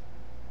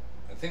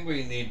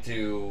we need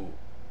to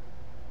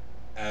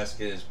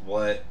ask is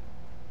what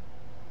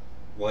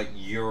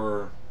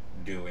you're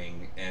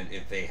doing, and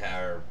if they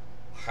are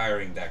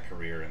hiring that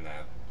career in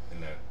that.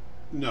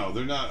 No,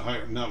 they're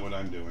not not what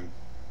I'm doing,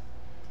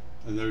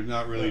 and they're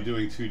not really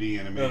doing 2D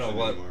animation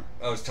anymore.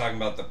 I was talking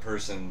about the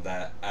person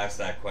that asked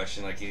that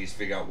question. Like, he needs to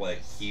figure out what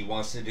he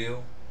wants to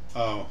do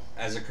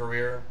as a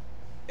career,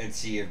 and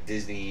see if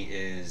Disney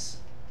is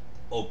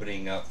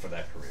opening up for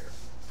that career.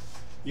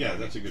 Yeah,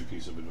 that's a good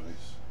piece of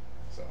advice.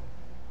 So.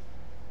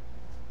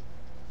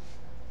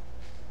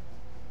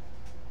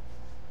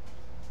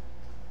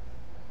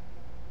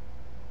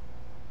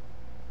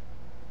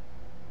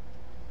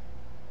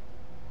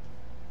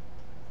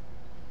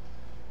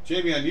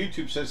 Jamie on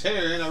YouTube says, "Hey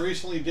Aaron, I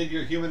recently did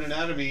your human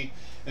anatomy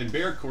and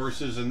bear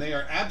courses, and they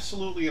are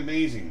absolutely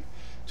amazing.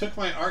 Took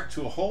my art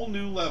to a whole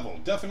new level.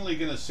 Definitely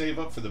going to save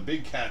up for the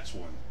big cats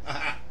one."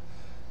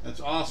 That's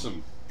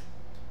awesome.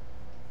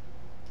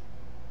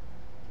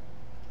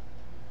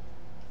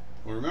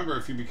 Well, remember,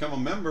 if you become a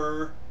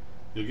member,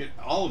 you'll get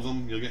all of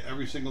them. You'll get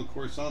every single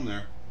course on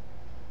there.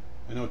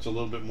 I know it's a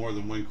little bit more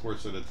than one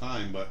course at a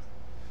time, but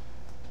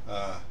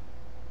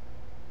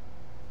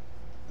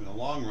in the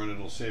long run,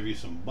 it'll save you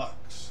some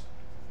bucks.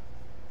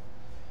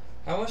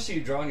 How much do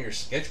you draw in your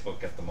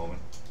sketchbook at the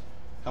moment?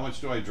 How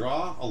much do I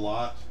draw? A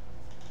lot.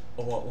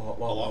 A lot. A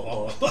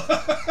lot.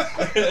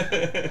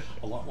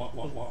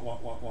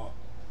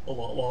 A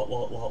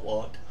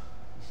lot.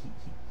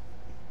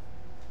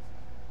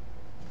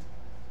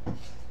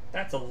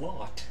 That's a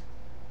lot.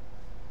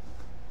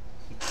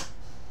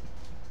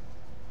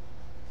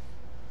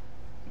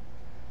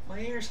 My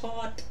ear's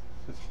hot.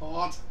 It's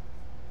hot.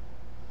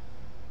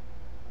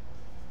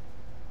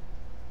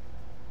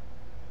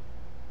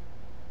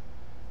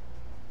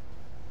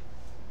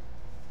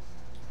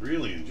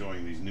 Really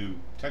enjoying these new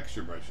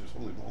texture brushes.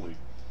 Holy moly.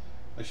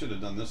 I should have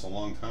done this a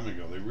long time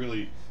ago. They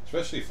really,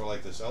 especially for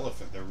like this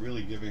elephant, they're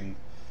really giving,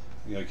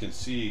 you can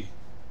see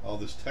all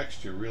this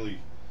texture really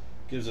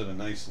gives it a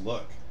nice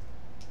look.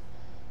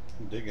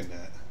 I'm digging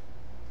that.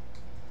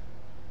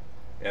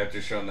 Yeah,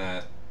 after showing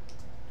that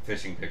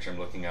fishing picture, I'm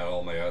looking at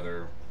all my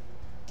other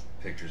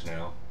pictures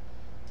now.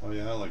 Oh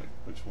yeah, like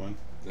which one?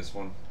 This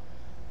one.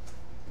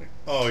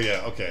 Oh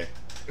yeah, okay.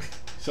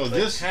 So like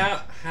this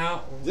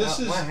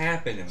what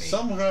happened to me?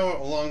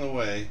 Somehow along the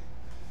way,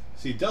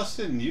 see,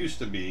 Dustin used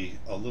to be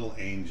a little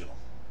angel.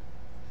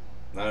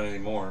 Not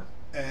anymore.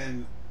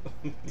 And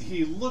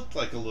he looked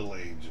like a little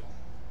angel.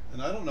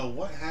 And I don't know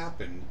what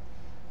happened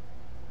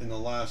in the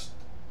last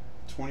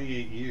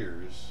 28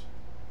 years.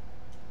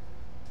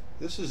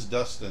 This is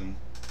Dustin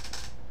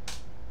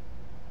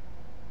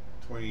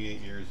 28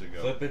 years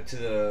ago. Flip it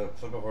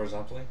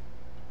horizontally.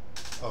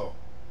 Oh.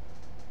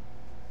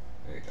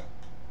 There you go.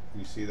 Can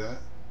you see that?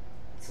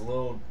 It's a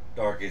little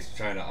dark. It's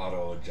trying to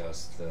auto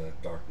adjust the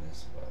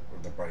darkness, or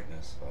the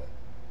brightness, but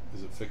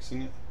is it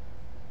fixing it?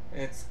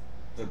 It's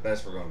the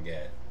best we're gonna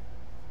get.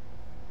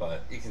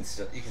 But you can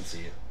see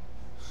it.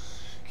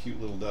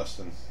 Cute little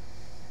Dustin.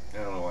 I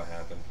don't know what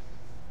happened.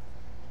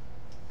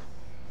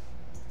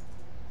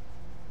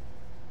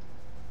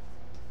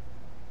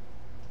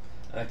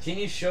 Can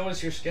you show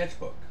us your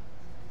sketchbook?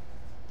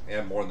 I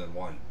have more than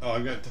one. Oh,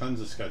 I've got tons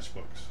of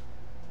sketchbooks.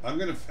 I'm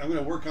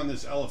gonna work on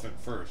this elephant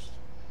first.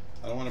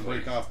 I don't want to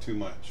break off too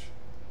much.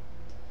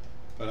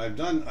 But I've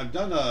done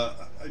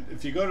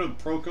if you go to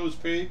Proco's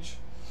page,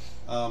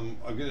 I've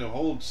got a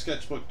whole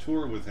sketchbook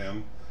tour with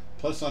him.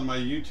 Plus on my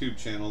YouTube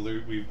channel,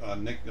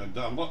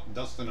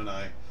 Dustin and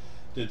I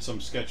did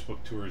some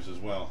sketchbook tours as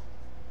well,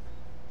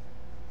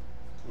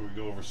 where we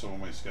go over some of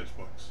my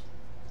sketchbooks.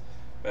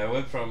 But I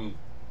went from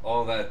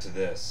all that to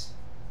this.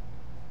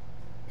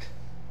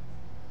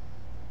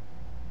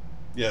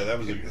 Yeah, that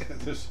was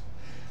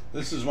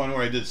this is one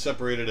where I did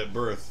Separated at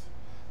Birth.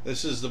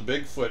 This is the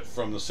Bigfoot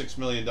from the $6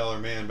 Million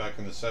Man back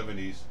in the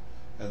 70s,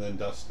 and then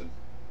Dustin.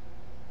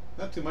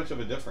 Not too much of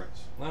a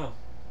difference. No,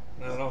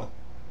 not at all.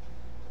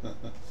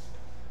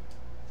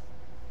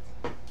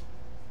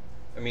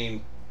 I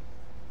mean,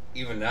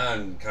 even now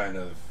I'm kind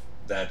of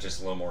that, just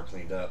a little more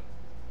cleaned up.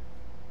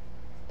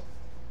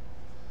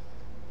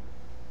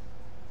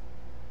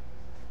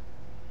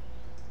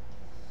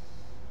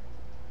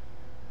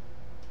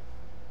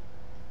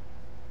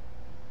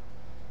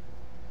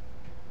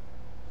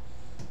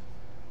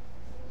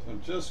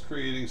 just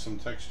creating some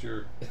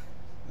texture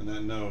in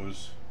that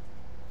nose.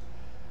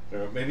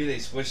 Or maybe they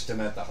switched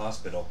him at the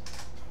hospital.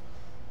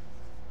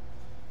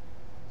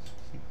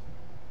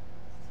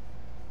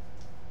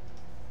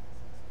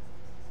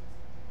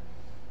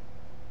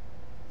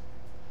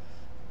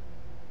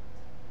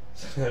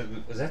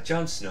 Was that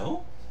Jon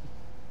Snow?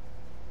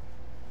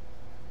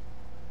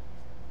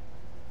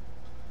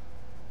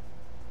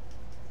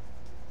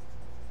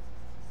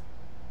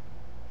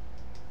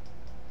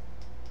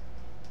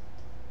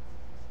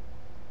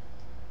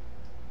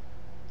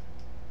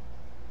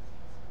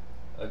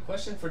 A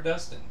question for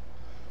Dustin.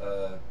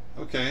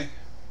 Okay.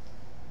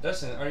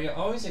 Dustin, are you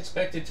always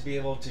expected to be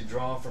able to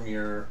draw from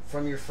your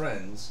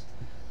friends?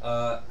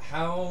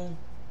 How?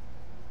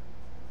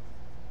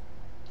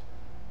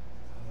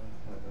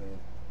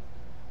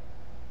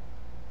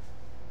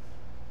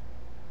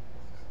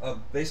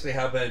 Basically,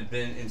 how have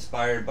been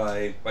inspired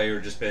by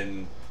your just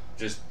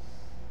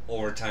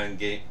over time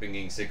being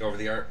getting sick over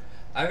the art?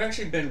 I've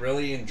actually been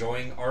really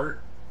enjoying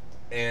art,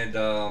 and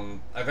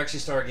I've actually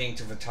started getting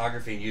to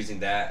photography and using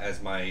that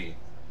as my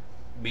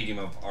medium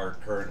of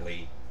art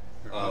currently.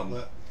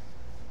 I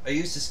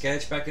used to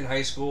sketch back in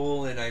high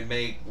school, and I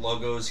make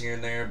logos here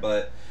and there,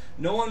 but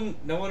no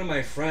one of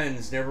my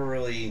friends never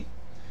really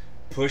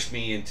pushed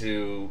me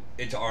into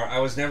art. I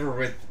was never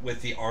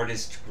with the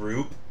artist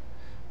group.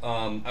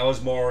 I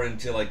was more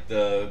into like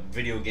the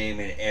video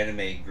game and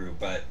anime group,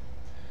 but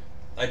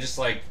I just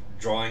like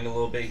drawing a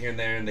little bit here and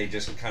there, and they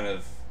just kind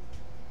of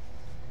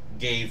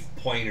gave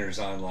pointers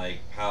on like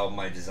how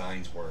my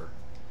designs were.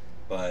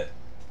 But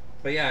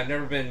yeah, I've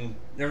never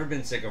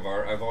been sick of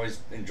art. I've always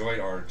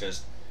enjoyed art,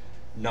 just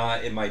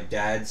not in my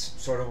dad's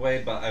sort of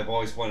way, but I've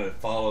always wanted to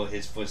follow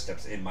his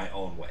footsteps in my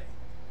own way.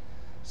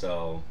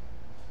 So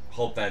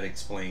hope that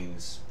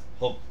explains,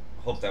 hope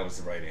that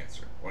was the right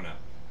answer, or not.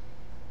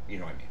 You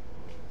know what I mean.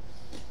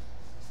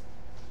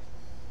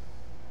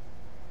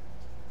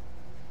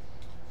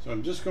 So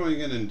I'm just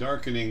going in and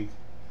darkening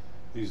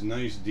these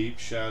nice deep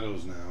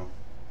shadows now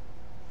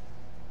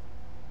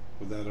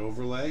with that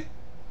overlay.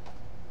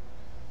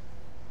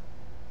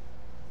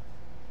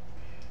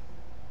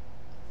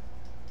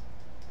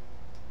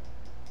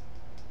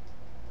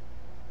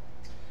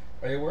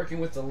 Are you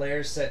working with the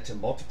layer set to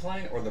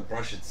multiply or the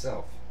brush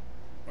itself?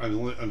 I'm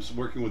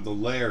working with the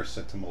layer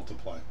set to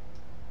multiply.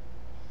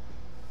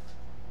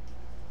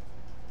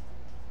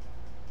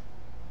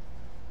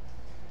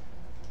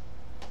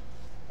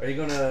 Are you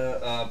going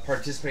to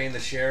participate in the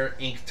Share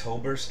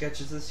Inktober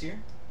sketches this year?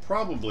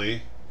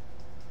 Probably.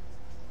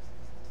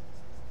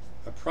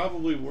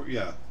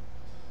 Yeah.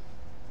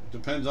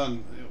 Depends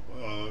on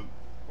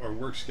our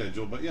work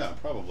schedule, but yeah,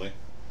 probably.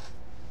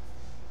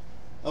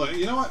 Oh,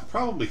 you know what?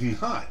 Probably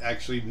not.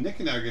 Actually, Nick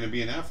and I are going to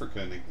be in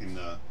Africa in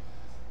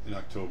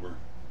October,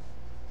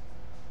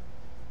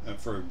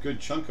 for a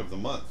good chunk of the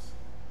month.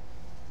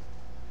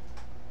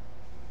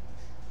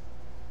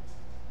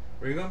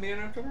 Where are you going to be in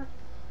October?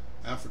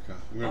 Africa.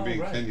 I'm going to be in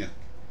right. Kenya.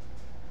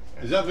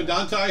 Is that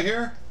Vedanta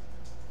here?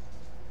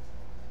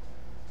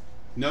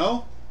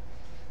 No?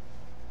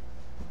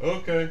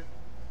 Okay.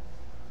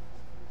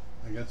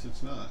 I guess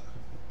it's not.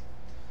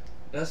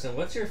 Dustin,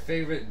 what's your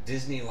favorite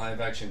Disney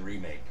live-action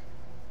remake?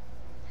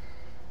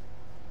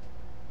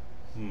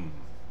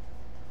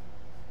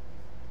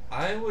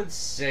 I would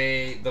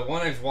say the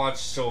one I've watched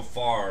so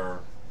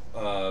far,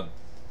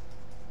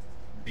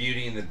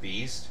 Beauty and the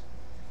Beast.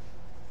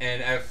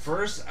 And at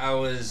first I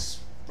was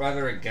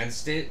rather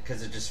against it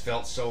because it just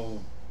felt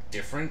so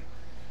different.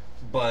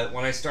 But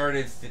when I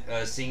started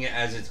seeing it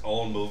as its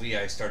own movie,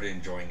 I started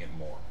enjoying it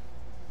more.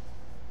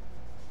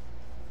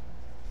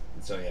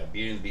 And so yeah,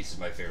 Beauty and the Beast is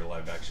my favorite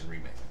live-action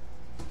remake.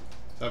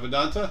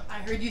 Vedanta? I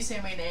heard you say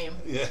my name.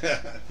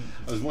 Yeah.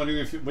 I was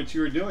wondering what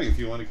you were doing, if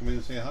you want to come in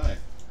and say hi.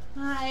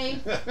 Hi.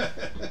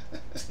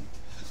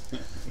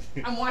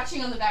 I'm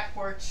watching on the back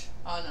porch.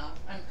 Oh no,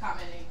 I'm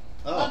commenting.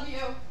 Oh. Love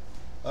you.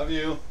 Love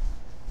you.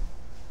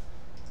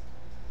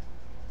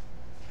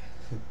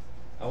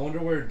 I wonder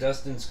where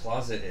Dustin's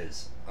closet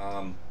is.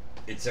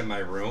 It's in my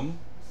room,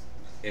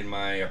 in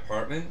my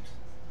apartment,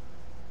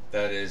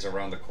 that is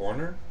around the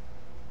corner.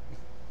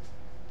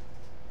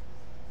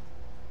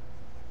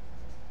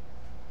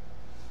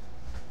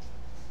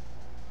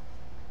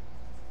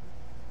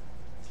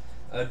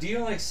 Do you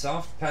like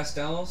soft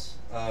pastels?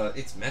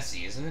 It's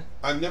messy, isn't it?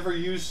 I've never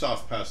used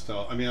soft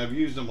pastel. I mean, I've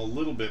used them a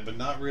little bit, but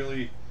not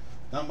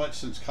much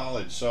since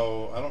college.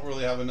 So I don't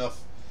really have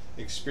enough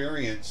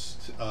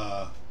experience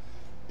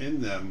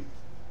in them.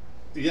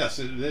 Yes,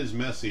 it is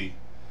messy.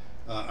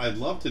 I'd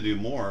love to do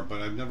more, but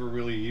I've never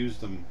really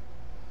used them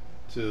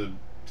to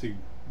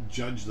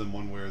judge them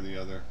one way or the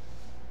other.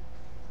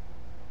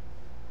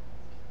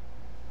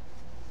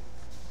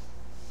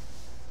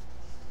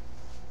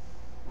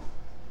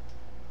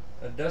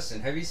 Dustin,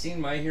 have you seen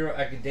My Hero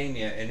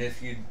Academia? And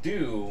if you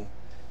do,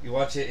 you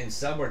watch it in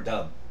sub or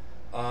dub?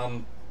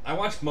 I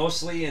watch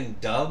mostly in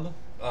dub.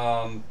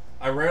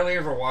 I rarely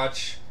ever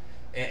watch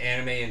an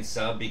anime in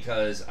sub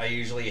because I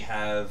usually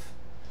have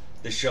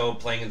the show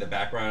playing in the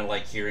background,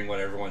 like hearing what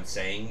everyone's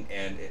saying,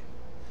 and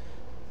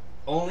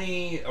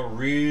only a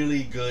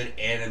really good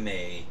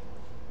anime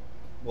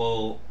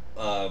will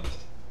that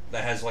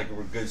has like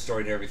a good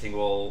story and everything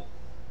will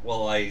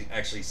I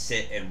actually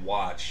sit and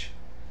watch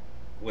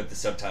with the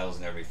subtitles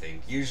and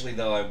everything. Usually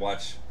though I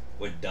watch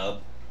with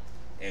dub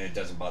and it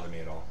doesn't bother me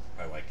at all.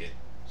 I like it.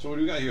 So what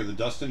do we got here? The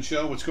Dustin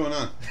Show? What's going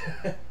on?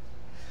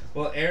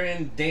 Well,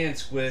 Aaron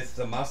danced with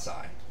the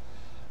Maasai.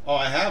 Oh,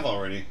 I have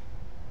already.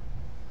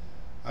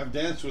 I've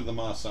danced with the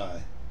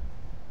Maasai.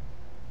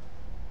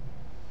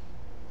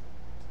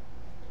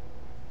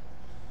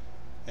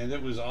 And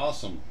it was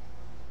awesome.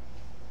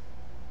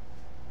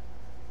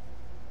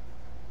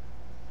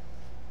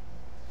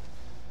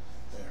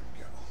 There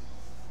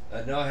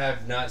we go. No, I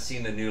have not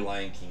seen the new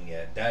Lion King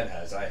yet. Dad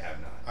has. I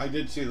have not. I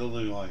did see the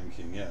new Lion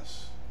King,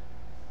 yes.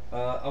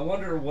 I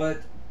wonder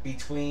what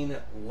between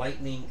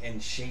lightning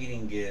and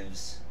shading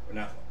gives, or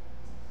not.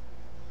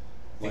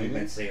 I think you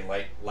meant to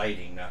say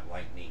lighting, not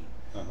lightning.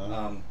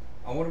 Uh-huh.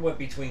 I wonder what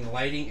between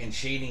lighting and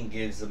shading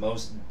gives the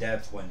most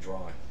depth when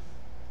drawing.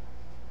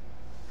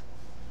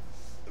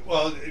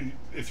 Well,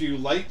 if you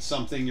light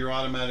something, you're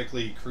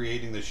automatically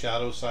creating the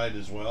shadow side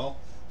as well,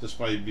 just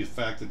by the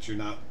fact that you're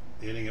not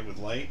hitting it with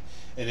light.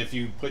 And if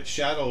you put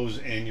shadows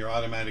in, you're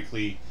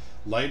automatically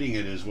lighting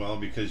it as well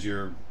because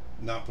you're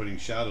not putting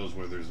shadows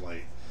where there's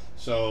light.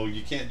 So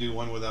you can't do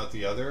one without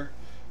the other.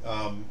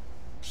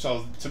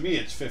 So to me,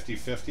 it's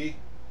 50-50.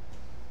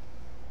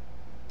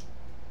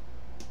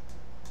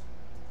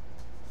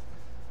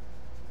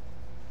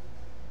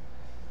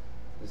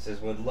 It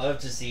says, would love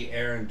to see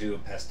Aaron do a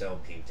pastel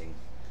painting.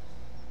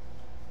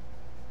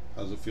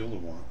 How's it feel to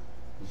want?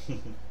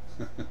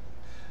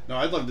 No,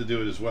 I'd love to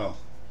do it as well.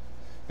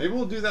 Maybe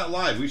we'll do that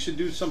live. We should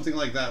do something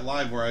like that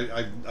live where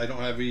I don't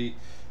have any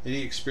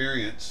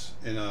experience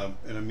in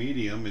a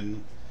medium,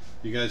 and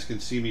you guys can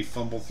see me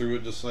fumble through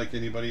it just like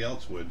anybody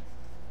else would.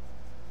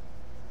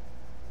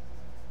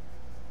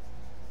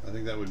 I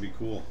think that would be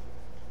cool.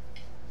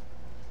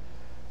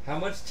 How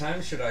much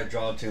time should I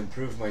draw to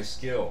improve my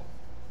skill?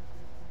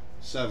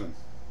 7.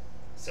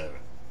 7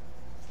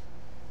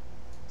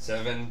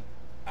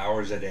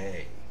 hours a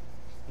day.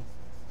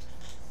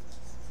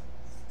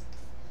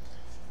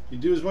 You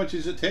do as much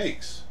as it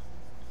takes.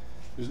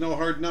 There's no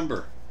hard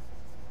number.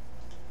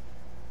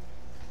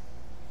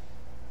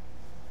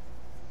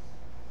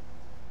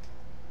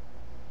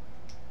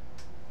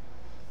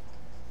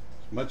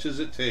 As much as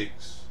it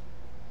takes.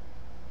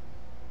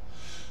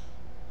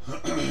 So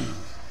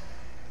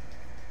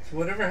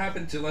whatever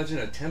happened to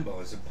Legend of Tembo?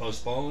 Is it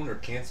postponed or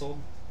canceled?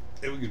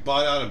 It was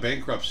bought out of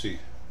bankruptcy.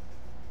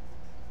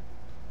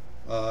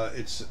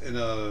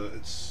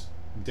 It's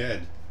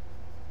dead.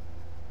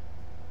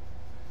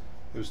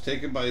 It was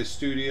taken by a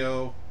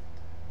studio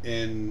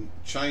in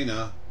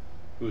China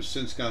who has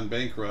since gone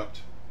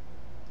bankrupt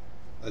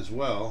as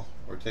well,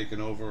 or taken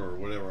over or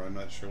whatever. I'm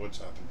not sure what's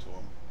happened to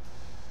them.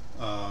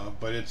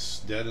 But it's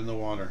dead in the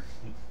water.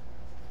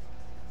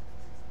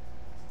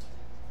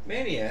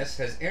 Manny asks,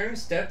 has Aaron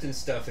stepped in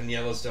stuff in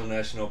Yellowstone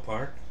National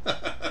Park?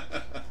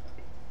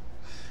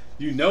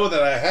 You know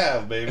that I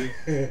have, baby.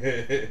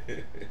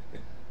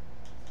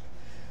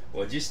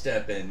 What'd you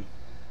step in?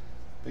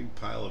 Big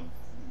pile of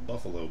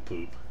buffalo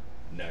poop.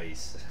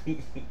 Nice.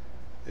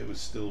 It was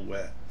still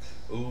wet.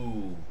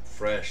 Ooh,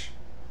 fresh.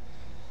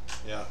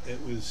 Yeah,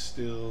 it was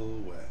still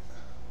wet.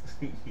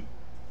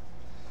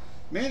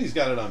 Manny's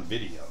got it on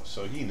video,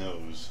 so he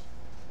knows.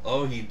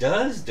 Oh, he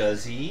does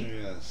he?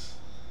 Yes.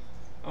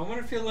 I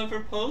wonder if he'll ever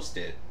post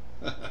it.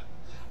 I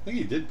think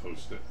he did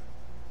post it.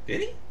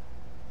 Did he?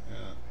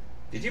 Yeah.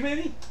 Did you,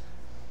 Manny?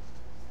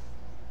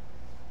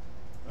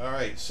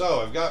 Alright,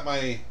 so I've got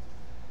my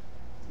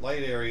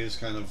light areas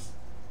kind of,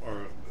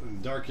 or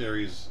dark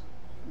areas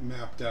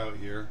mapped out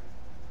here.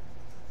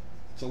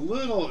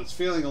 It's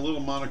feeling a little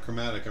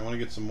monochromatic. I want to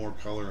get some more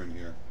color in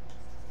here.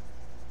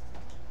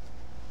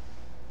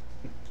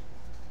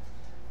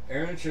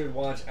 Aaron should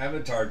watch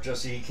Avatar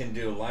just so he can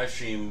do a live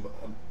stream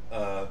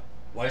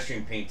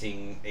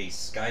painting a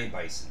sky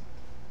bison.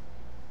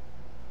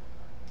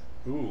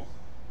 Ooh.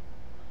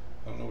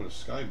 I don't know what a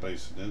sky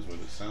bison is, but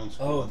it sounds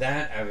cool. Oh,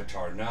 that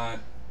Avatar, not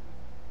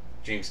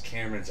James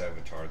Cameron's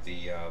Avatar,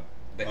 the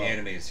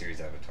animated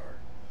series Avatar.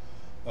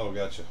 Oh,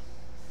 gotcha.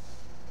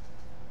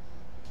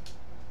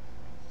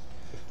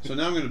 So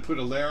now I'm going to put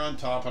a layer on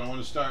top, and I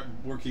want to start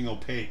working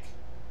opaque.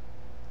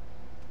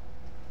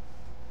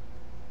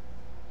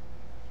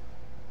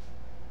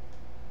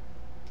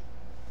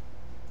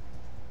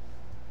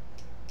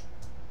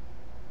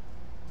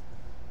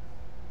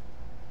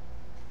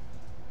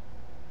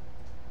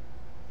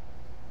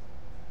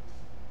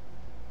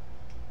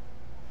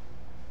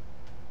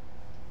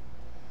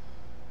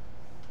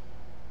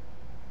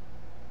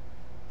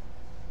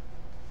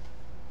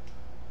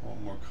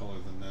 Want more color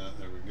than that.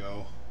 There we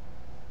go.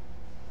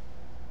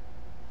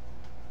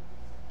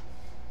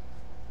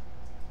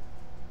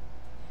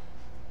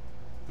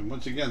 And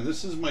once again,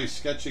 this is my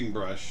sketching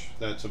brush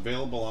that's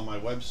available on my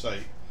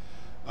website.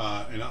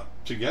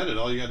 To get it,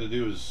 all you got to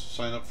do is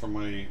sign up for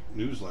my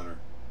newsletter.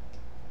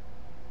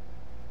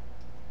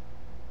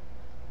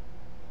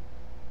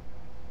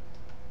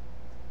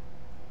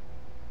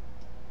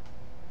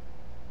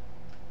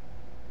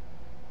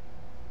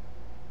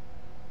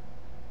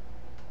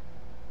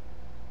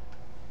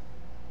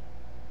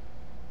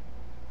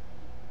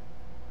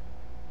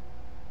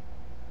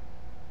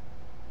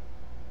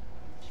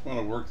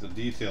 want to work the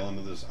detail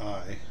into this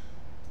eye,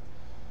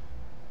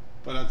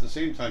 but at the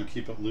same time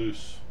keep it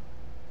loose,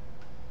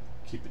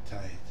 keep it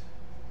tight.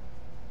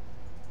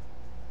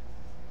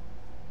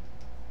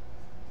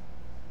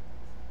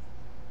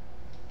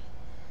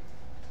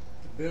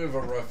 A bit of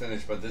a rough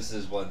finish, but this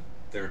is what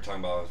they were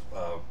talking about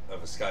of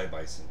a sky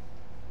bison.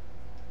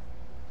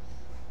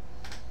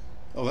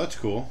 Oh, that's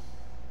cool.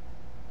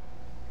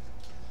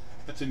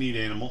 That's a neat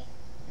animal.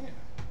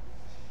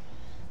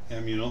 Yeah.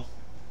 Aminal.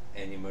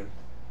 Animal.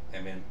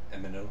 Aminal.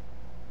 And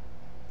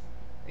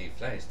he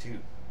flies too.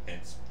 And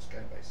it's sky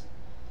bison.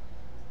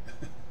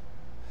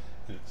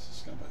 It's a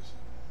sky bison.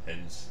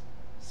 Hence,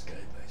 sky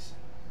bison.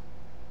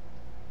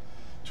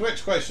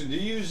 Twitch question: do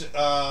you use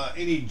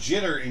any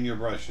jitter in your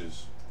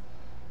brushes?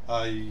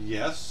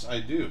 Yes,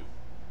 I do.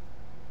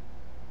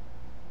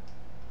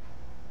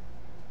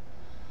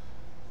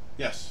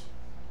 Yes.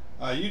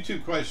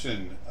 YouTube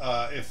question: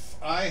 if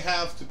I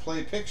have to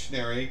play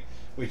Pictionary,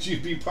 would you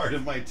be part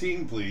of my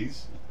team,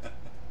 please?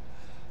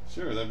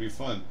 Sure, that'd be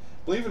fun.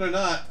 Believe it or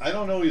not, I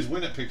don't always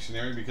win at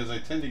Pictionary because I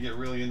tend to get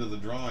really into the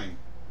drawing,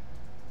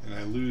 and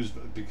I lose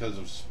because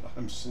of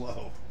I'm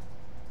slow.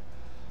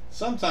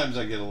 Sometimes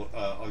I get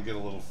I'll get a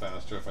little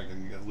faster if I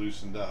can get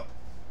loosened up.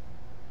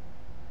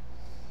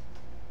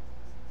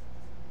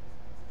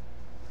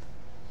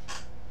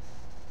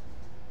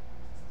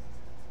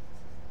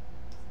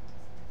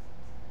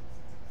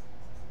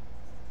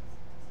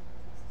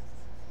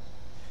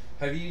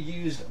 Have you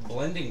used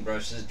blending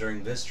brushes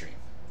during this stream?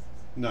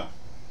 No.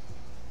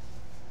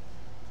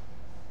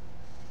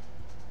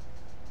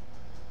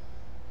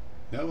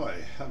 No, I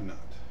have not.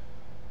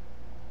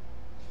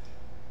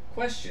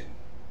 Question.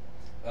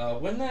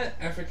 When that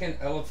African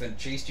elephant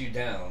chased you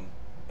down,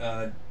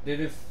 did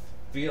it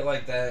feel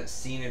like that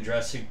scene in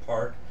Jurassic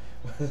Park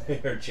when they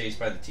were chased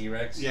by the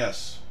T-Rex?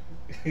 Yes.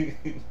 It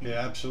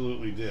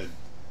absolutely did.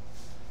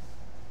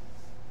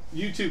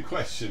 YouTube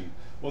question.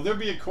 Will there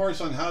be a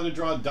course on how to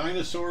draw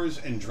dinosaurs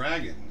and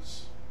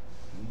dragons?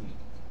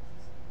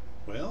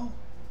 Well,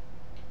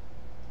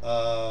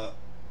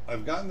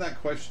 I've gotten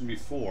that question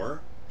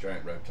before.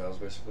 Giant reptiles,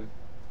 basically.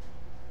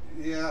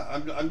 Yeah,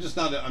 I'm just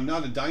not I'm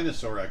not a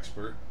dinosaur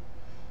expert.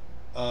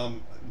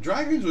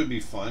 Dragons would be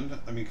fun.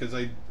 I mean, because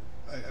I've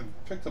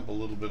picked up a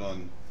little bit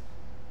on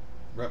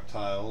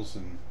reptiles,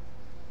 and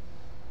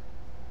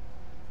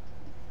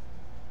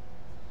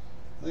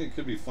I think it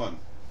could be fun.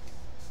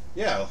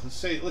 Yeah,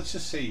 let's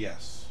just say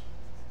yes.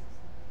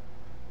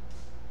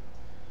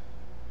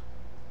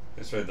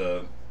 That's right.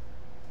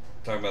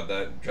 Talking about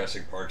that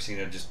Jurassic Park scene,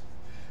 I just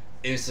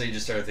instantly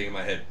just started thinking in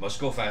my head, must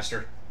go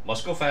faster,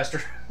 must go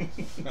faster.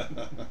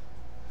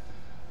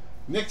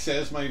 Nick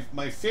says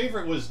my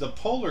favorite was the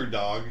polar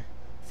dog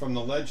from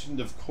The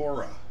Legend of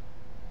Korra.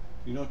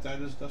 You know what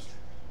that is, Dustin?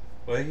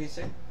 What did he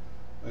say?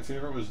 My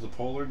favorite was the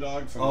polar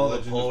dog from The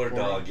Legend of Korra. Oh, the polar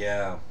dog,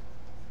 yeah.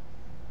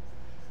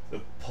 The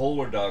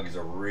polar dog is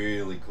a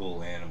really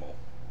cool animal.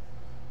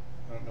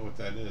 I don't know what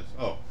that is.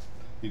 Oh,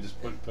 he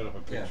just put up a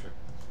picture. Yeah.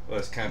 Well,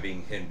 it's kind of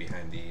being hidden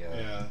behind the...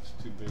 yeah, it's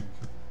too big.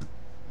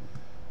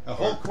 A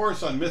whole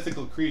course on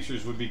mythical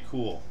creatures would be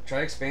cool.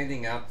 Try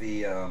expanding out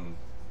the... No,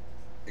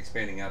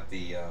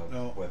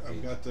 web page.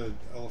 I've got the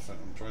elephant.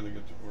 I'm trying to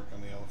get to work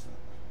on the elephant.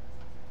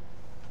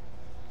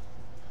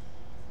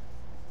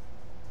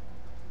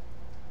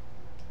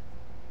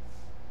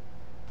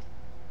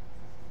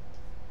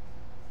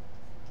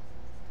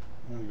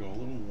 I'm going to go a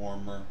little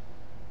warmer.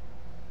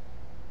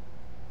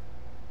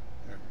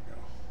 There we go.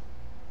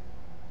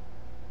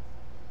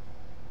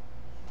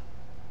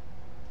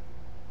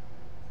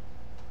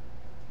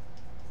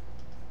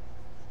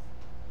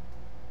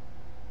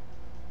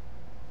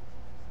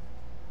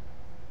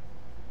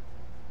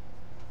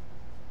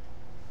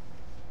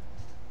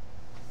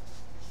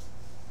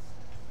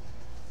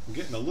 I'm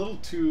getting a little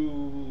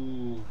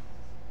too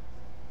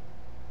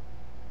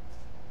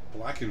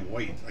black and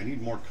white. I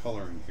need more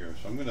color in here,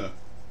 so I'm going to...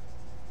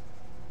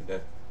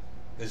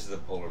 This is the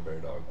polar bear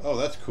dog. Oh,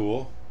 that's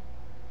cool.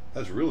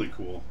 That's really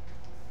cool.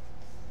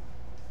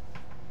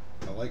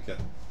 I like it.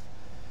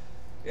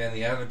 Yeah, in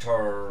the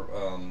Avatar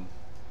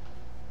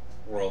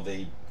world,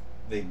 they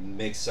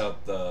mix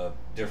up the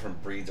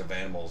different breeds of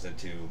animals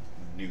into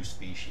new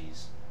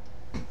species.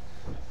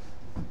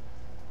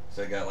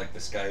 So I got like the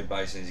sky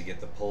bisons, you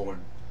get the polar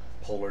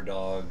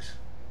dogs.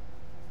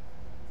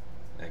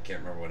 I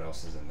can't remember what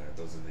else is in there.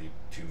 Those are the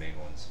two main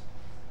ones.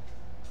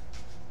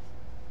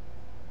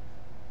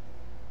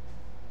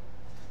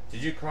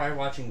 Did you cry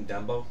watching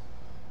Dumbo?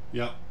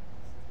 Yep.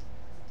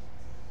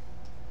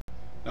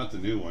 Not the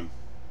new one.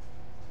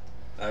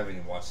 I haven't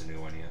even watched the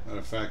new one yet. Matter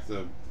of fact,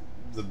 the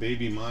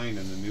baby mine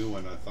and the new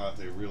one, I thought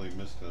they really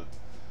missed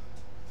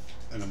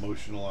an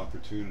emotional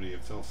opportunity.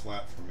 It fell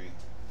flat for me.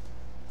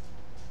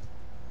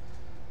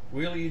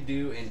 Will you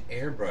do an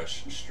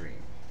airbrush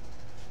stream?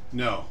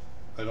 No,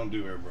 I don't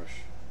do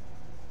airbrush.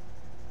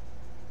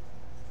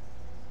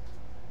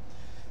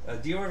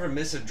 Do you ever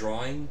miss a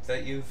drawing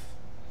that you've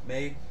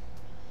made?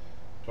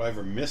 Do I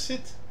ever miss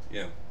it?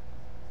 Yeah.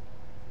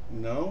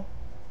 No.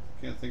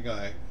 Can't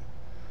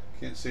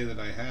say that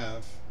I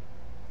have.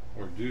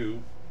 or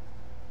do.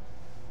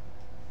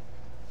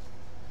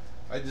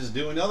 I just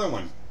do another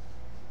one.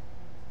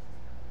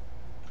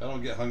 I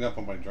don't get hung up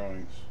on my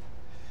drawings.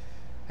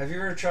 Have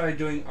you ever tried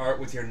doing art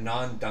with your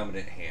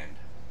non-dominant hand?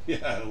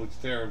 Yeah, it looks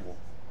terrible.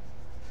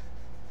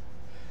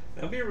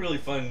 That'd be a really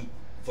fun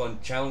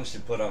challenge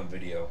to put on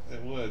video.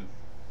 It would.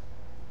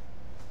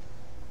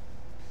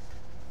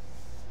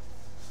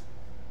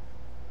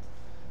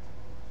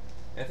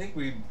 I think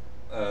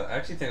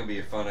actually think it'd be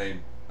a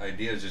fun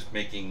idea, is just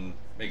making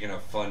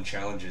up fun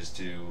challenges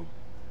to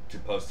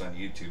post on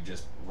YouTube,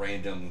 just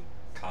random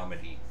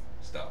comedy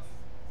stuff.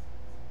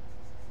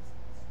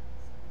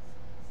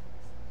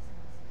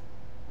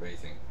 What do you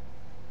think?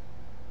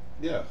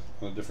 Yeah,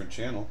 on a different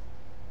channel.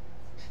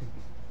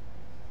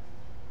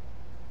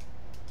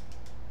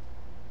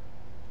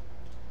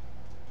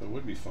 It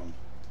would be fun.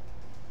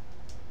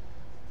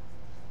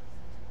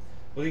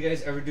 Will you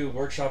guys ever do a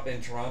workshop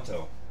in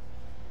Toronto?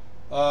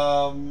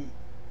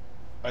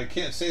 I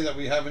can't say that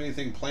we have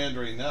anything planned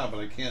right now, but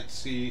I can't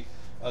see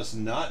us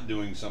not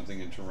doing something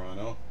in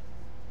Toronto.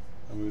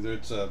 I mean,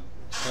 it's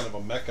kind of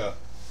a mecca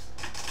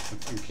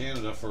in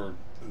Canada for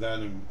that,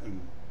 and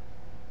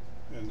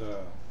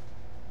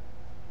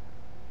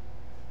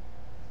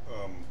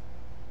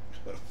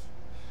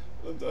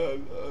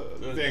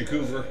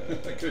Vancouver.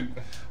 I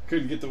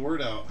couldn't get the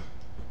word out.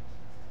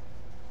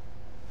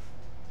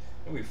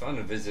 It'd be fun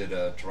to visit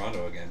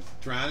Toronto again.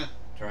 Toronto.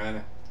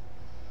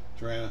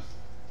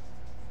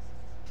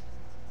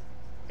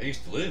 I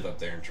used to live up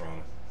there in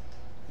Toronto.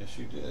 Yes,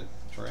 you did.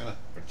 Toronto.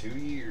 For 2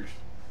 years.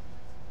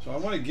 So I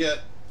want to get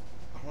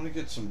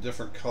some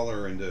different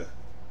color into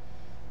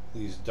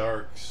these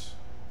darks.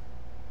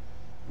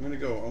 I'm going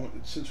to go,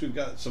 since we've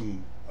got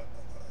some,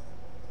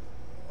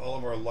 all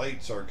of our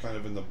lights are kind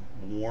of in the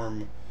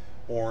warm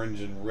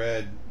orange and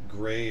red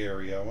gray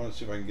area. I want to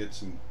see if I can get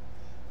some,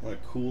 I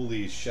want to cool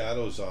these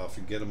shadows off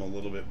and get them a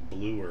little bit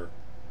bluer.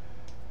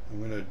 I'm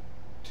going to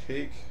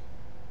take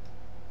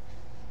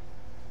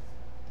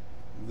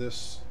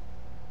this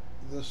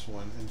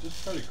one and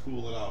just try to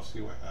cool it off, see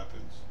what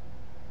happens.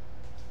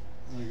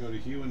 I'm going to go to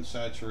hue and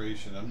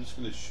saturation. I'm just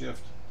going to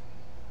shift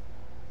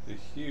the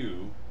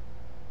hue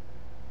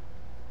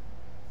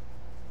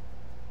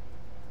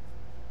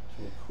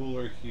to a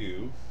cooler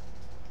hue.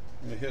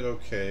 I'm going to hit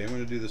OK. I'm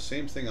going to do the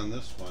same thing on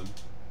this one.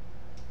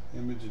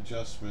 Image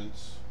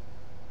adjustments,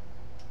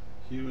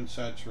 hue and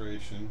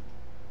saturation,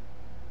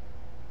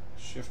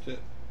 shift it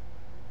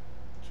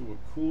to a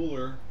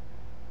cooler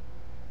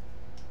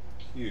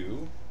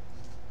hue.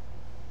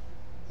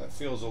 That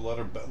feels a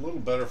little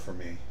better for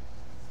me.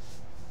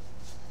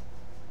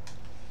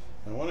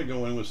 I want to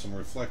go in with some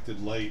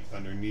reflected light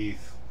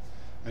underneath.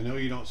 I know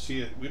you don't see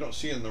it, we don't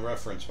see it in the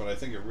reference, but I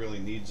think it really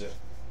needs it.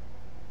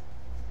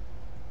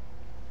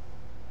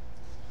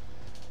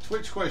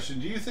 Twitch question,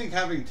 do you think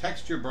having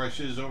texture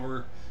brushes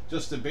over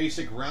just the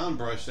basic round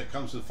brush that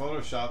comes with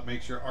Photoshop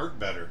makes your art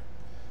better?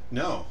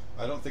 No,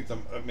 I don't think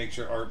that makes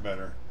your art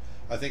better.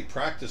 I think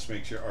practice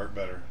makes your art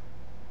better.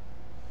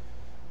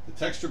 The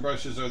texture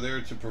brushes are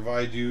there to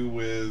provide you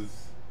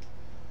with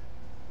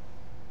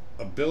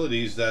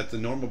abilities that the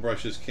normal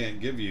brushes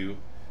can't give you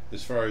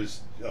as far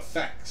as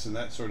effects and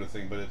that sort of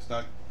thing, but it's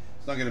not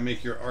going to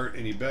make your art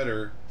any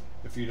better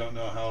if you don't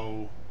know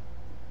how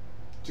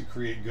to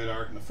create good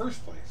art in the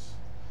first place.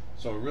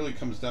 So it really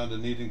comes down to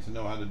needing to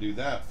know how to do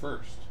that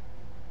first.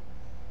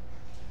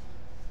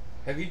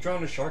 Have you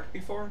drawn a shark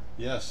before?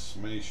 Yes,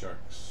 many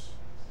sharks.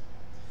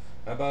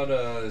 How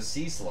about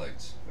sea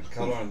slugs? The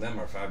color on them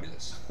are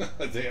fabulous.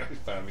 They are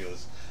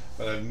fabulous,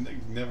 but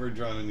I've never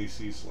drawn any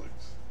sea slugs.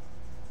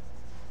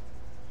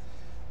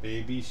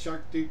 Baby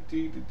shark, doo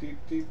doo doo doo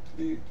doo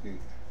doo doo.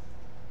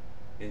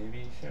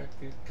 Baby shark,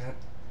 God.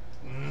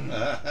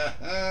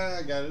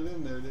 I got it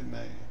in there, didn't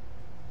I?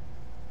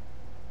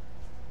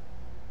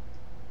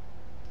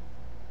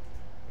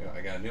 Yeah,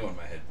 I got a new one in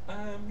my head.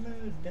 I'm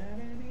blue, da da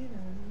da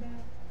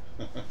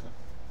da da.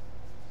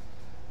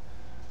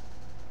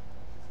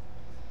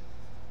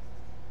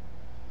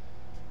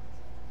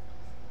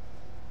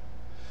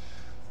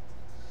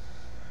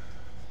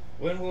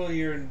 When will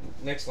your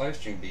next live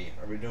stream be?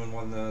 Are we doing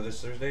one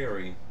this Thursday, or are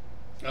we?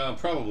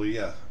 Probably,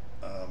 yeah.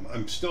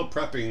 I'm still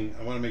prepping.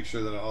 I want to make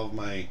sure that all of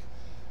my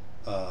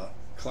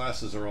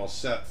classes are all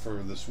set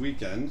for this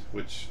weekend,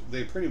 which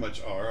they pretty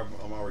much are.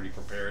 I'm already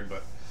prepared,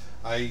 but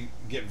I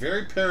get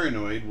very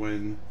paranoid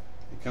when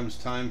it comes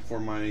time for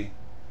my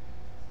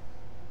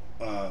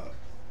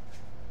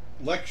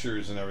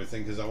lectures and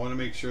everything, because I want to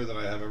make sure that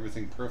I have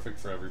everything perfect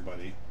for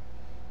everybody,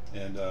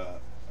 and I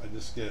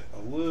just get a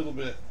little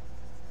bit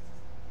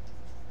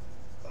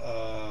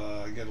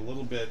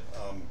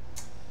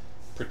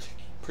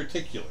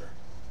particular.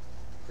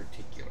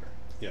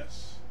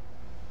 Yes.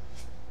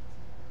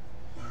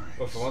 All right.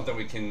 Well, if you want, then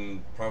we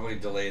can probably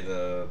delay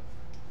the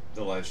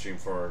live stream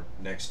for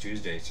next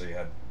Tuesday, so you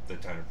have the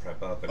time to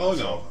prep up. And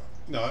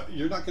no,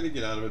 you're not going to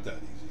get out of it that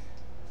easy.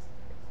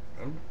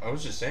 I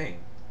was just saying.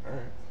 All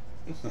right.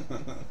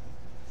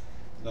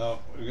 No,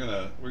 we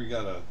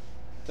gotta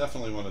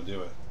definitely want to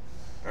do it.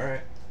 All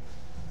right.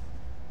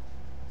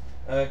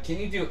 Can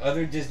you do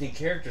other Disney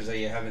characters that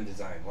you haven't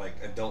designed, like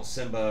adult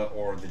Simba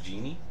or the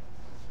genie?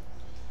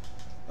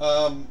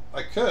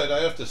 I could.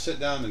 I have to sit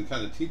down and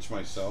kind of teach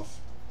myself.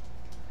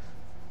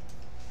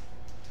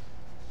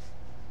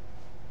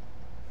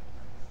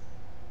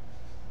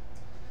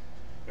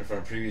 And from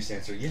a previous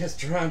answer, yes,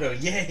 Toronto,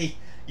 yay!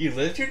 You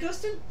lived here,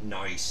 Dustin?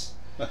 Nice.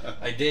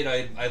 I did.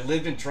 I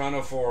lived in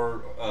Toronto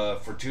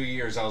for 2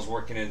 years. I was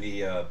working in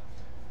the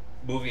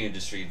movie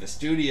industry. The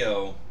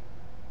studio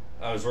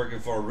I was working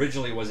for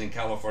originally was in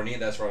California.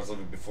 That's where I was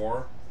living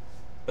before.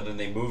 But then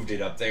they moved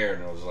it up there,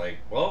 and I was like,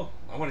 well,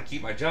 I want to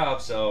keep my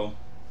job, so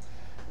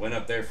went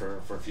up there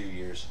for a few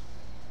years.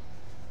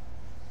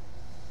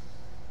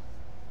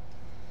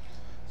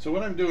 So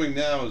what I'm doing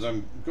now is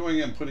I'm going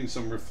in and putting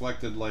some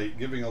reflected light,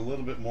 giving a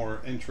little bit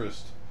more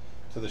interest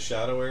to the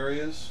shadow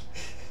areas.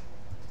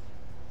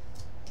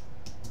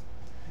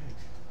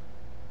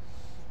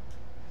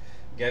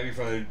 Gabby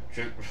from the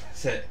trip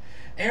said,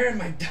 Aaron,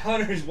 my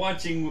daughter is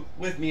watching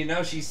with me, and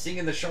now she's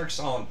singing the shark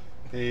song.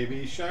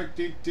 Baby shark,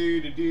 do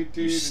do do do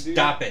do.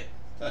 Stop it.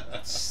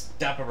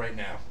 Stop it right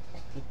now.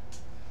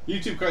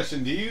 YouTube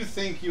question: do you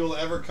think you'll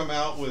ever come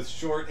out with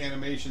short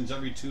animations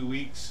every 2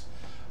 weeks?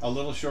 A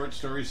little short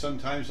story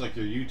sometimes, like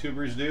your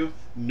YouTubers do?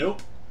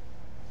 Nope.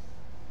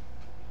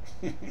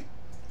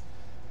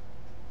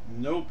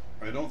 Nope.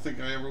 I don't think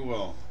I ever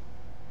will.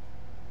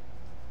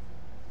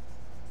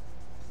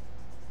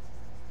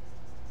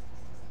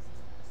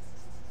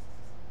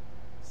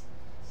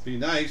 Be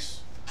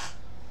nice.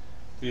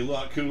 Be a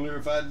lot cooler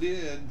if I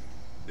did.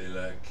 Be a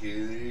lot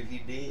cooler if you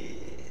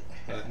did.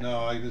 But no,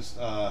 I just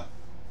I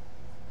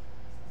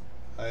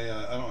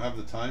don't have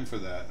the time for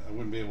that. I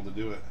wouldn't be able to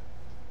do it.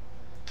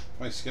 If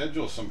my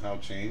schedule somehow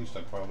changed,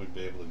 I'd probably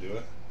be able to do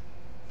it.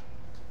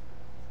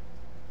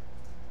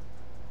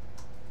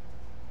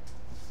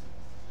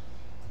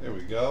 There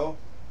we go.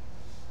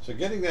 So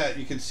getting that,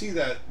 you can see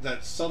that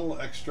subtle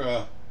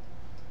extra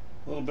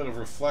little bit of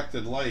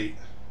reflected light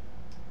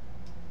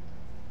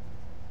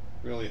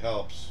really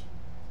helps.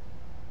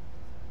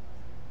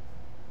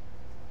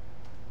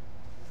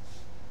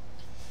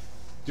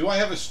 Do I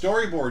have a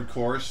storyboard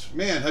course?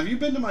 Man, have you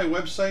been to my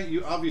website?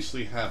 You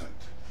obviously haven't.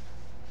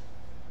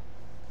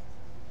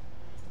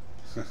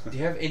 Do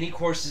you have any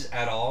courses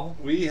at all?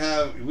 We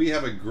have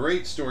a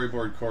great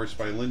storyboard course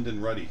by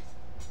Lyndon Ruddy.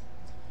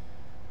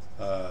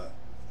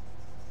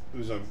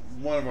 Who's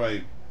one of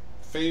my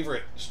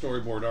favorite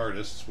storyboard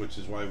artists, which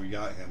is why we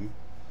got him.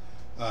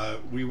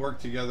 We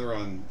worked together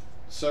on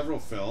several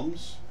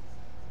films,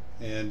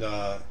 and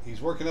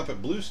he's working up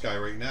at Blue Sky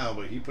right now,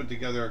 but he put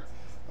together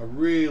a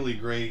really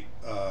great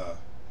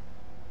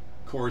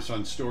course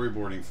on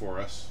storyboarding for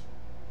us,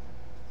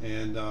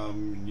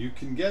 and you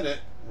can get it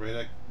right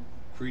at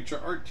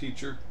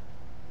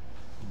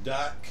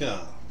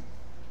creatureartteacher.com.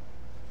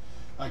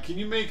 Can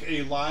you make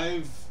a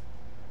live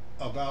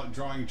about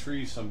drawing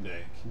trees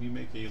someday? Can you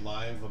make a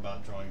live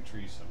about drawing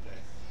trees someday?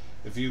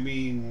 If you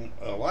mean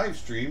a live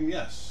stream,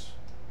 yes,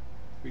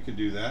 we could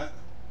do that.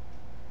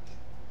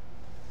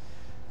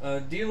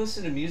 Do you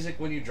listen to music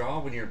when you draw,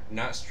 when you're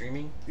not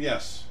streaming?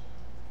 Yes.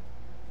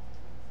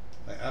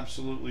 I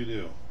absolutely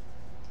do.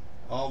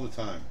 All the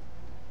time.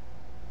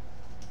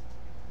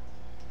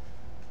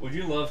 Would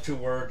you love to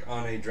work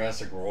on a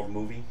Jurassic World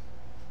movie?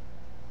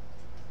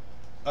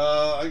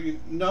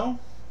 No.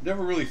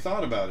 Never really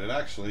thought about it,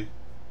 actually.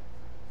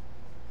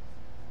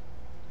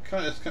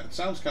 It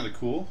sounds kind of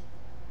cool.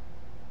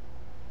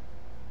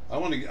 I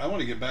want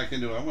to get back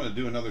into it. I want to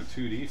do another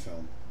 2D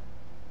film.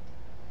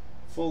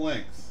 Full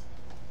length.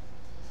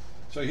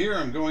 So here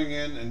I'm going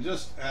in and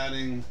just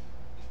adding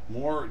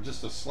more,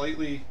 just a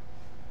slightly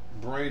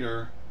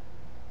brighter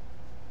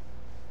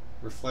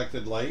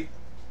reflected light.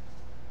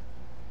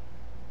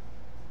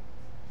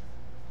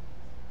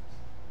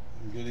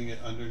 I'm getting it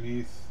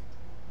underneath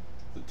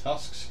the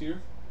tusks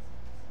here.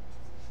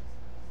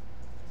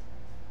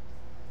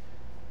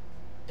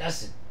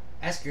 Dustin,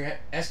 ask your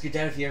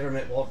dad if he ever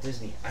met Walt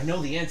Disney. I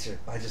know the answer.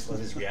 I just love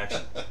his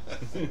reaction.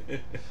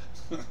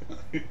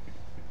 You're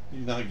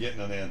not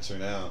getting an answer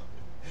now.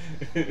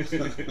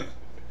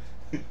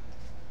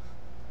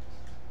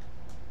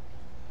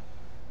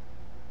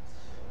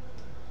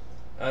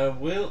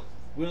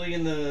 Will he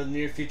in the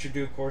near future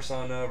do a course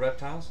on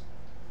reptiles?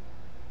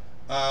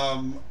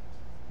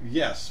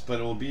 Yes, but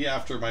it will be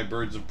after my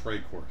Birds of Prey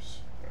course.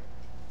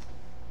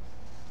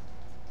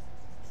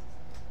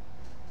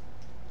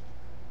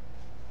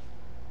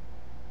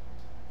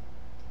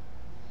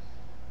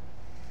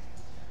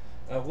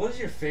 What is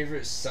your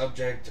favorite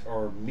subject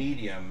or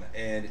medium,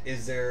 and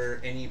is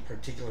there any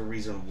particular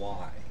reason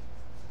why?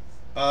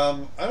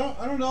 I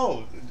don't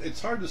know.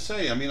 It's hard to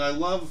say. I mean, I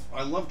love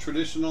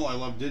traditional. I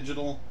love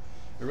digital.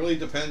 It really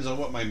depends on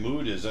what my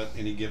mood is at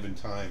any given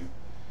time.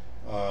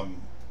 Yeah,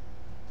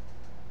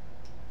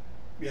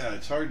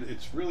 it's hard.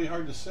 It's really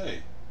hard to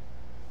say.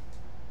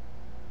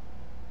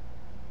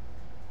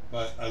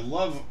 But I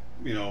love,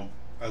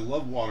 I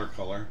love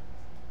watercolor.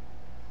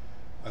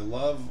 I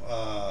love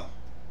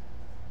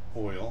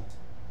oil.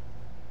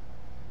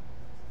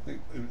 I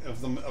think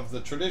of the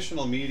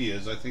traditional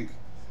medias, I think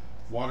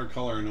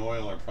Watercolor and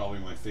oil are probably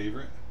my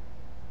favorite.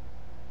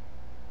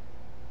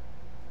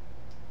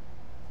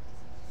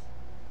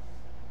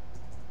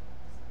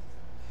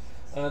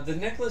 The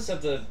necklace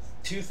of the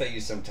tooth that you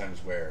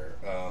sometimes wear,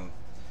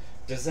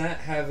 does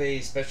that have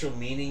a special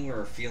meaning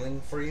or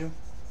feeling for you?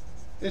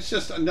 It's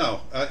just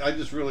no. I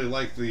just really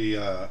like the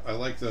I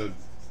like the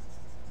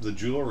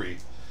jewelry.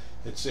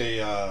 It's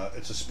a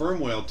sperm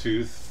whale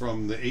tooth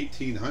from the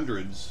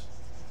 1800s,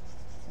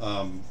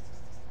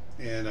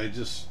 and I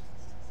just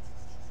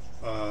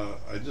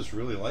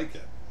really like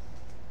it.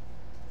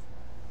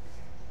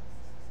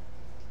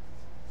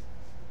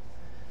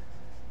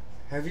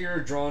 Have you ever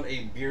drawn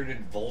a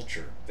bearded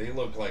vulture? They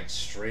look like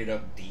straight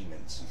up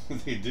demons.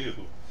 They do,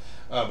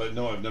 but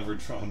no, I've never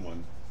drawn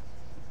one.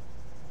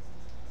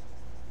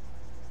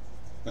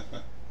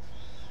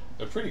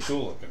 They're pretty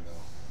cool looking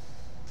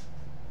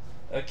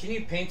though. Can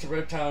you paint a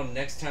reptile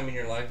next time in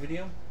your live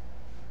video?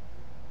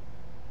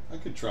 I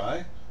could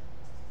try.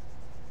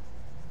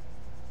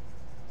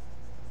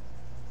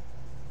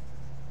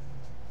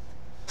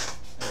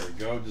 There we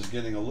go, just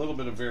getting a little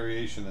bit of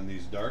variation in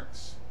these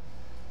darks.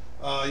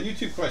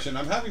 YouTube question.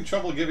 I'm having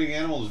trouble giving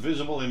animals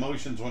visible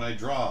emotions when I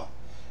draw.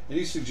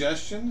 Any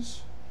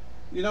suggestions?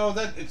 You know,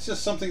 that it's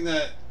just something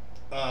that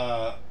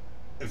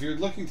if you're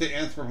looking to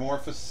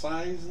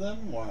anthropomorphize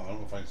them, wow, I don't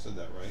know if I said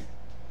that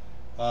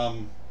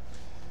right.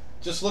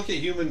 Just look at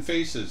human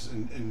faces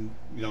and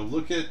you know,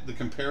 look at the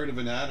comparative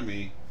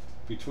anatomy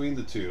between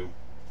the two,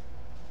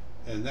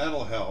 and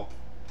that'll help.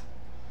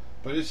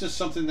 But it's just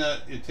something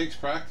that it takes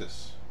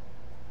practice.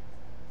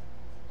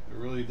 It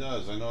really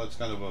does. I know it's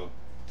kind of a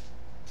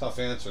tough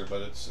answer,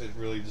 but it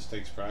really just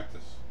takes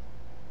practice.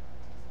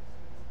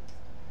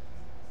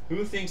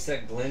 Who thinks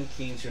that Glenn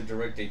Keane should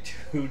direct a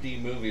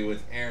 2D movie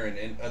with Aaron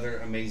and other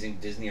amazing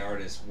Disney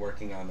artists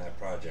working on that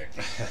project?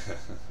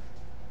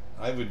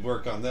 I would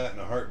work on that in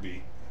a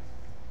heartbeat.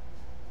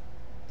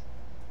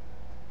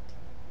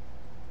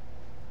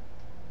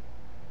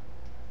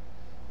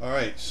 All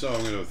right, so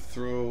I'm going to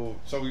throw.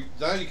 So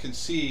now you can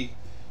see,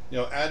 you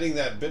know, adding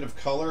that bit of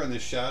color in the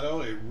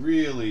shadow. It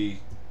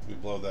really, let me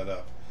blow that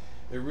up.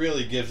 It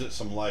really gives it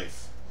some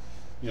life.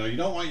 You know, you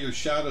don't want your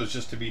shadows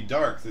just to be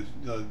dark.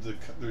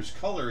 There's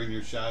color in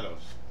your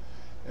shadows.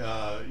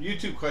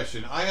 YouTube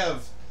question. I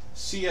have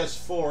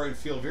CS4 and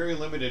feel very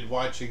limited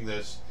watching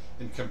this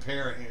and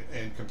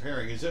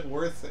comparing. Is it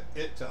worth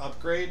it to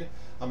upgrade?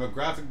 I'm a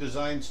graphic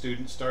design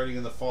student starting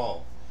in the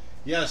fall.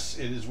 Yes,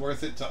 it is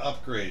worth it to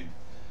upgrade.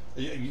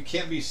 You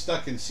can't be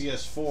stuck in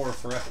CS4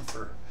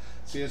 forever.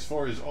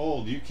 CS4 is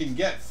old. You can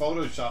get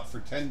Photoshop for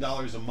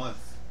 $10 a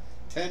month.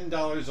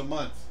 $10 a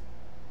month.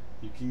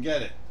 You can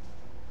get it.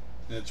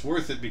 And it's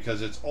worth it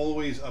because it's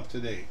always up to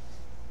date.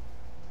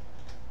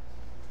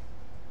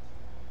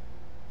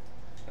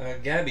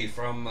 Gabby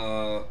from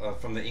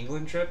the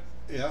England trip,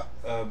 Yeah.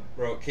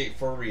 wrote, Kate,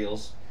 for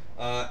reals.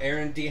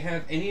 Aaron, do you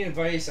have any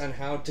advice on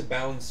how to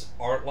balance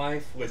art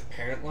life with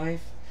parent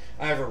life?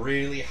 I have a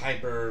really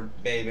hyper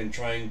babe, and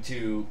trying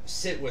to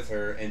sit with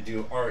her and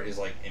do art is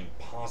like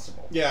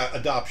impossible. Yeah,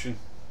 adoption.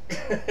 I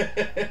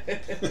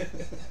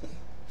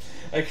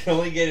can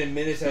only get in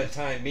minutes at a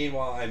time.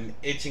 Meanwhile, I'm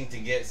itching to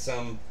get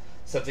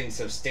something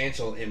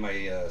substantial in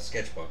my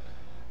sketchbook.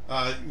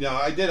 Yeah,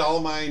 I did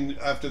all mine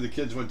after the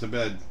kids went to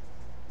bed.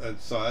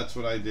 That's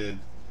what I did.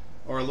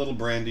 Or a little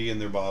brandy in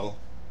their bottle.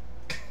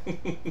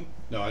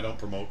 No, I don't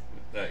promote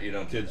You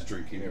don't kids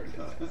drinking. Never did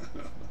that.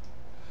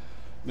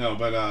 No,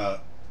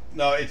 but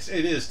no, it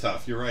is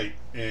tough. You're right,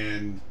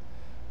 and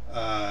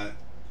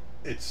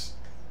it's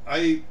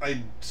I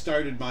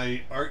started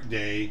my art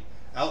day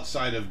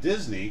outside of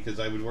Disney because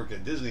I would work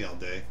at Disney all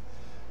day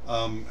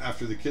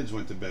after the kids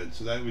went to bed.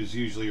 So that was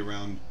usually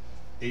around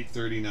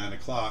 8:30, 9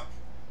 o'clock,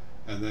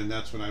 and then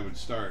that's when I would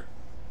start.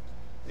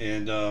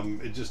 And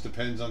it just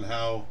depends on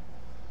how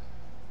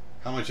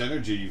much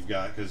energy you've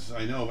got, because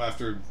I know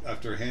after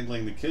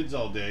handling the kids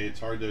all day, it's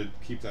hard to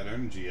keep that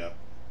energy up.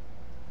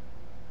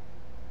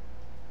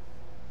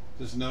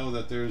 Just know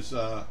that there's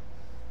a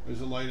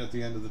light at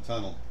the end of the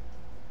tunnel.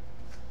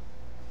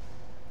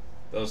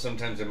 Though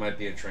sometimes there might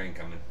be a train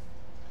coming.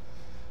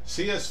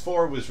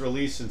 CS4 was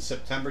released in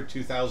September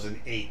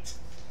 2008.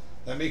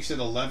 That makes it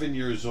 11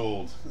 years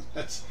old.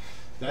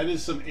 That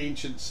is some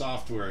ancient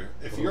software.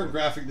 If you're a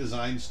graphic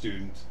design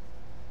student,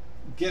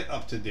 get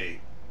up to date.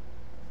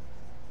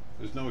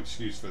 There's no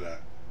excuse for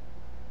that.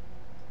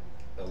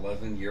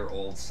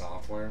 11-year-old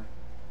software?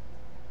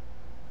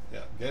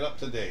 Yeah, get up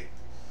to date.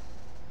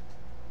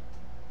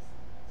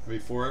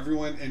 Before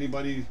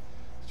anybody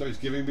starts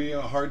giving me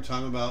a hard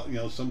time about, you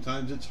know,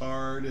 sometimes it's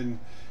hard and,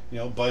 you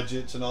know,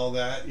 budgets and all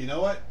that, you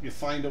know what? You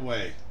find a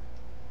way.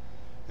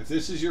 If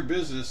this is your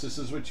business, this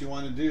is what you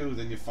want to do,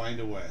 then you find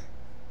a way.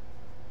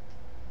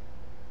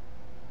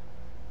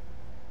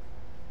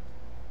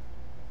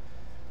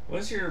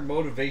 What's your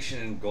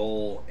motivation and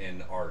goal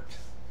in art?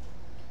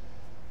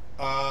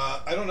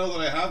 I don't know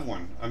that I have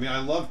one. I mean, I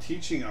love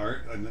teaching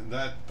art and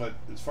that, but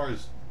as far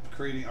as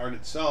creating art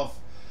itself,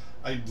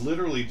 I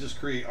literally just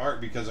create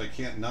art because I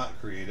can't not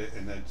create it,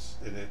 and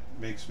it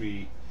makes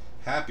me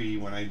happy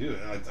when I do it.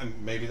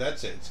 Maybe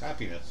that's it. It's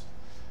happiness.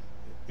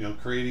 You know,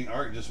 creating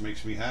art just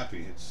makes me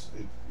happy.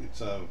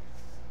 It's a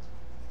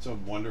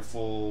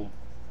wonderful,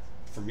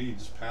 for me,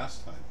 just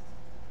pastime.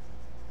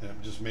 And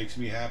it just makes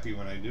me happy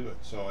when I do it.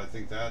 So I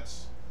think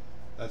that's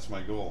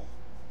my goal.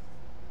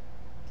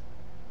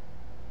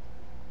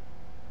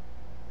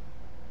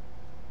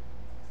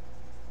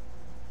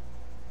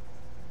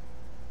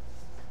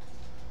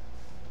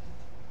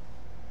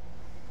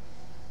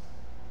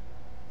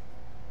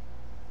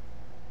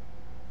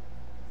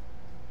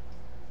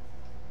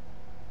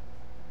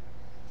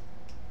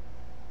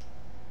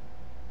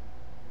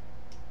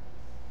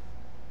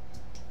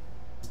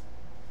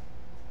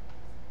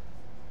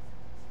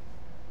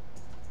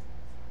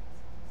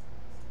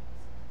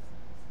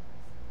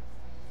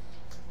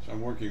 I'm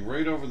working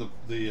right over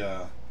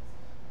the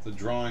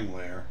drawing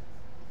layer.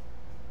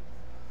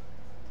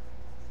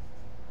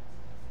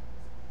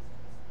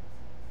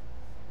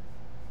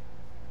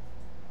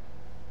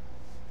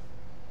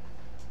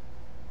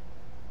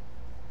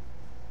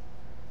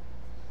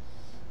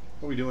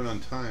 What are we doing on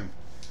time?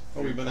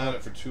 Oh, we've been at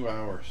it for 2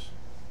 hours.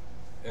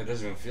 It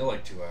doesn't even feel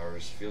like 2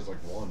 hours. It feels like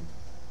one.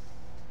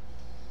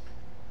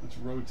 Let's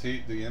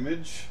rotate the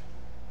image.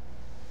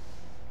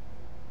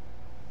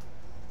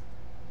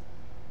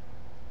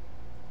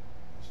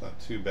 Not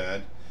too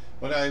bad.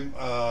 What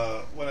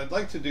I'd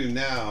like to do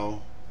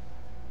now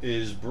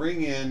is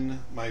bring in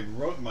my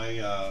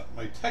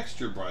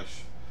texture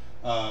brush,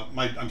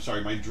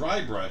 my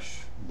dry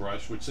brush,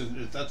 which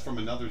that's from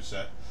another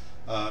set.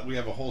 We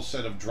have a whole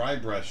set of dry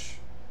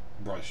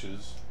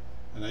brushes,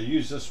 and I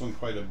use this one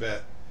quite a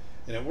bit,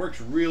 and it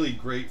works really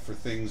great for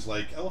things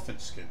like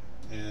elephant skin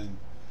and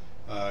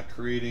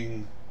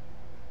creating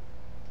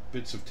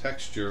bits of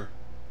texture.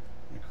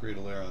 Let me create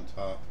a layer on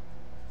top.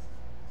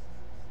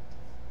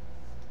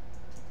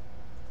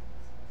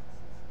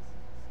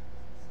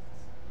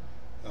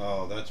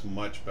 Oh, that's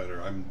much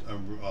better. I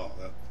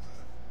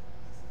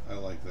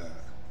like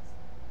that.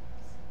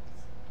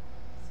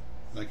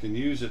 And I can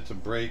use it to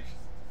break,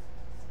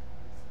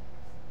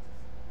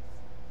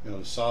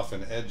 to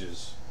soften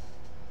edges.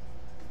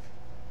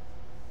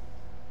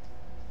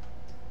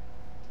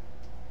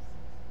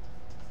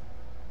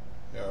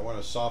 Yeah, I want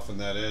to soften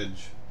that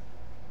edge.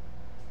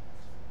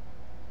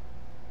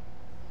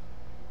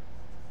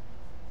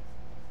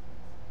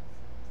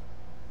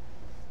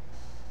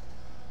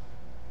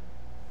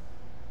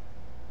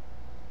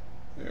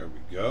 There we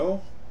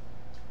go.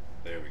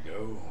 There we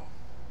go.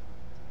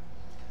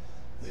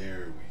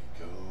 There we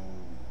go.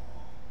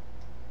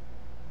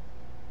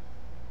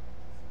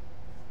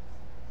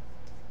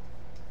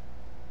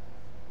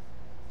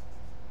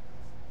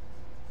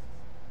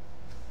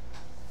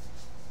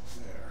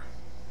 There.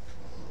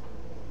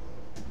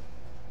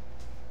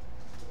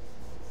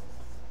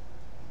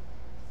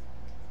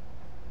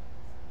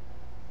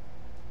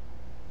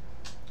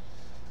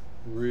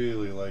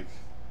 Really like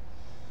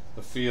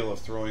the feel of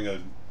throwing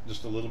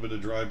just a little bit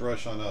of dry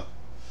brush on a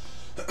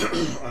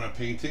on a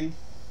painting.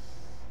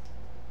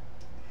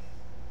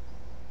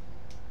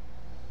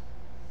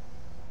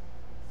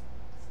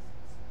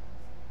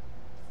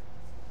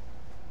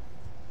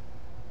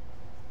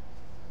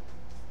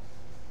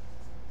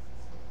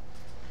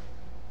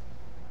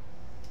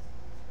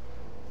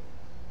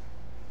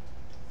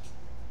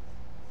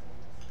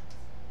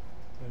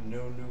 And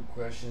no new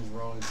questions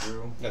rolling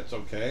through. That's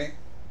okay.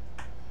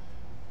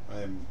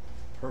 I'm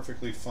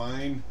perfectly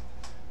fine.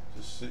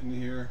 Just sitting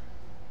here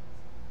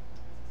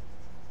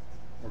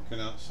working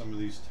out some of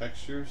these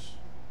textures.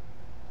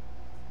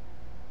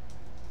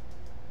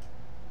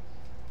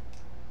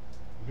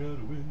 Gotta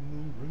win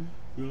the race,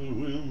 gotta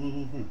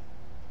win the race.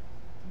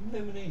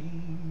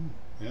 Lemonade.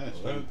 Yeah, it's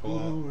starting to pull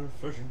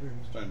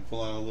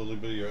out a little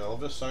bit of your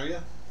Elvis, are you?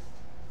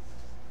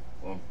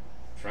 Well, I'm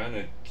trying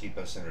to keep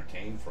us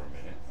entertained for a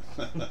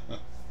minute.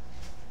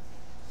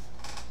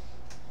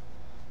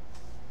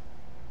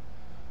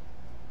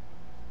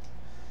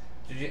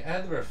 Did you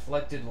add the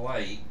reflected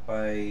light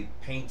by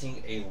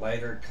painting a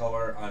lighter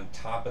color on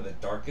top of the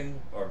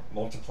darkened or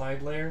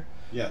multiplied layer?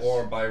 Yes.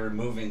 Or by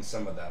removing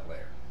some of that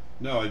layer?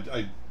 No,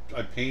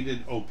 I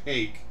painted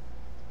opaque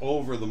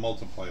over the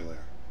multiply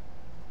layer.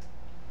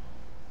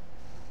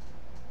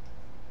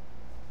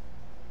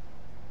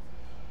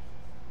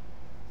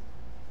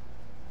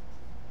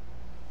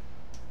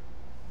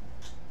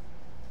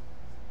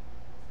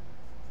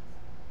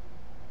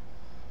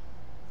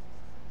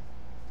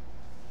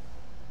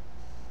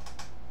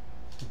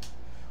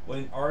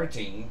 When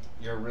arting,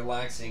 you're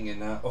relaxing and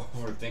not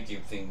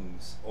overthinking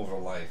things over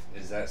life.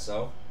 Is that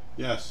so?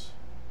 Yes.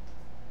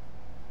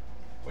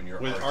 When you're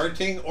with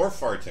arting or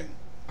farting.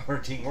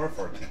 Arting or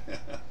farting.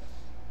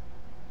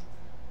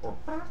 Or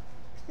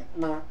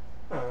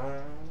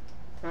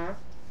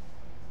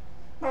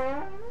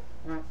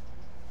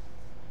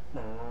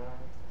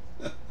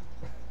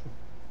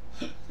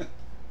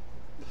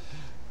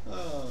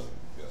Oh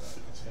God,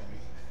 that's funny.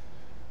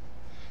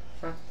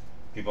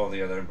 people on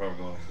the other end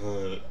probably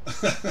going.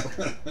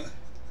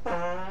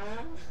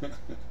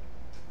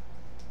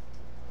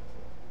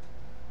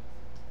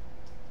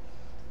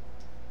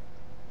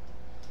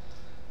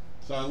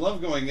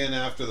 love going in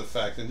after the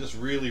fact and just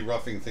really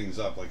roughing things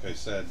up, like I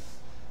said,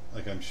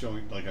 like I'm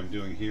showing, like I'm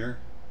doing here,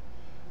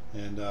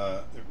 and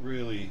it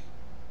really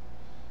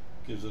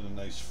gives it a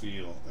nice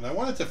feel. And I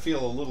want it to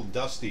feel a little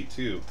dusty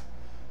too.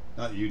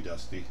 Not you,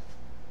 Dusty.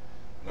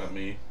 Not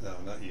me. No,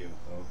 not you.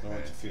 Okay. I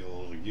want it to feel a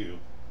little you.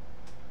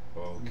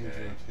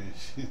 Okay.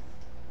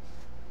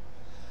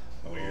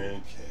 Weird.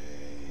 Okay.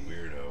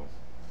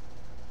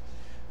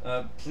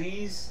 Weirdo.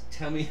 Please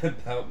tell me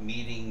about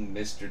meeting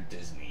Mr.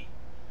 Disney.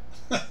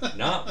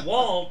 Not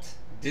Walt.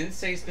 Didn't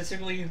say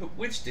specifically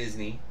which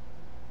Disney.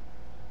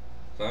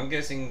 So I'm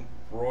guessing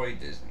Roy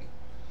Disney.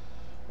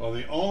 Well,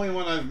 the only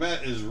one I've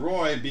met is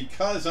Roy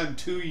because I'm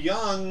too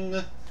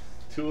young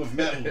to have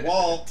met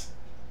Walt.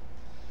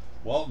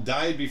 Walt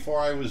died before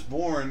I was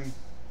born.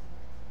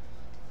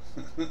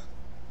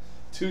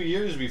 2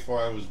 years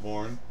before I was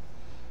born.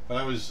 But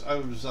I was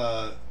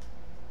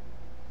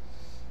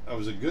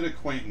a good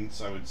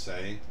acquaintance, I would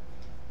say,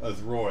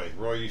 with Roy.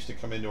 Roy used to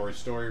come into our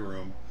story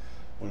room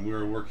when we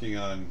were working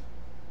on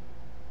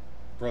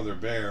Brother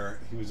Bear.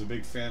 He was a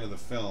big fan of the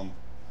film,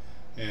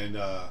 and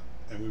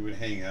we would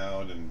hang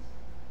out and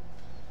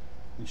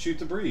shoot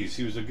the breeze.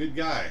 He was a good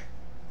guy.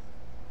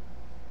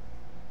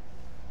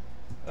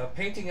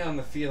 Painting on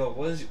the field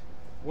was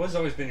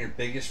always been your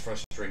biggest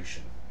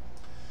frustration.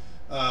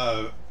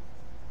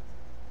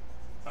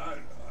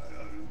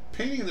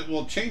 Painting that,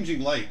 well,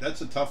 changing light,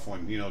 that's a tough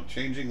one. You know,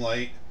 changing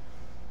light,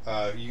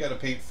 you got to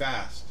paint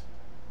fast.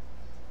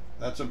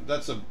 That's a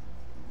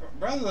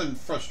rather than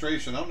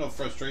frustration. I don't know if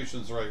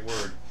frustration is the right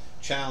word.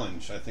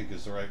 Challenge, I think,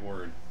 is the right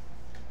word.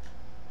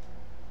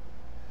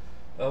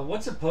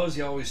 What's a pose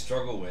you always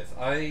struggle with?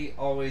 I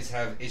always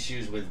have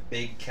issues with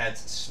big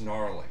cats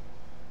snarling.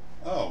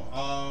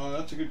 Oh,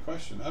 that's a good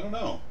question. I don't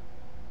know.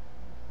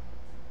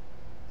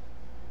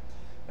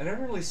 I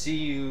never really see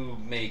you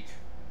make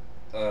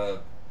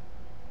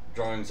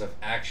drawings of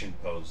action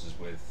poses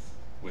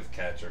with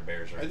cats or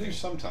bears or I anything. think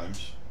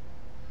sometimes.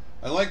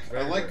 I like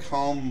Very.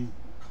 calm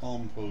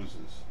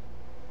poses.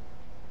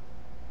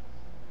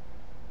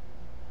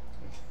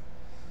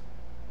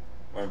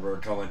 I remember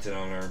commenting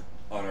on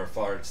our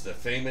farts, the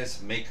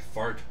famous make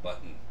fart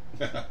button.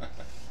 That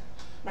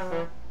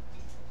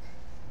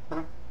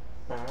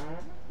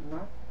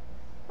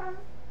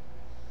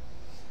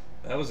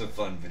was a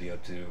fun video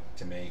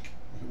to make.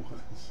 It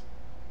was.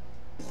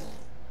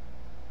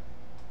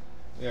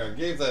 Yeah, I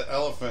gave that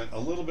elephant a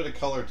little bit of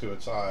color to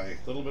its eye,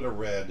 a little bit of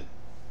red.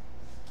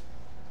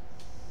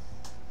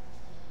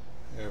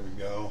 There we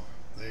go.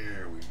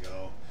 There we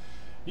go.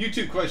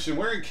 YouTube question: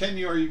 where in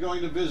Kenya are you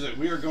going to visit?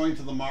 We are going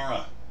to the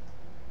Mara.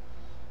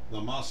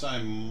 The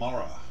Masai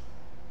Mara.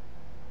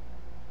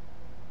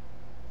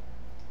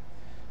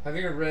 Have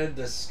you ever read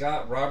the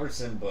Scott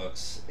Robertson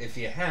books? If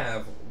you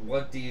have,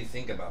 what do you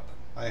think about them?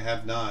 I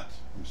have not.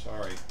 I'm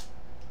sorry.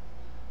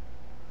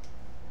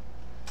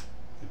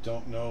 I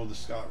don't know the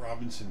Scott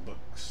Robinson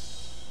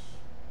books.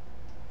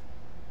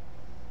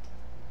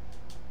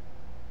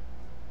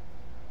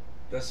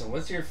 Dustin,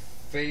 what's your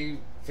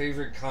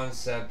favorite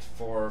concept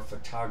for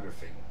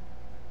photography?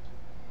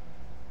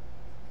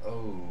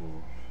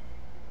 Oh.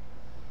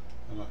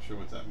 I'm not sure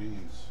what that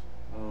means.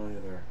 Oh,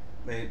 either.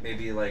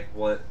 Maybe like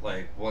what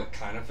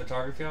kind of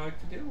photography I like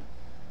to do?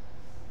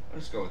 I'll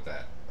just go with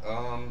that.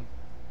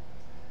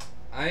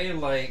 I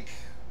like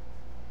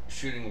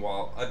shooting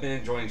I've been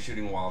enjoying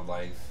shooting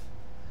wildlife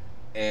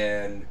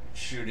and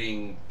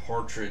shooting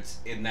portraits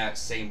in that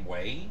same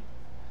way,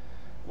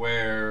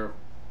 where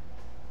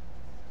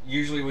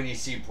usually when you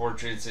see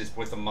portraits, it's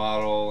with a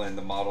model and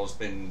the model's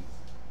been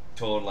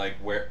told like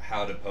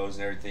how to pose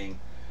and everything.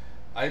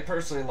 I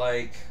personally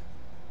like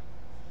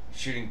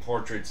shooting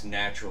portraits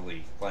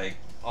naturally, like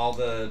all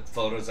the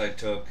photos I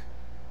took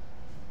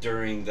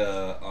during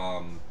the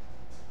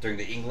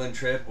England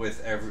trip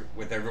with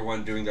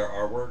everyone doing their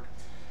artwork.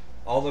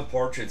 All the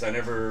portraits, I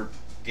never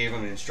gave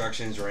them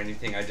instructions or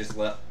anything. I just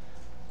let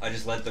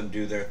them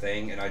do their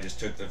thing, and I just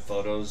took the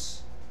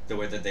photos the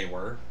way that they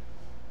were,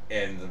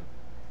 and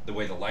the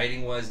way the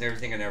lighting was and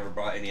everything. I never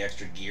brought any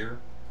extra gear.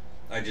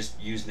 I just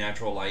used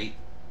natural light.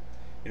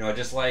 You know, I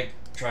just like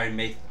try and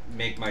make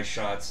my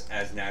shots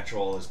as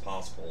natural as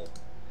possible,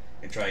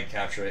 and try and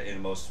capture it in the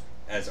most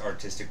as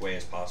artistic way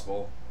as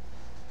possible.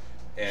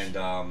 And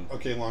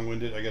Okay,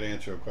 long-winded. I got to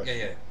answer a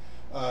question.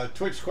 yeah.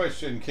 Twitch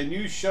question: can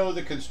you show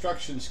the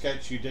construction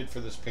sketch you did for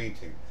this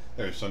painting?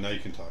 There. So now you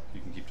can talk.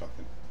 You can keep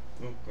talking.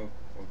 Oh, okay.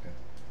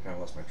 Kind of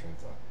lost my train of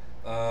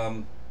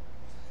thought.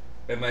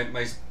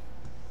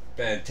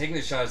 But taking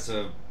the shots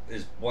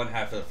is one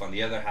half of the fun.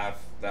 The other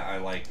half that I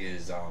like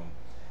is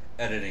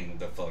editing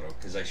the photo,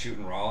 because I shoot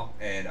in RAW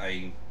and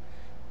I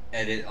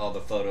edit all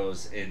the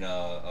photos in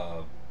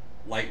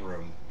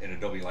Lightroom, in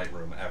Adobe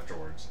Lightroom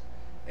afterwards.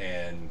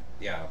 And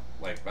yeah,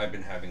 like I've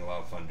been having a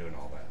lot of fun doing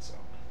all that, so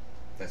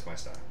that's my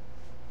style.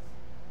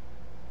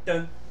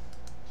 Done.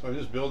 So I'm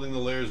just building the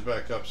layers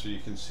back up so you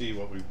can see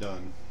what we've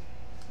done.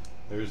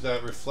 There's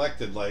that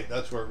reflected light.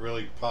 That's where it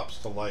really pops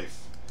to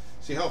life.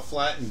 See how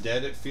flat and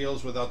dead it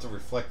feels without the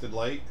reflected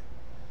light?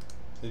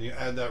 Then you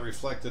add that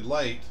reflected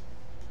light,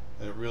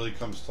 and it really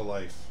comes to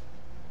life.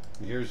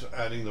 And here's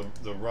adding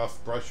the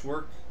rough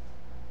brushwork.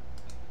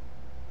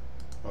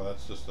 Oh,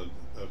 that's the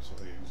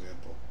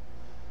example.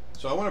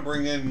 So I want to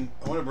bring in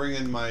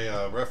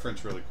my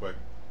reference really quick.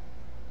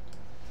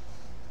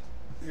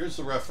 Here's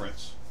the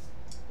reference.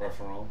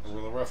 Reference.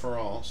 The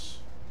reference.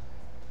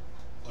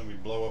 Let me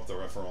blow up the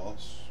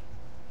reference.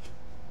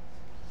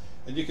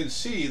 And you can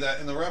see that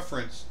in the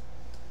reference,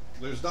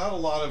 there's not a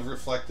lot of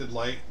reflected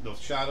light. The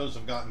shadows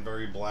have gotten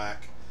very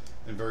black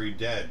and very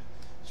dead.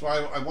 So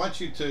I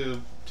want you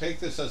to take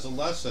this as a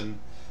lesson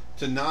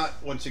to not,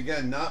 once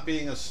again, not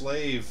being a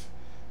slave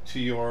to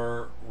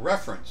your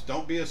reference.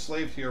 Don't be a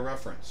slave to your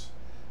reference.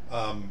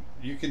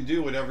 You can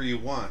do whatever you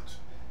want.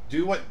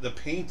 Do what the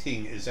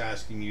painting is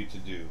asking you to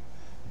do.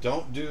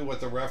 Don't do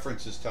what the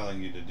reference is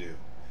telling you to do.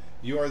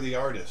 You are the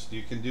artist.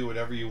 You can do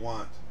whatever you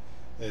want.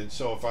 And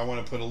so if I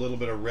want to put a little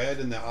bit of red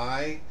in the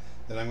eye,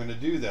 then I'm going to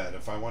do that.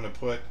 If I want to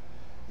put,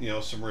 you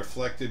know, some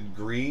reflected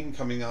green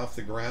coming off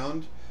the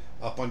ground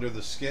up under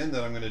the skin,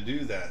 then I'm going to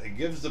do that. It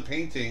gives the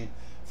painting,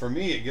 for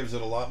me, it gives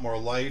it a lot more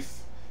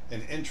life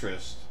and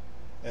interest.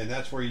 And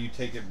that's where you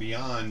take it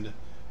beyond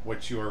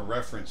what your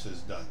reference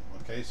has done.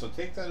 Okay, so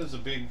take that as a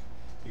big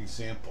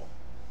example.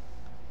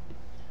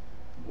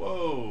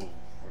 Whoa,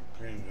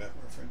 that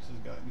reference has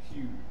gotten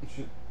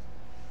huge.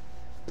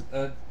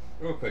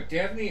 Real quick, do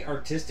you have any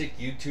artistic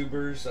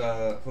YouTubers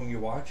whom you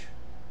watch?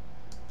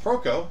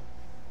 Proco,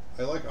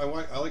 I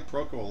like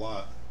Proco a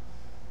lot,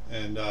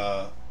 and who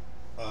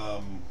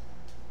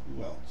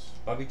else?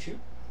 Bobby Chew.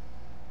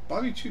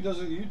 Bobby Chew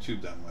doesn't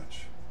YouTube that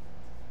much.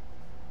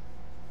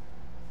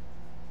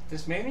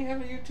 Does Manny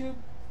have a YouTube?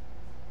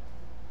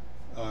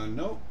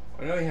 Nope.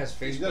 I know he has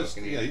Facebook. He does,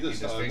 and he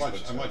does. I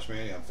Facebook watch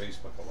Manny on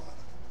Facebook a lot.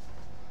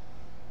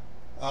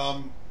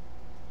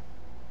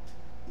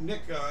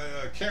 Nick,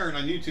 Karen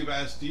on YouTube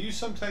asks, do you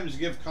sometimes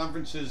give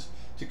conferences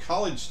to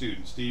college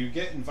students? Do you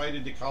get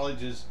invited to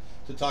colleges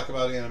to talk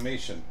about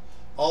animation?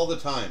 All the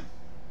time.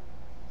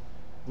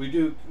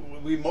 We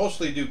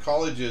mostly do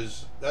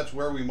colleges. That's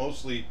where we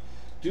mostly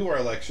do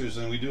our lectures,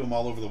 and we do them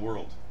all over the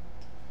world.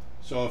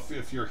 So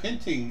if you're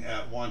hinting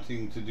at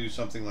wanting to do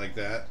something like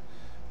that,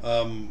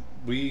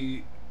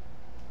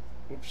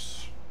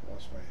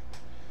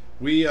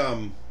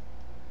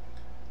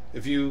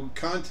 if you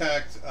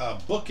contact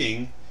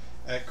booking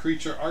at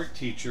Creature Art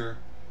Teacher,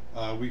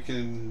 we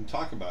can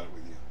talk about it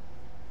with you.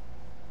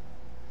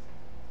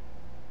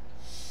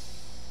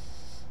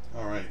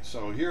 Alright,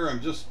 so here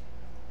I'm just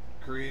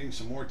creating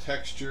some more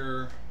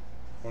texture.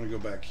 I want to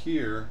go back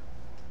here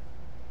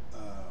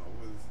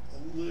with a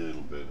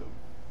little bit of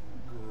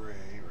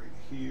gray right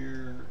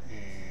here,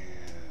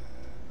 and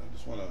I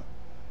just want to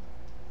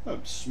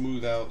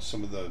smooth out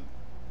some of the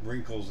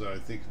wrinkles that I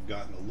think have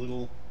gotten a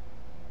little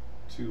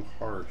too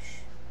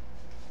harsh.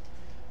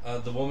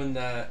 The woman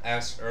that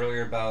asked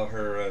earlier about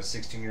her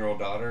 16-year-old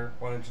daughter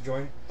wanted to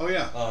join. Oh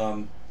yeah.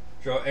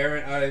 So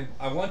Aaron,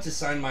 I want to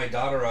sign my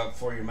daughter up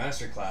for your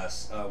master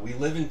class. We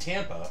live in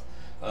Tampa.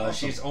 Awesome.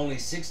 She's only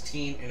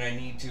 16 and I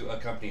need to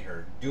accompany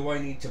her. Do I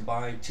need to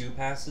buy 2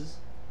 passes?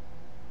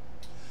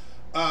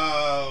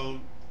 Well,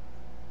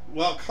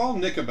 call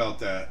Nick about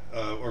that,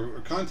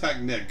 or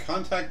contact Nick.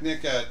 Contact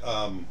Nick at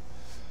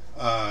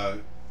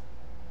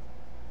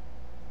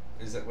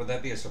would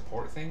that be a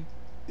support thing?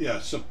 Yeah.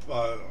 So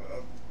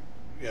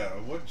yeah.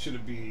 What should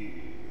it be?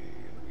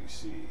 Let me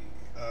see.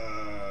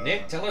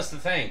 Nick, tell us the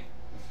thing.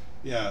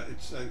 Yeah,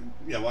 it's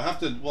yeah.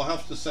 We'll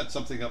have to set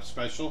something up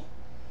special.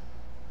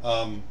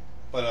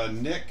 But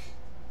Nick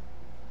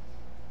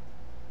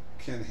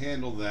can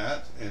handle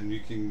that, and you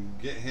can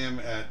get him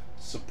at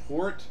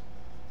support.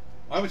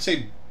 I would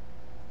say.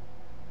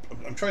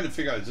 I'm trying to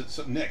figure out. Is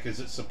it Nick? Is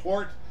it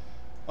support?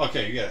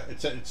 Okay, yeah.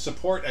 It's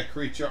support at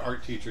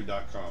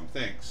creatureartteacher.com.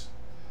 Thanks.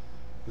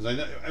 Because I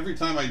know every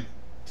time I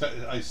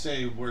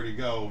say where to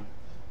go,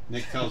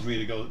 Nick tells me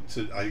to go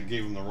to. I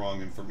gave him the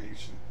wrong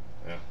information.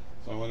 Yeah.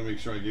 So I want to make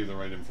sure I gave the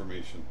right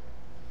information.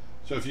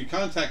 So if you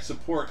contact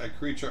support at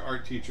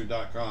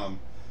creatureartteacher.com,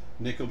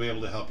 Nick will be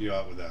able to help you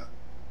out with that.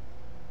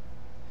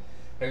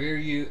 Have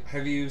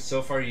you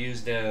so far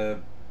used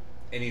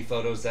any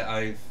photos that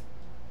I've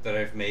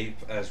made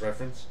as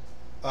reference?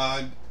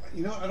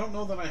 You know, I don't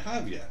know that I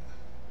have yet.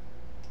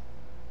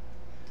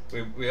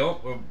 We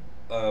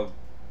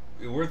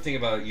were thinking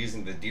about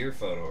using the deer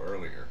photo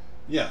earlier.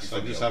 Yes,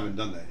 I just haven't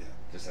done that yet.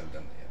 Just haven't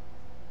done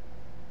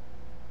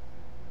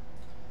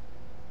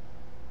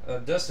that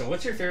yet. Dustin,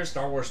 what's your favorite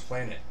Star Wars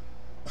planet?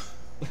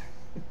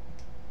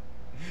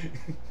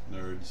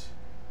 Nerds.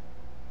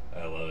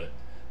 I love it.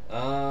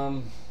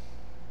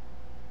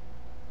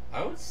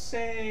 I would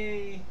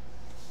say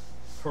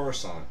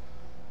Coruscant.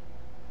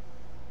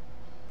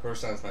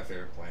 Coruscant's my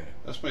favorite planet.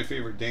 That's my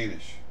favorite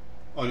Danish.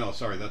 Oh no,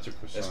 sorry, that's a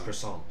croissant. That's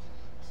croissant.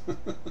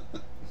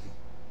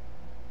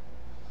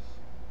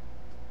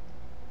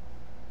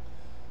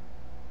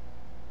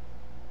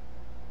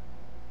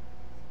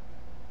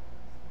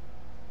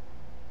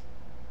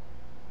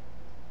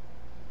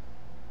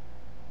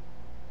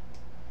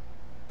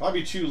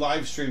 Bobby Chew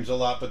live streams a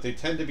lot, but they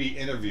tend to be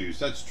interviews.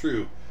 That's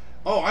true.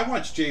 Oh, I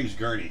watched James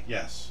Gurney.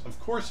 Yes, of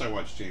course I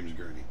watched James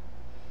Gurney.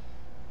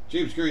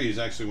 James Gurney is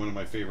actually one of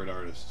my favorite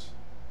artists.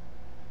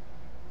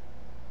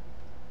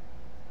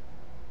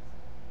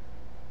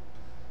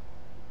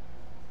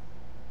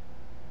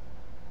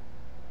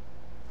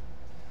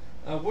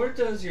 Where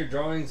does your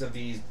drawings of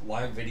these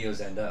live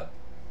videos end up?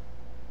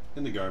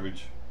 In the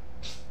garbage.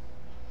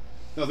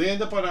 No, they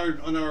end up on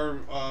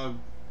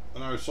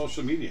our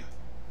social media.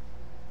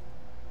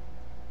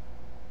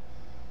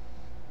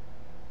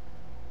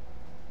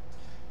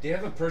 Do you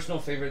have a personal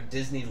favorite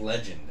Disney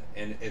legend?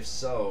 And if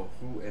so,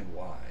 who and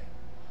why?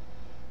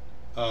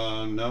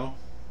 No.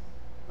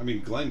 I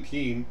mean, Glenn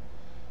Keane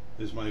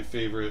is my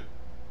favorite.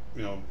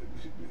 You know,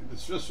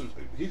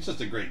 he's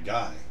just a great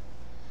guy.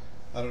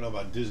 I don't know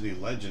about Disney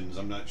legends.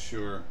 I'm not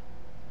sure.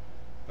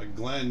 But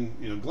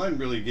Glenn, Glenn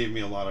really gave me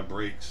a lot of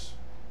breaks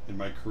in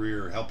my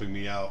career, helping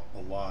me out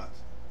a lot.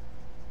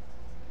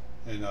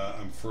 And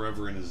I'm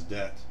forever in his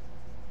debt.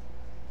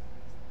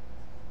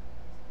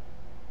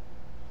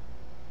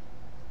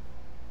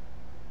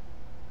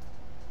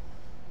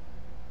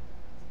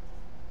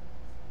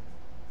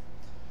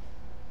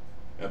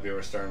 People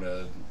are starting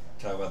to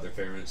talk about their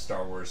favorite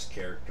Star Wars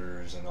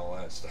characters and all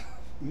that stuff.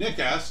 Nick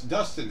asks,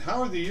 Dustin,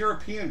 how are the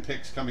European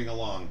picks coming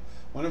along?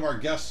 One of our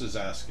guests is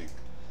asking.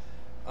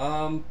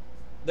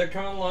 They're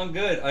coming along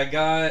good. I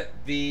got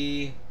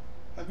the...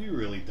 Have you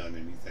really done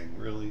anything,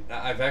 really?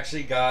 I've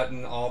actually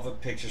gotten all the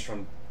pictures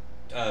from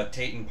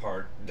Tate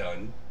Park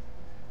done.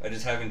 I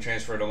just haven't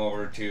transferred them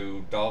over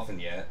to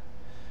Dolphin yet.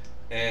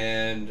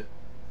 And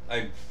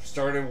I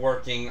started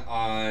working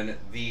on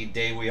the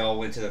day we all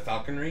went to the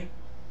falconry.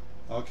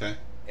 Okay.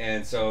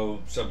 And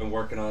so I've been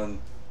working on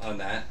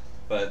that.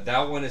 But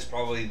that one is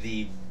probably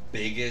the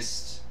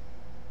biggest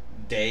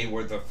day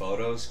worth of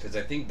photos, because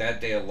I think that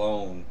day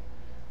alone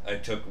I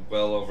took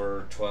well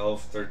over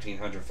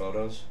 1,300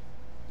 photos.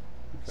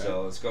 Okay.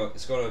 So it's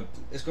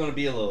going to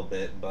be a little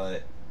bit,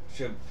 but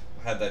should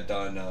have that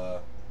done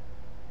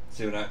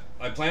soon.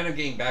 I plan on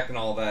getting back on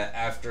all that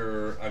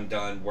after I'm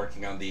done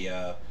working on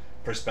the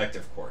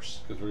perspective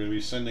course. Because we're going to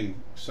be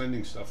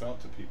sending stuff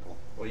out to people.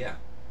 Well, yeah.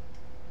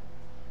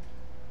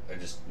 I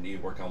just need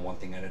to work on one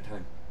thing at a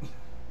time.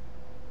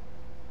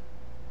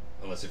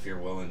 Unless if you're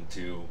willing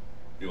to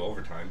do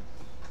overtime.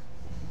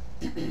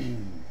 As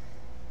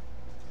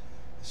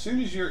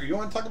soon as you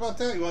want to talk about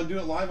that? You want to do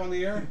it live on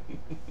the air?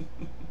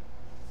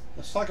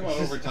 Let's talk about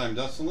overtime,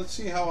 Dustin. Let's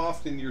see how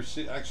often you're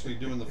actually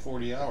doing the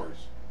 40 hours.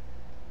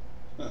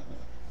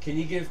 Can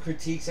you give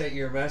critiques at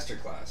your master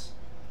class?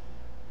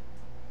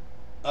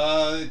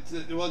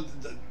 Well,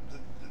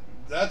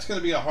 that's going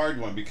to be a hard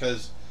one,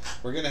 because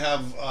we're going to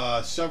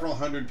have several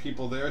hundred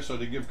people there, so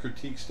to give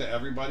critiques to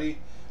everybody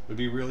would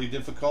be really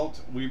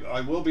difficult. I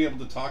will be able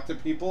to talk to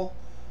people,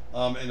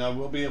 and I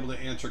will be able to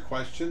answer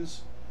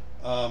questions.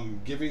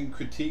 Giving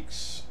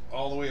critiques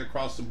all the way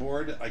across the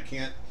board, I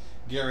can't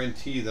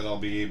guarantee that I'll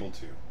be able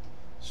to.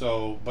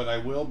 So, but I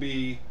will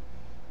be,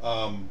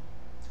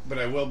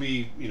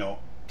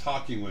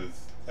 talking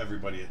with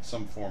everybody at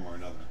some form or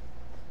another.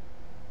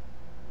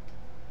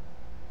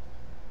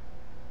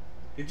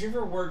 Did you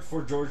ever work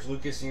for George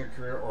Lucas in your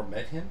career or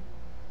met him?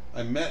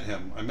 I met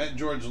him. I met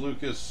George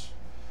Lucas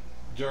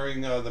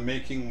during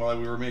while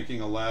we were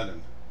making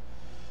Aladdin.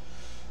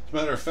 As a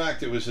matter of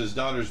fact, it was his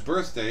daughter's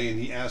birthday, and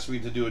he asked me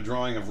to do a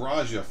drawing of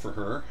Rajah for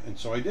her, and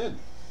so I did.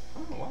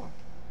 Oh, wow.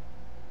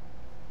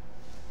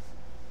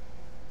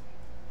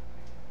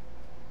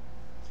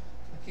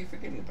 I keep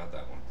forgetting about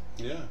that one.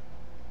 Yeah.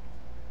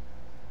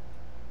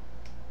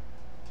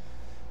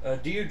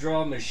 Do you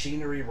draw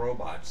machinery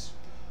robots?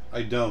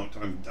 I don't.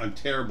 I'm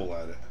terrible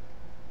at it.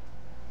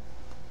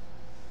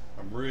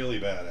 I'm really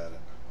bad at it.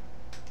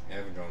 I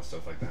haven't drawn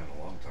stuff like that in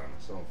a long time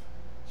myself.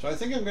 So I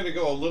think I'm going to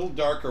go a little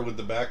darker with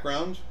the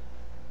background.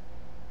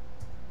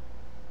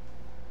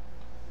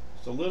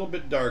 Just a little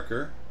bit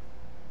darker.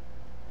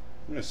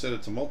 I'm going to set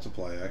it to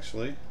multiply,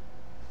 actually.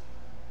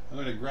 I'm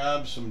going to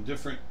grab some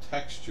different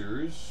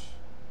textures.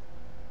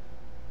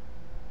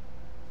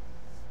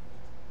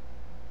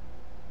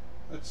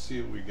 Let's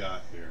see what we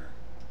got here.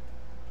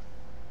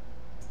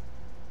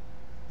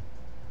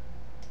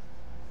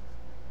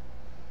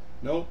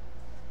 Nope.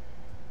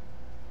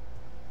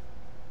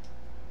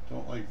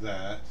 Don't like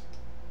that.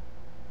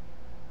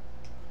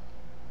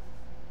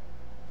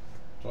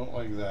 Don't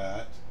like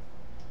that.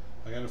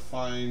 I gotta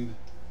find.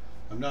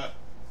 I'm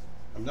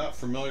not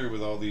familiar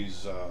with all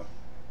these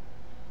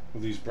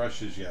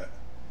brushes yet.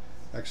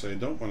 Actually, I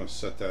don't want to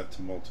set that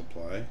to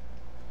multiply.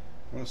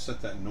 I want to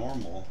set that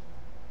normal.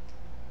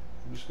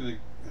 I'm just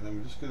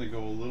gonna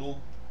go a little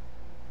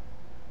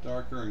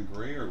darker and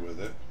grayer with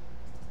it.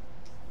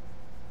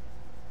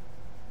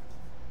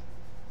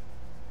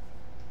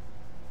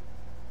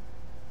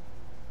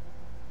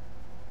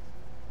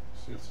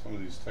 See if some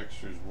of these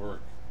textures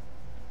work.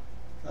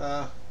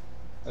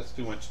 That's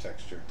too much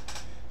texture.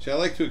 See, I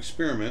like to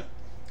experiment.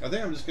 I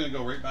think I'm just going to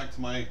go right back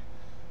to my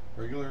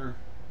regular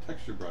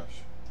texture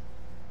brush.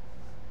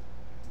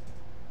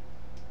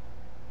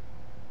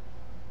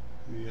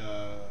 The,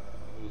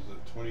 what was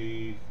it,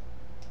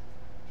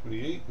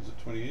 28? Was it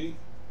 28?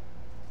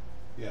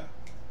 Yeah.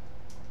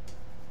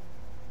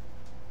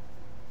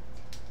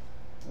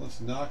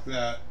 Let's knock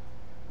that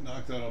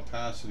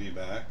opacity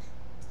back.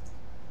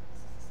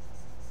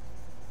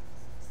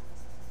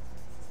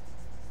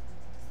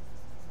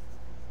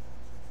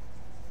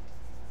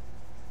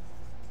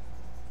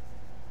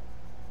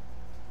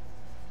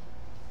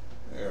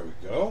 There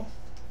we go.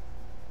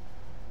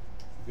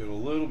 Get a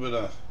little bit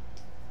of...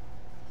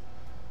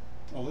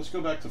 Oh, let's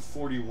go back to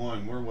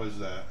 41. Where was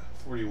that?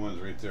 41 is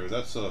right there.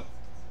 That's a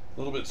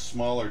little bit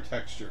smaller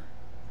texture.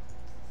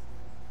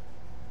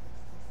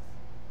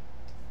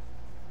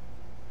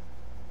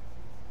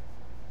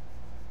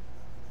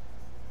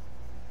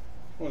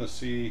 I want to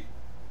see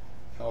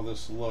how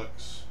this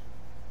looks.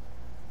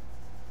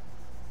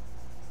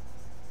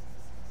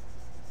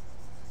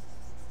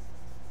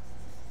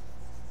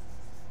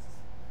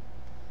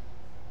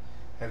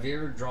 Have you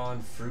ever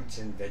drawn fruits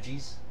and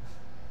veggies?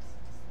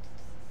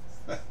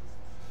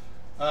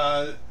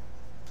 I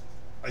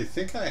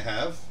think I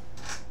have.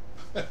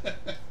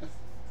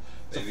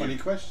 It's a funny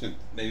question.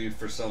 Maybe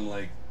for some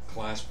like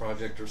class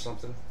project or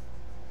something.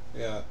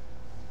 Yeah.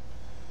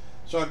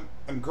 So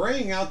I'm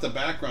graying out the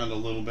background a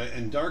little bit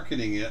and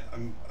darkening it.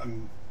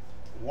 I'm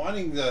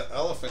wanting the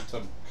elephant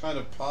to kind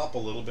of pop a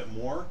little bit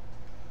more.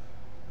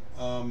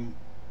 I'm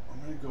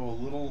going to go a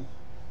little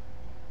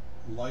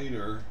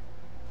lighter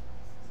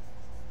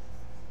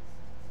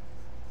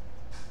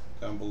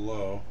down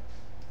below.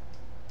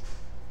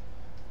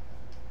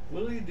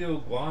 Will you do a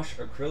gouache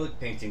acrylic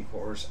painting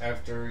course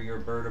after your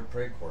bird of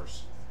prey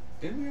course?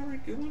 Didn't we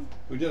already do one?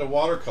 We did a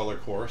watercolor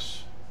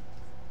course.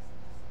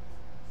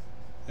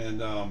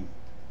 And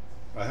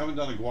I haven't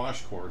done a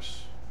gouache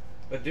course.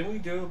 But didn't we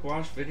do a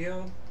gouache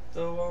video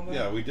though on that?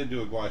 Yeah, we did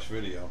do a gouache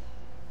video.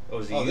 Oh, it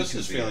was a Oh, this YouTube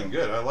is video. feeling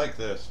good. I like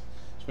this.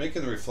 It's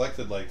making the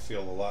reflected light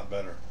feel a lot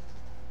better.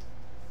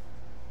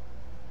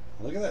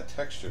 Look at that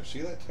texture.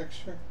 See that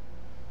texture?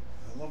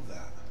 I love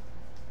that.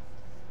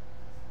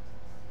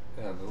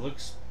 Yeah, it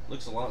looks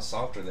a lot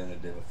softer than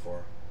it did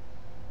before.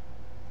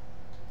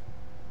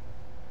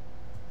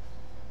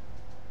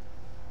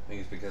 I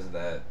think it's because of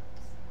that,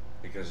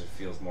 because it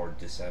feels more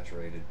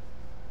desaturated.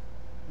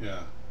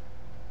 Yeah.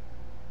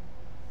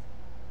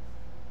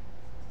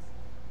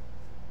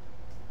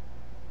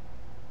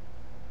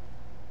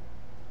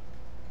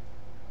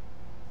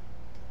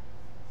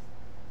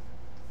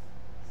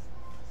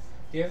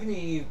 Do you have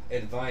any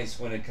advice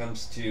when it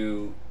comes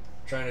to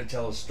trying to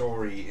tell a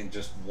story in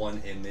just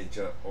one image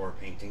or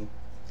painting?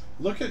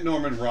 Look at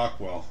Norman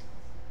Rockwell.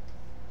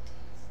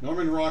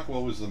 Norman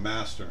Rockwell was the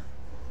master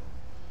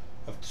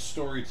of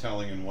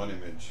storytelling in one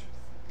image.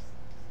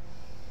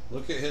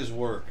 Look at his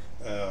work.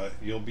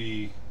 You'll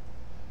be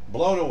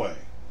blown away.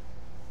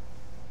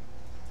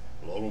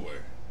 Blown away.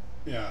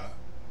 Yeah.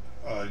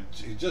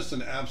 He's just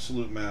an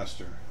absolute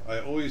master. I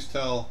always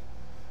tell,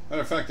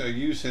 matter of fact, I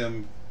use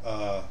him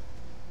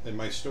in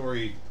my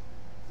story,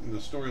 in the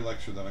story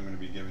lecture that I'm going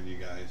to be giving you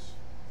guys.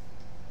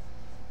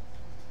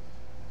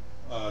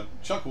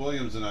 Chuck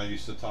Williams and I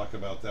used to talk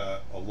about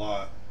that a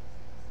lot.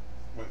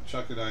 When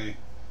Chuck and I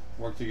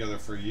worked together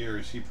for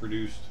years, he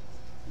produced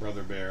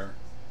Brother Bear.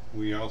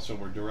 We also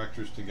were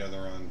directors together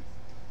on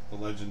The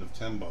Legend of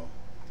Tembo.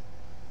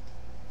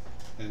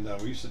 And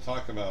we used to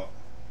talk about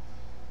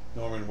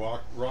Norman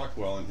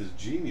Rockwell and his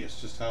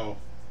genius, just how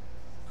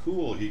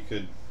cool he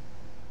could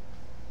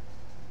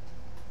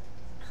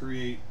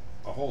create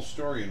a whole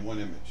story in one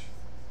image.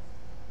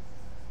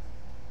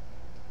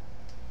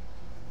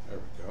 There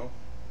we go.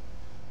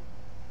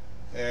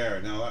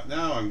 There,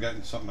 now I'm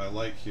getting something I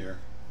like here.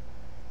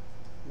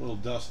 A little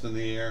dust in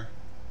the air.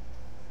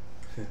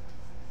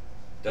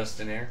 Dust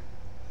and air?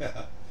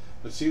 Yeah.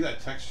 But see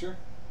that texture?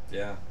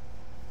 Yeah.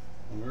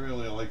 I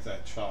really like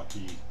that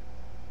chalky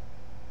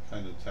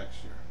kind of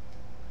texture.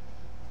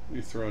 Let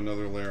me throw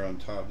another layer on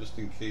top just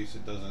in case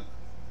it doesn't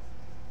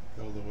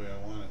go the way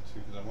I want it to,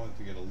 because I want it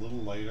to get a little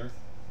lighter.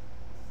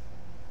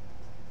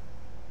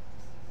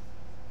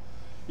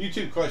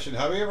 YouTube question: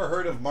 have you ever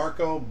heard of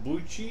Marco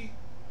Bucci?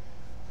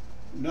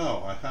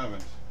 No, I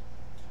haven't.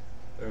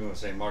 They're going to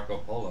say Marco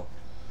Polo.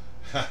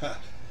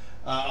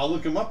 I'll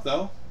look him up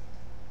though.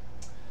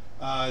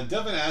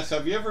 Devin asks,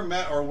 have you ever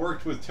met or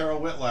worked with Tara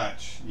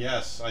Whitlatch?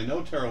 Yes, I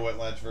know Tara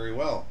Whitlatch very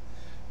well.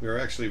 We are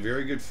actually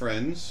very good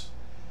friends.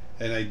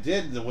 And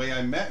the way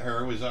I met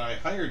her was I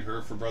hired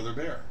her for Brother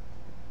Bear.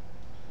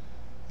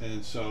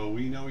 And so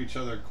we know each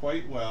other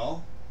quite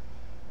well.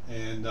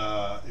 And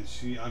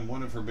I'm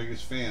one of her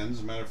biggest fans.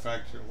 As a matter of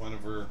fact,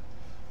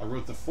 I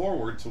wrote the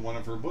foreword to one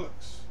of her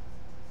books.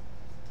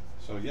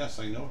 So yes,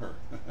 I know her.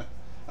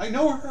 I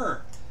know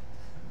her.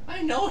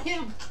 I know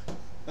him.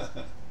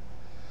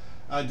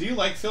 Do you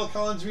like Phil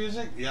Collins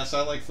music? Yes,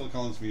 I like Phil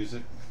Collins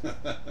music.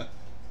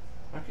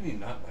 How can you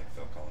not like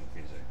Phil Collins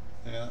music?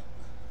 Yeah.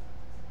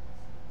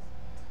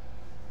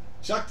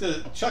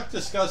 Chuck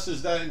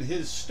discusses that in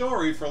his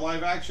story for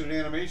live action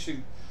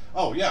animation.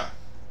 Oh yeah,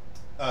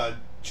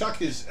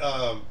 Chuck is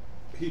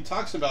he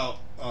talks about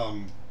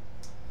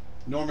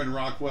Norman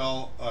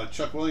Rockwell,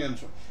 Chuck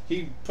Williams.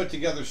 He put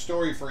together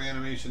story for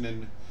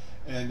animation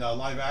and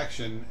live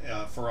action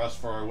for us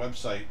for our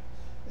website,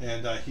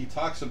 and he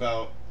talks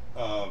about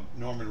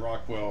Norman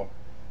Rockwell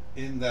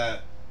in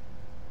that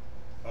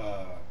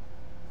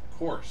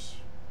course.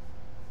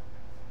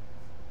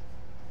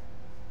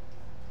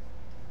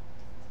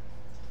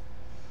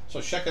 So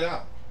check it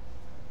out.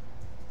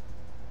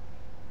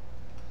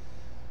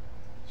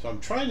 So I'm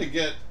trying to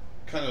get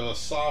kind of a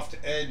soft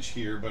edge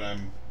here, but I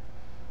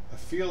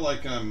feel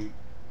like I'm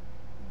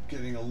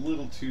getting a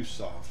little too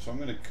soft. So I'm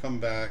going to come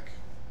back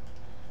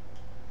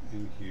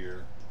in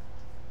here.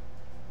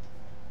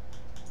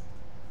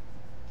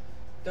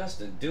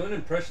 Dustin, do an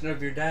impression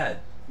of your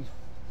dad.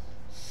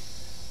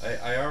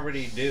 I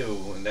already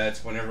do, and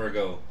that's whenever he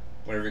goes,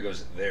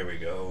 there we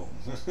go.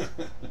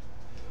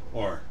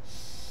 Or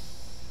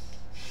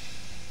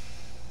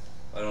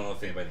I don't know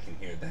if anybody can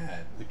hear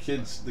that.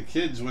 the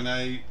kids when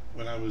they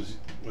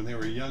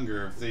were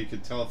younger, if they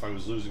could tell if I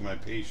was losing my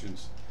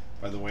patience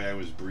by the way I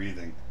was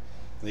breathing,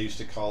 they used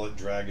to call it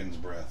dragon's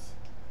breath.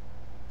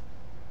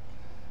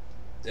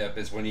 Yep,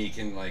 it's when you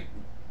can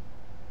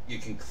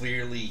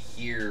clearly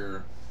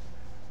hear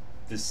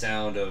the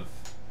sound of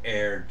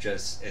air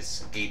just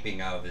escaping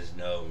out of his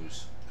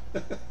nose.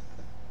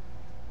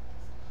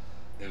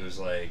 It was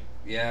like,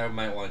 yeah, I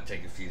might want to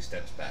take a few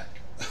steps back.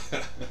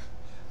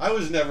 I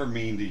was never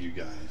mean to you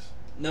guys.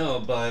 No,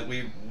 but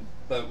we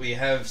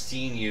have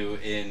seen you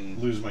in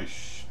Lose my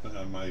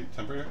my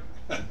temper.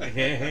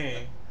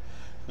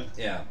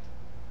 yeah,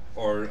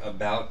 or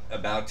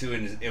about to,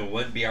 and it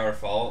wouldn't be our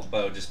fault, but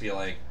it would just be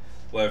like,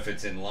 well, if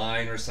it's in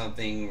line or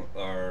something,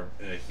 or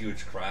in a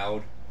huge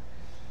crowd,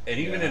 and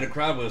even in a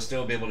crowd, we'll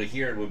still be able to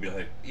hear it. We'll be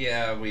like,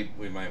 yeah, we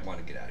might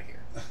want to get out of here.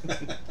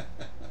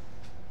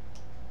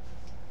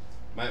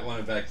 Might want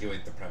to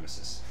evacuate the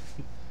premises.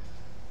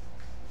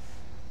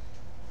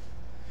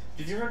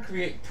 Did you ever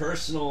create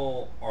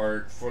personal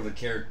art for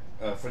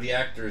the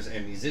actors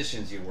and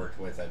musicians you worked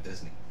with at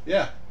Disney?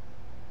 Yeah,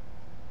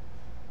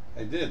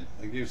 I did.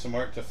 I gave some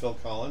art to Phil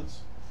Collins.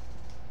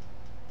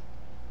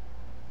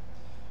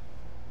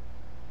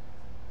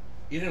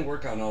 You didn't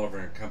work on Oliver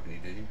and Company,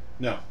 did you?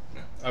 No.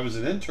 No. I was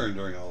an intern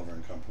during Oliver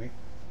and Company.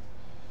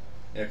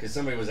 Yeah, because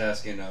somebody was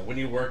asking, when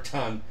you worked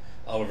on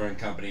Oliver and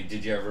Company,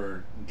 did you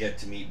ever get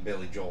to meet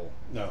Billy Joel?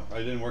 No, I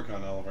didn't work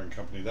on Oliver and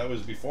Company. That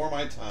was before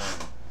my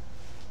time.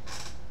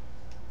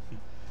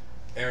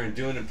 Aaron,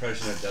 do an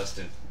impression of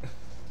Dustin.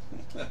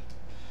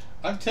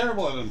 I'm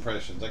terrible at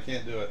impressions. I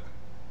can't do it.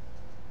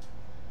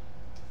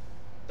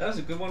 That was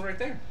a good one right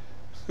there.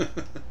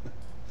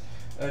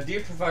 Do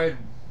you provide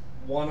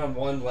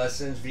one-on-one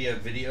lessons via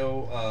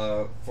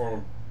video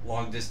for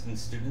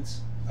long-distance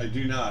students? I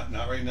do not.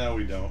 Not right now,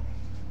 we don't.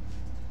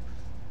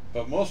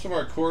 But most of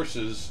our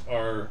courses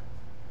are,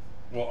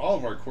 well, all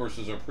of our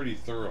courses are pretty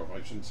thorough.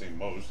 I shouldn't say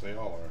most, they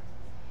all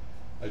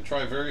are. I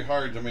try very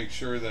hard to make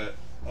sure that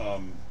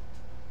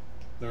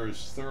they're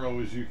as thorough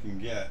as you can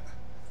get.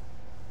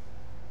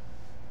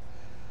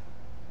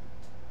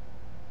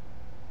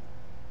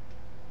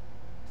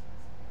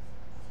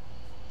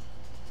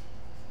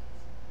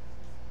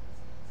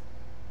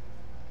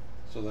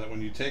 So that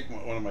when you take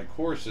one of my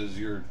courses,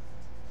 you're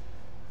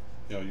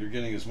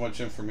getting as much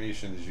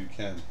information as you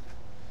can.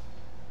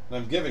 And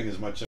I'm giving as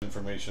much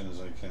information as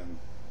I can.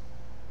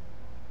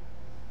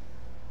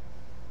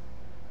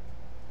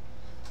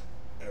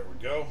 There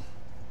we go.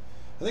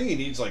 I think he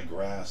needs like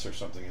grass or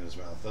something in his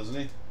mouth, doesn't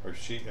he? Or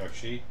she, I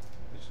should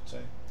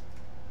say.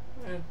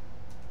 Yeah.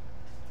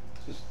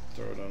 Just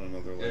throw it on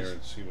another layer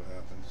and see what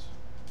happens.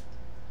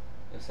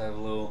 Just have a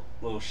little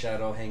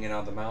shadow hanging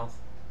out the mouth.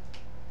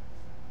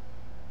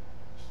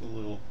 Just a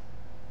little.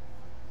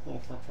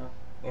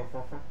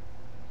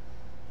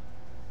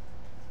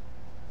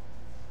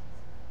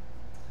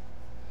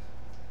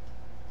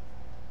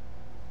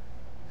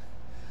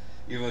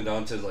 You went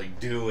on to like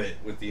do it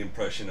with the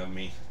impression of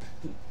me.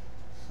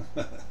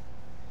 Do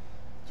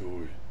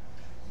it.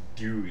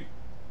 Do it.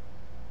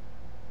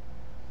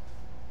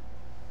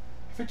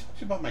 Have I talked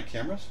to you about my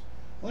cameras?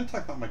 Let me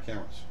talk about my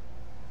cameras.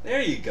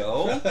 There you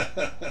go.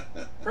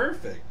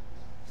 Perfect.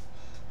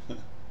 I'm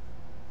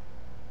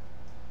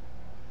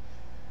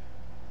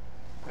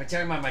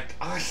talking about my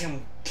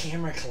awesome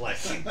camera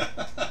collection.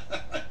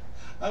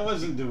 I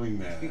wasn't doing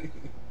that.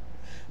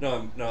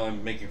 No,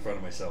 I'm making fun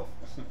of myself.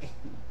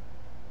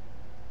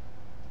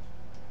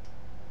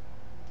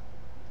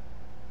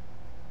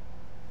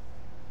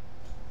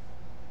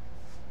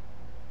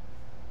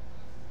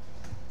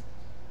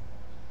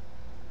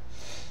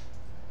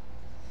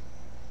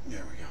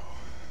 There we go.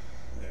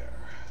 There.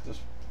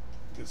 Just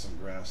get some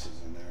grasses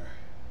in there.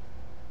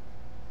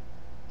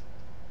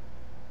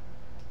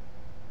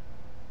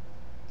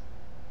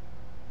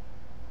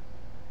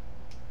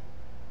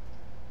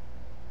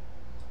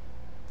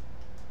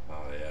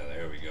 Oh yeah,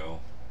 there we go.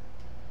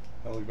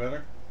 That look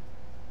better?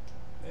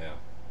 Yeah.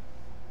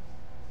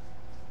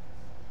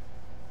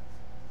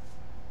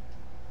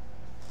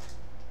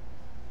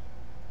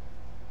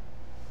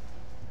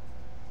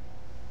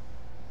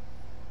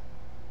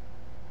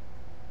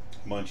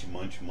 Munch,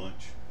 munch,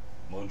 munch.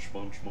 Munch,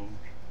 munch, munch.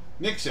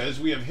 Nick says,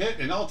 we have hit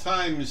an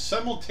all-time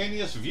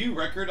simultaneous view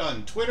record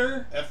on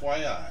Twitter,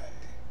 FYI.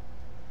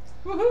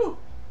 Woohoo!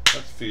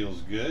 That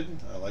feels good.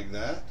 I like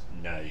that.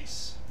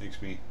 Nice.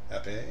 Makes me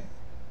happy.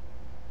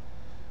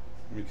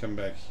 Let me come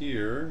back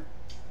here.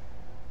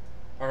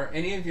 Are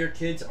any of your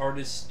kids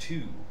artists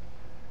too?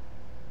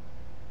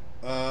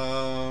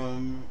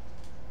 Not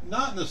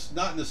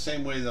in the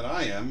same way that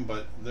I am,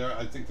 but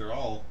I think they're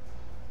all,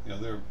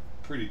 they're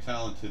pretty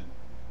talented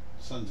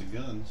sons of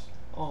guns.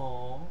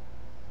 Aww.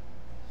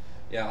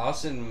 Yeah,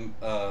 Austin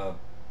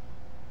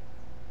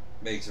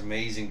makes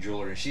amazing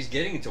jewelry. She's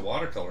getting into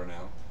watercolor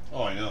now.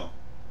 Oh, I know.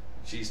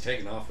 She's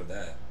taking off with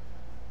that.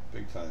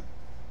 Big time.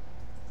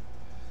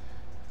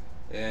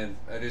 And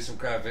I do some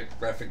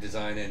graphic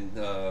design, and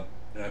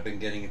I've been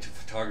getting into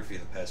photography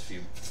the past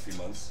few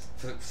months.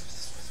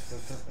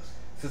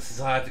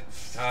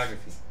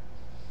 Photography.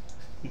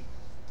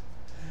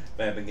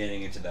 But I've been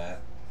getting into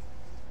that.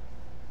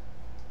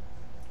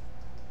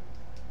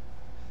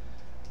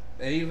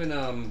 And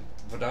even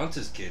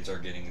Vedanta's kids are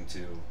getting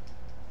into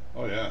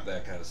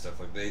that kind of stuff.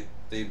 Like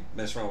they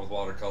mess around with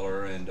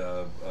watercolor, and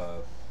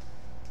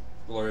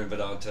Gloria and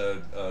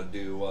Vedanta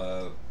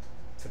do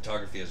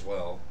photography as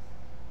well.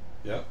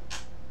 Yep.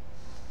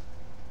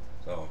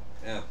 So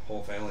yeah,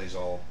 whole family's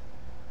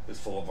is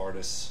full of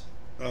artists.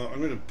 I'm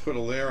going to put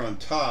a layer on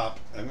top.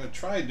 I'm going to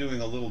try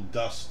doing a little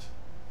dust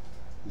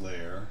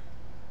layer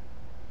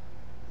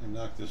and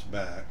knock this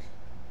back.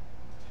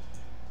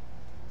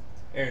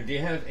 Aaron, do you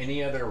have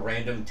any other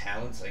random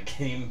talents? Like,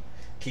 can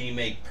you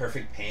make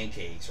perfect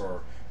pancakes,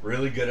 or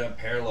really good at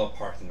parallel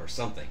parking or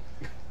something?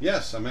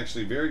 Yes, I'm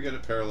actually very good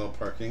at parallel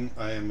parking.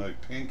 I am a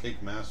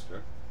pancake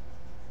master.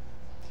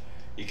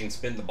 You can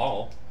spin the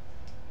ball.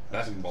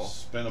 Basketball. I can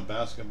spin a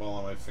basketball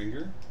on my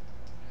finger.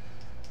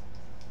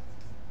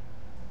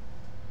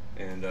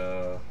 And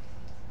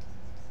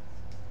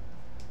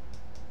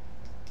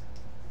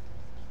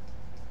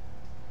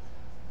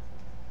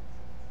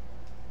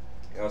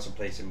he also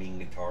plays a mean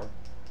guitar.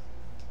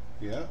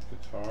 Yeah,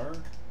 guitar.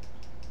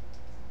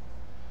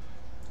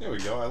 There we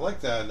go. I like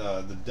that,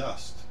 the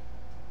dust.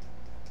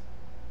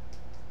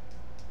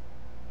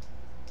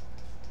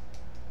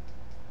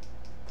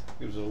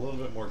 Gives it a little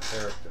bit more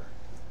character.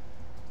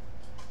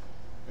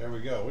 There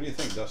we go. What do you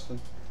think,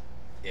 Dustin?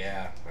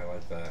 Yeah, I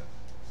like that.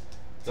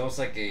 It's almost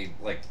like a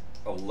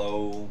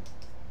low.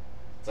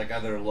 It's like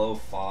either a low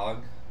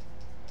fog,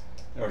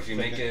 or if you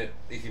make it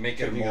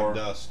more up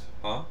dust.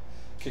 Huh?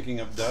 Kicking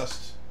up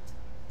dust.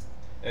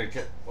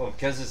 Well,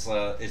 because it's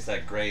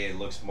that gray, it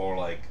looks more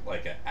like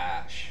an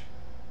ash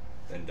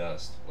than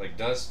dust. Like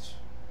dust,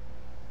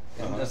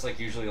 isn't dust like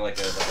usually like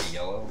a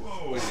yellow,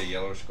 like a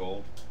yellowish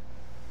gold?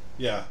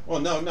 Yeah.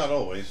 Well, no, not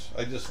always.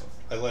 I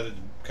let it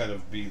kind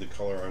of be the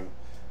color I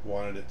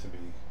wanted it to be.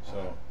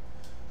 So,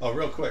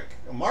 real quick,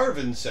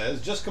 Marvin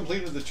says, just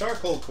completed the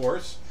charcoal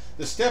course.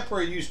 The step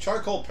where you use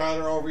charcoal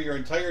powder over your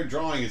entire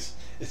drawing is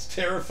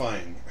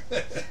terrifying.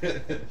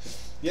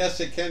 Yes,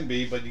 it can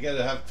be, but you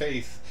gotta have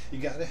faith. You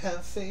gotta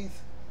have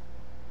faith.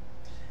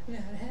 You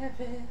gotta have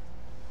faith.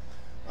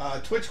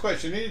 Twitch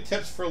question: any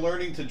tips for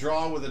learning to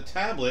draw with a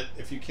tablet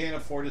if you can't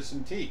afford a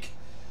Cintiq?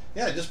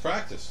 Yeah, just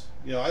practice.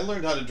 I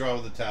learned how to draw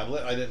with a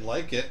tablet. I didn't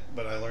like it,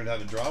 but I learned how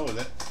to draw with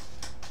it,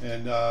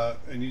 and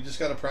you just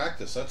gotta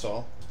practice. That's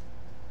all.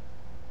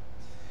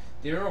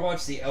 Did you ever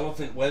watch the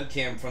elephant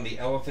webcam from the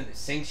Elephant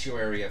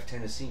Sanctuary of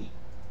Tennessee?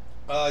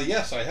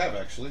 Yes, I have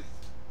actually.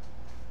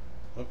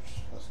 Oops,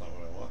 that's not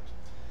what I want.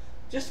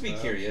 Just to be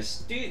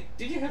curious, did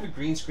you have a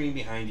green screen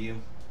behind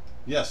you?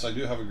 Yes, I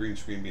do have a green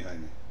screen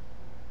behind me.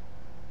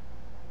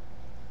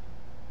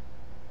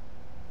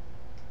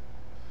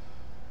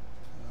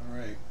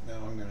 Alright,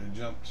 now I'm going to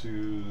jump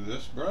to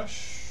this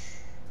brush.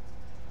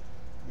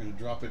 I'm going to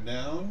drop it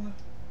down.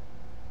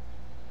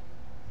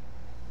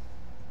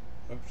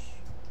 Oops.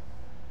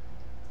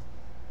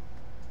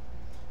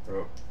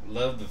 Bro,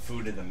 love the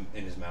food in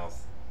his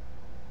mouth.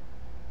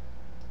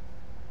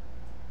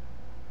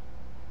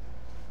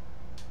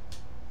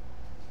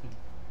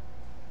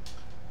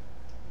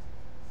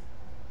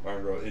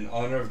 Margot, in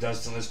honor of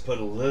Dustin, let's put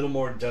a little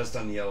more dust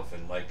on the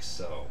elephant, like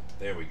so.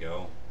 There we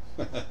go.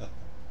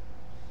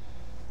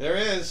 There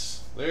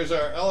is. There's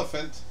our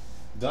elephant,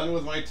 done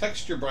with my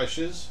texture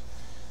brushes.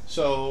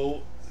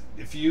 So,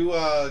 if you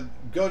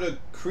go to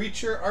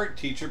Creature Art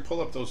Teacher, pull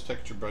up those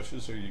texture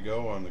brushes. There you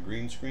go on the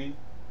green screen.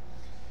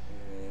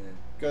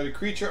 Go to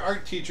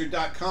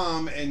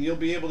creatureartteacher.com and you'll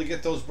be able to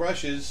get those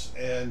brushes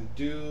and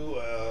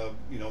do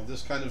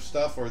this kind of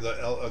stuff, or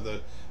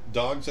the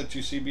dogs that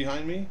you see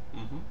behind me.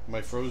 Mm-hmm. Am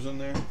I frozen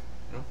there?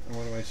 No. And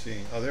what am I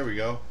seeing? Oh, there we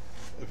go.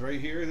 Right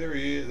here. There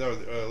he is.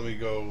 Let me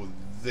go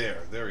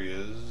there. There he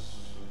is.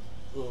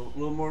 A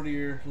little more to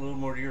your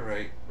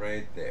right there.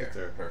 Right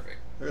there. Perfect.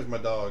 There's my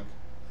dog.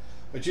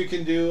 But you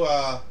can do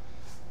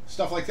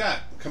stuff like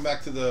that. Come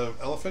back to the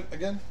elephant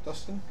again,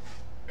 Dustin.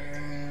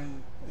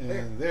 And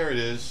there it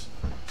is.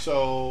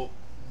 So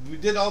we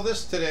did all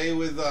this today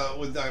with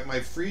my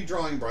free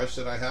drawing brush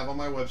that I have on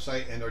my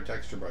website and our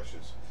texture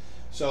brushes.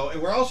 So,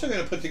 and we're also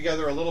going to put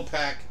together a little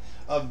pack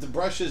of the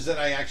brushes that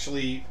I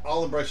actually,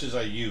 all the brushes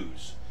I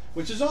use,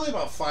 which is only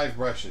about 5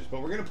 brushes,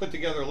 but we're going to put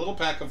together a little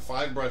pack of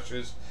 5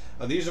 brushes.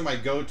 These are my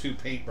go-to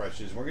paint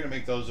brushes. We're going to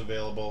make those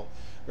available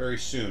very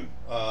soon.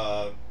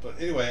 But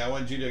anyway, I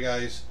wanted you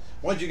guys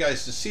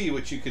to see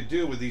what you could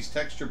do with these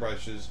texture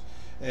brushes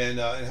and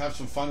have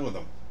some fun with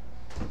them.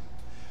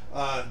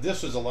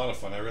 This was a lot of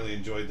fun. I really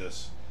enjoyed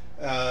this.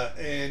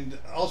 And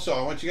also,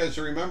 I want you guys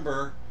to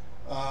remember,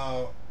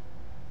 oh,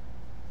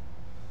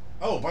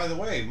 by the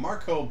way,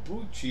 Marco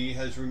Bucci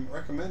has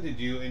recommended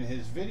you in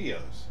his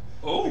videos.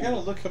 Oh, I gotta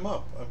look him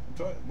up.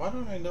 Why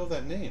don't I know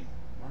that name?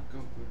 Marco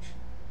Bucci.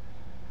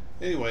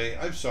 Anyway,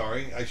 I'm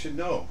sorry. I should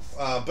know.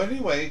 But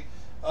anyway,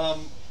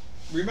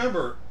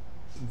 remember,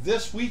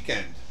 this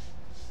weekend,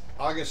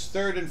 August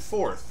 3rd and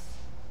 4th,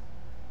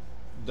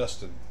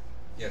 Dustin.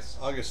 Yes.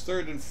 August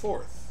 3rd and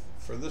 4th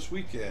for this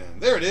weekend.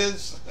 There it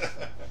is.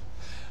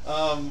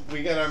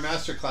 We got our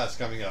master class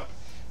coming up.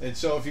 And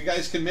so if you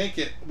guys can make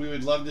it, we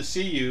would love to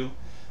see you.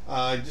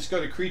 Just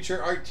go to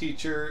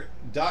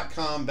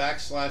creatureartteacher.com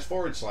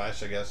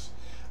 // I guess,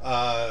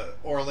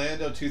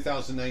 Orlando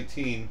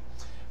 2019.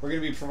 We're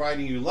going to be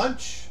providing you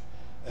lunch,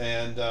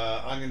 and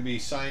I'm going to be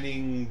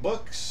signing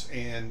books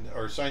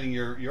or signing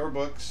your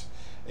books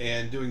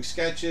and doing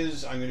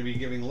sketches. I'm going to be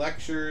giving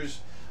lectures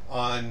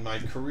on my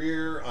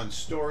career, on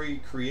story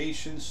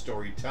creation,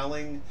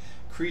 storytelling,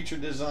 creature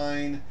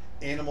design,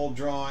 animal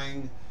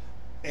drawing,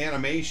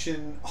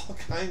 animation, all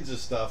kinds of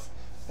stuff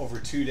over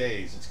 2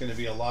 days. It's going to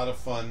be a lot of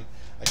fun.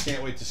 I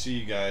can't wait to see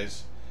you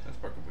guys.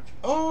 That's Marco Bucci.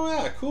 Oh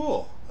yeah,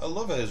 cool. I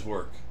love his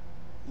work.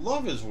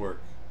 Love his work.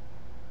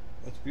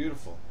 That's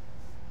beautiful.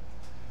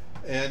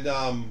 And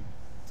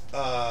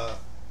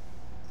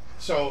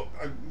so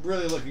I'm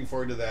really looking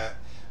forward to that.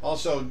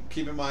 Also,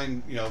 keep in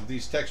mind,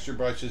 these texture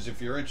brushes,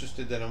 if you're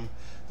interested in them,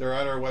 they're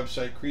at our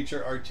website,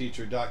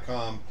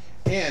 creatureartteacher.com.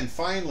 And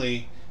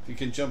finally, if you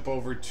can jump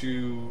over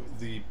to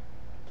the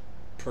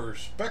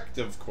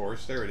perspective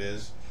course, there it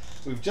is.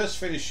 We've just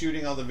finished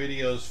shooting all the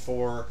videos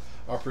for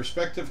our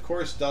perspective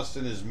course.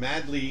 Dustin is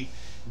madly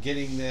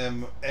getting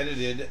them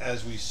edited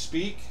as we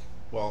speak.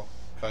 Well,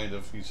 kind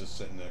of. He's just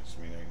sitting next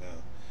to me right now.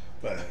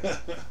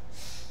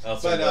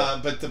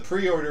 But the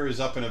pre-order is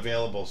up and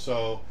available.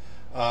 So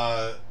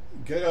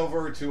get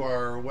over to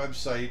our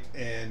website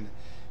and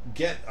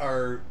get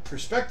our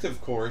perspective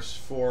course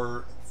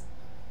for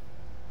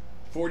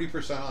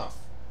 40% off.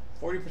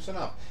 40%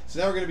 off. It's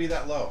never going to be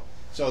that low.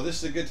 So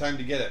this is a good time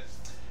to get it.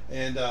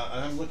 And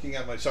I'm looking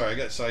at sorry, I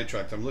got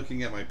sidetracked. I'm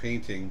looking at my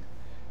painting,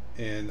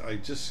 and I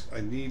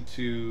need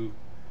to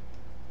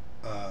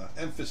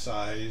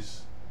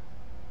emphasize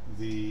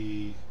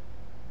the.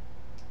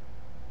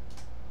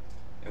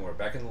 And we're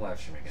back in the live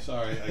stream again.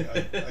 Sorry,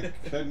 I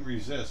couldn't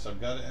resist. I've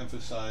got to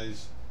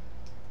emphasize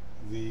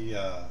the.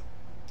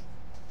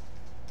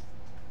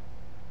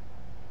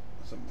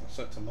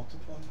 Set to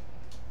multiply?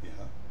 Yeah.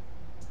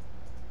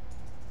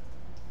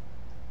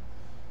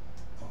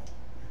 Oh,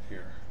 right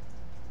here.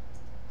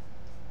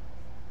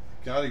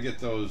 Got to get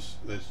those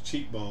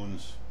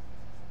cheekbones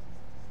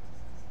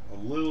a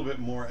little bit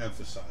more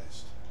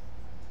emphasized.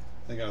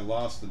 I think I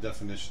lost the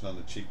definition on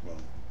the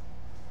cheekbone.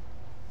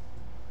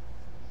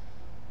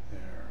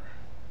 There.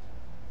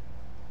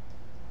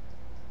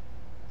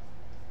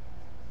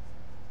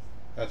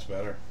 That's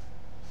better.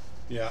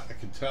 Yeah, I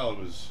could tell it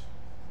was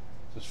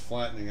just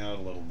flattening out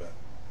a little bit.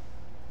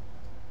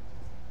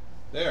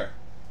 There.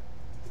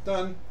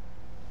 Done.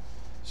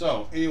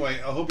 So, anyway,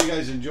 I hope you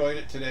guys enjoyed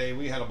it today.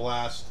 We had a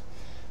blast.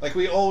 Like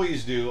we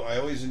always do. I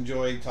always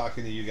enjoy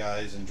talking to you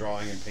guys and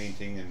drawing and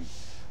painting and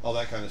all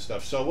that kind of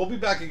stuff. So we'll be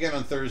back again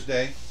on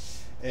Thursday,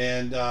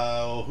 and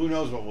who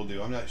knows what we'll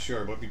do. I'm not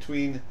sure. But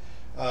between,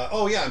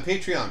 oh yeah, and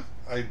Patreon.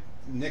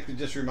 Nick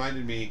just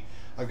reminded me,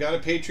 I've got a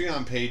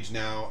Patreon page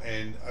now,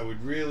 and I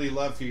would really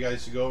love for you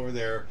guys to go over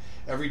there.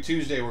 Every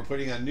Tuesday we're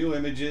putting out new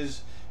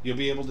images. You'll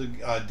be able to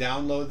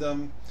download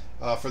them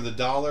for the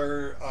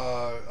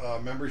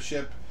 $1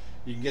 membership.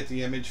 You can get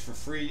the image for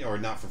free, or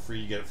not for free,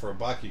 you get it for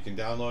 $1. You can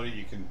download it,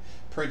 you can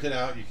print it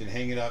out, you can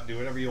hang it up, do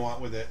whatever you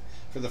want with it.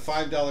 For the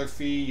 $5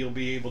 fee, you'll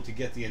be able to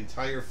get the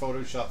entire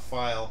Photoshop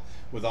file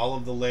with all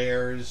of the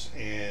layers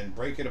and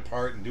break it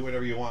apart and do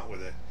whatever you want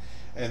with it.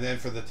 And then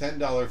for the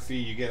 $10 fee,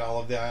 you get all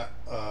of that,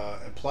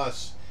 and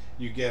plus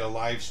you get a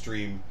live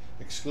stream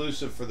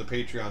exclusive for the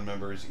Patreon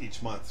members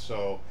each month.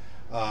 So,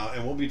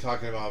 and we'll be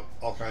talking about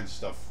all kinds of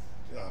stuff,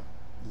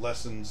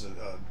 lessons,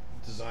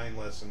 design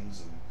lessons,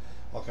 and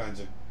all kinds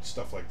of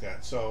stuff like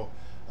that. So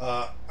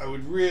I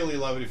would really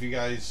love it if you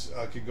guys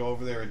could go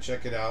over there and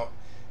check it out.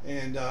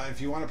 And if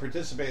you want to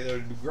participate, that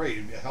would be great.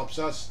 It helps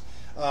us.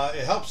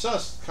 It helps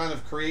us kind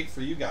of create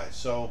for you guys.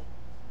 So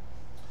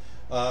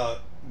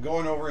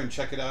going over and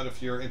check it out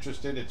if you're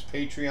interested. It's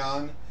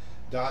patreon.com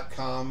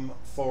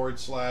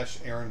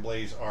 /Aaron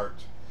Blaise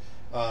Art.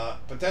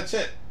 But that's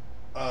it.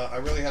 I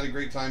really had a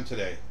great time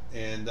today,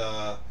 and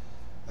I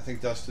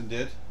think Dustin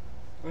did.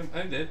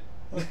 I did.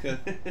 That's good.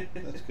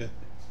 That's good.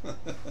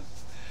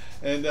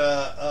 And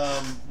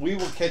we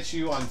will catch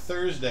you on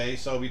Thursday.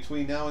 So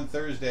between now and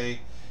Thursday,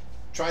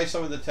 try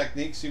some of the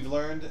techniques you've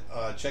learned.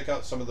 Check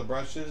out some of the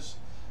brushes.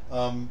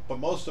 But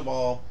most of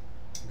all,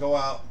 go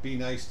out, be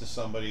nice to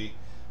somebody,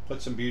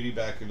 put some beauty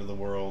back into the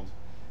world,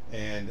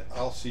 and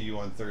I'll see you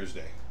on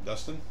Thursday.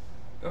 Dustin?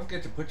 Don't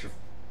forget to put your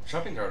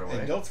shopping cart away.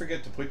 And don't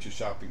forget to put your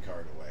shopping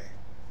cart away.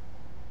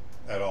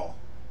 At all.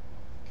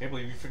 Can't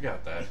believe you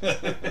forgot that.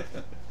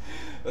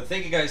 But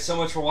thank you guys so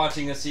much for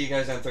watching. I'll see you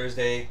guys on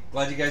Thursday.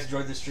 Glad you guys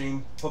enjoyed the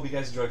stream. Hope you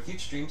guys enjoy future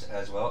streams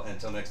as well. And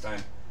until next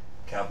time,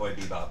 Cowboy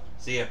Bebop.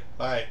 See ya.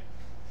 Bye.